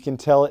 you can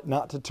tell it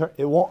not to turn,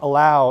 it won't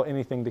allow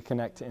anything to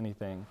connect to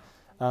anything.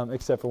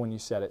 Except for when you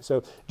set it.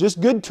 So just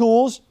good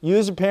tools. You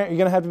as a parent, you're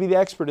going to have to be the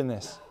expert in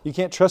this. You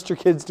can't trust your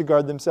kids to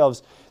guard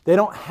themselves. They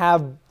don't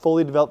have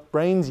fully developed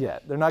brains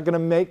yet. They're not going to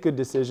make good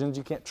decisions.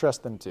 You can't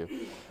trust them to.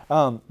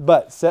 Wow,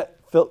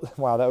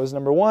 that was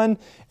number 1,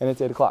 and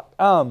it's 8 o'clock.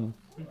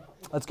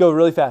 Let's go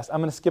really fast. I'm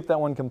going to skip that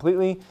one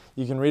completely.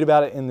 You can read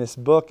about it in this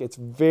book. It's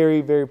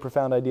very, very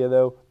profound idea,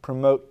 though.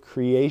 Promote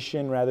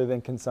creation rather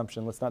than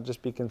consumption. Let's not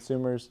just be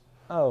consumers.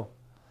 Oh,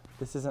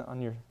 this isn't on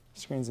your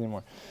screens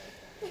anymore.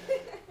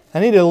 I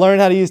need to learn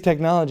how to use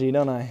technology,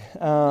 don't I?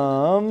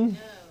 No.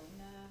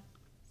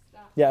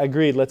 Stop. Yeah,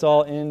 agreed. Let's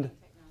all end.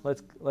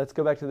 Let's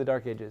go back to the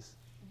Dark Ages.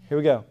 Here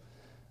we go.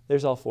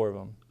 There's all 4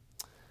 of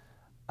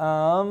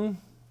them.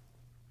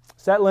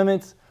 Set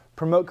limits.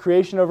 Promote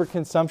creation over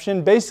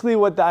consumption. Basically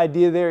what the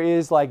idea there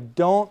is, like,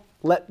 don't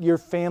let your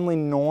family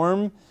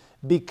norm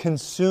be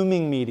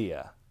consuming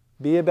media.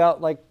 Be about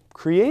like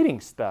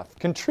creating stuff.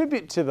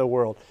 Contribute to the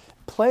world.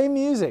 Play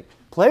music.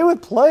 Play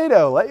with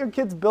Play-Doh. Let your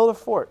kids build a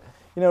fort.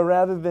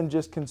 Rather than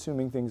just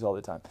consuming things all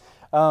the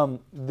time.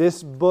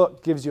 This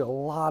book gives you a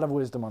lot of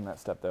wisdom on that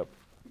stuff, though.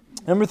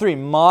 Number 3,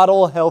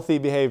 model healthy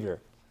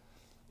behavior.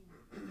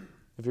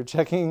 If you're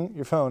checking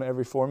your phone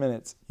every 4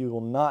 minutes, you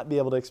will not be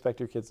able to expect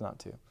your kids not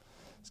to.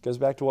 This goes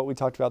back to what we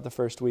talked about the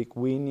first week.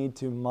 We need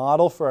to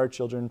model for our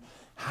children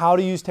how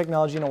to use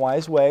technology in a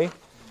wise way.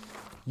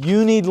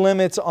 You need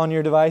limits on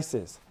your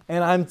devices.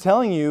 And I'm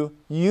telling you,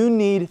 you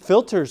need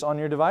filters on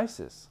your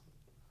devices.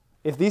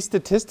 If these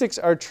statistics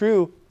are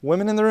true,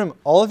 women in the room,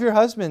 all of your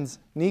husbands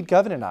need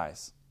Covenant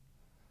Eyes.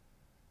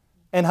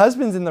 And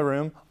husbands in the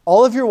room,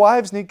 all of your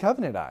wives need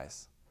Covenant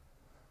Eyes.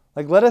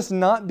 Like, let us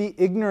not be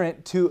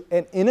ignorant to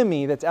an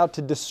enemy that's out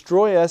to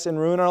destroy us and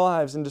ruin our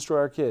lives and destroy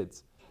our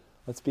kids.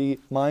 Let's be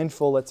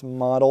mindful. Let's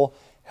model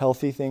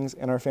healthy things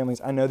in our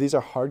families. I know these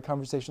are hard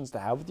conversations to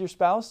have with your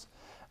spouse.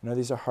 I know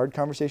these are hard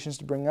conversations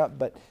to bring up,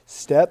 but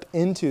step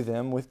into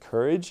them with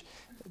courage,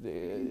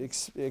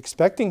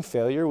 expecting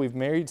failure. We've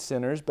married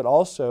sinners, but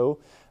also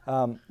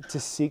to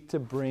seek to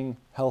bring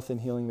health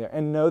and healing there.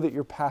 And know that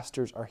your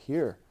pastors are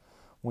here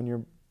when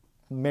your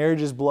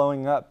marriage is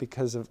blowing up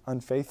because of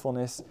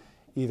unfaithfulness,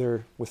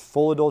 either with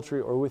full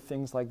adultery or with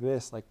things like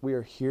this. Like, we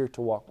are here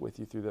to walk with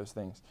you through those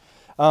things.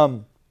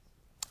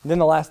 Then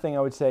the last thing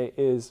I would say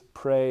is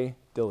pray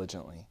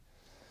diligently.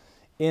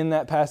 In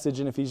that passage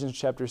in Ephesians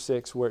chapter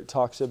 6 where it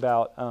talks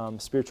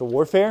about spiritual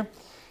warfare,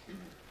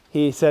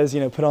 he says,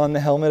 put on the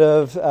helmet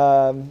of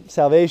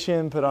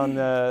salvation, pick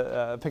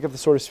up the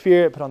sword of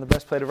spirit, put on the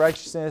breastplate of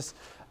righteousness,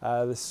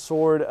 the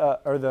sword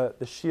or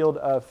the shield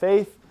of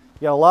faith.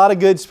 You got a lot of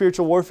good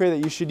spiritual warfare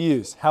that you should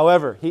use.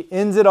 However, he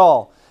ends it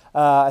all,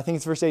 I think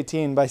it's verse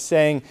 18, by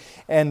saying,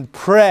 and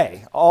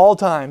pray all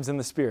times in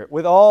the Spirit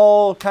with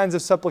all kinds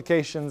of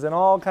supplications and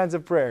all kinds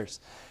of prayers.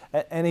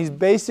 And he's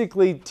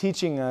basically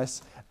teaching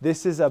us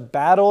this is a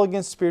battle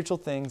against spiritual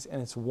things,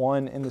 and it's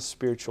won in the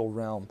spiritual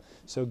realm.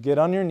 So get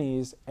on your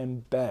knees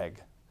and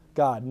beg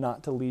God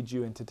not to lead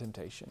you into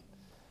temptation.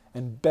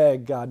 And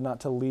beg God not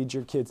to lead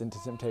your kids into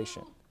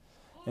temptation.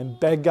 And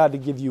beg God to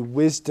give you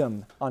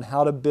wisdom on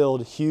how to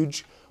build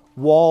huge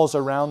walls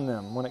around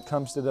them when it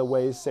comes to the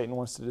ways Satan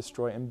wants to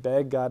destroy. And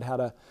beg God how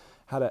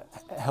to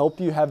help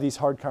you have these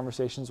hard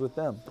conversations with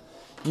them.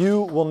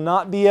 You will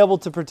not be able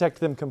to protect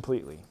them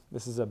completely.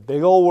 This is a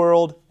big old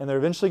world, and they're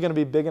eventually going to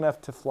be big enough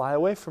to fly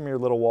away from your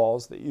little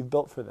walls that you've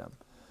built for them.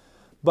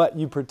 But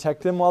you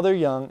protect them while they're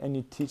young, and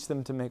you teach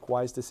them to make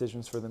wise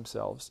decisions for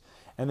themselves.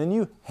 And then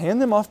you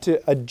hand them off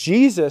to a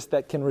Jesus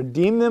that can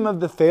redeem them of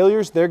the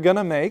failures they're going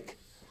to make,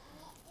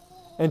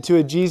 and to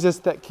a Jesus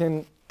that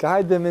can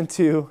guide them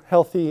into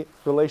healthy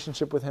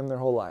relationship with Him their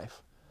whole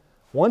life.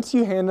 Once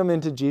you hand them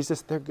into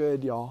Jesus, they're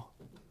good, y'all.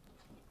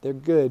 They're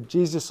good.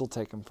 Jesus will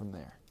take them from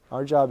there.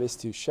 Our job is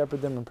to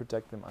shepherd them and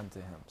protect them unto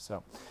Him.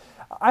 So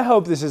I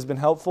hope this has been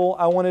helpful.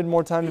 I wanted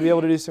more time to be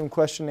able to do some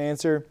question and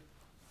answer,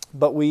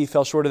 but we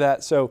fell short of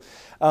that. So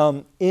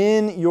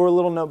in your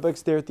little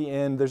notebooks there at the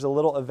end, there's a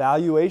little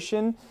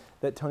evaluation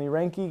that Tony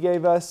Ranke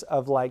gave us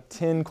of like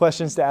 10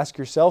 questions to ask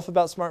yourself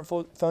about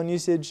smartphone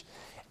usage.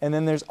 And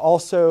then there's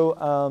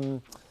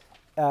also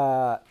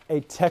a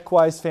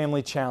TechWise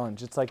Family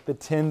Challenge. It's like the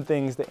 10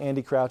 things that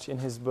Andy Crouch in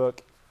his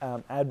book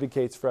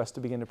advocates for us to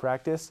begin to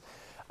practice.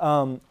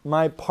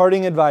 My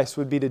parting advice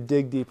would be to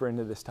dig deeper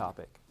into this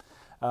topic.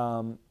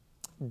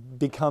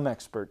 Become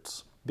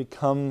experts.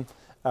 Become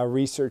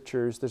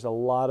researchers. There's a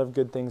lot of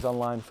good things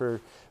online for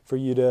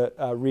you to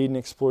read and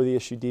explore the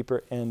issue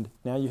deeper. And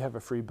now you have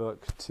a free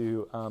book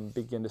to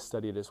begin to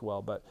study it as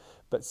well.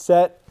 But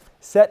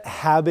set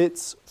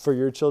habits for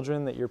your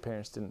children that your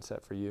parents didn't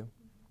set for you,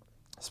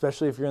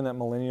 especially if you're in that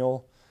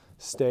millennial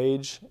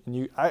stage.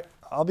 And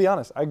I'll be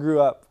honest, I grew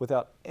up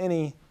without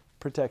any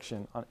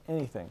protection on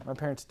anything. My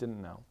parents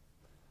didn't know.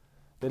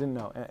 They didn't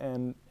know.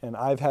 And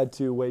I've had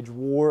to wage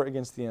war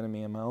against the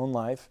enemy in my own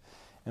life.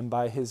 And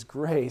by His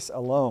grace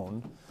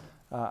alone,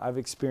 I've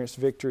experienced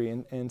victory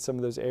in some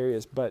of those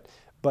areas. But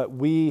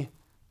we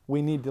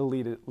need to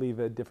leave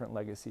a different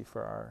legacy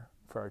for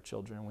our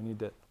children. We need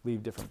to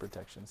leave different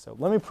protections. So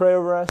let me pray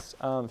over us.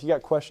 If you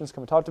got questions,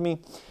 come and talk to me.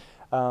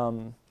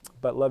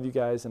 But love you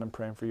guys, and I'm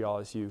praying for you all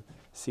as you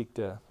seek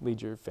to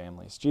lead your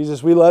families.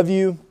 Jesus, we love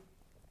you,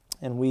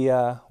 and we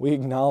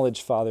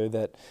acknowledge, Father,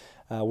 that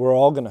we're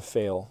all going to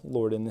fail,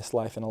 Lord, in this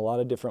life in a lot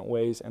of different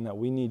ways, and that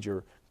we need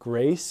your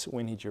grace,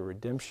 we need your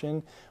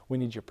redemption, we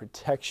need your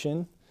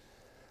protection.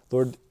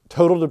 Lord,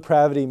 total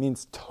depravity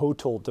means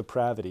total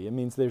depravity. It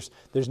means there's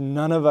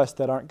none of us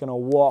that aren't going to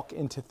walk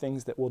into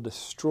things that will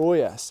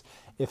destroy us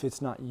if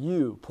it's not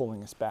you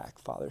pulling us back,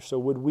 Father. So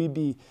would we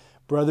be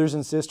brothers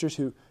and sisters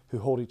who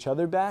hold each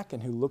other back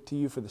and who look to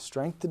you for the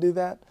strength to do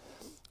that,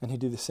 and who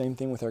do the same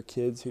thing with our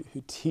kids,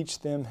 who teach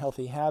them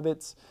healthy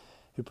habits,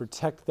 who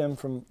protect them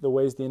from the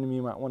ways the enemy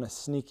might want to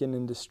sneak in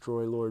and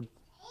destroy, Lord,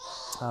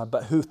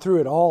 but who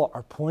through it all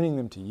are pointing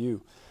them to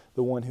you,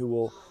 the one who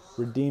will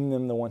redeem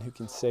them, the one who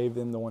can save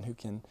them, the one who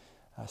can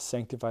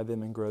sanctify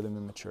them and grow them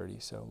in maturity.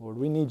 So, Lord,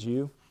 we need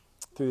you.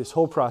 Through this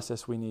whole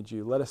process, we need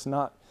you. Let us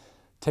not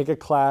take a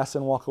class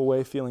and walk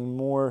away feeling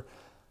more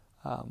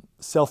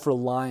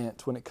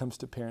self-reliant when it comes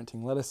to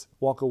parenting. Let us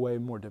walk away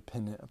more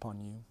dependent upon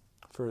you.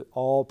 For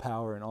all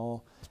power and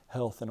all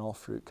health and all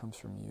fruit comes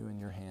from you in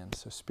your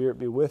hands. So Spirit,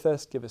 be with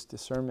us. Give us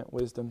discernment,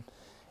 wisdom,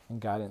 and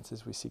guidance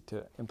as we seek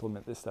to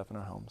implement this stuff in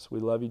our homes. We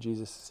love you,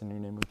 Jesus. It's in your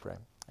name we pray.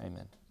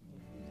 Amen.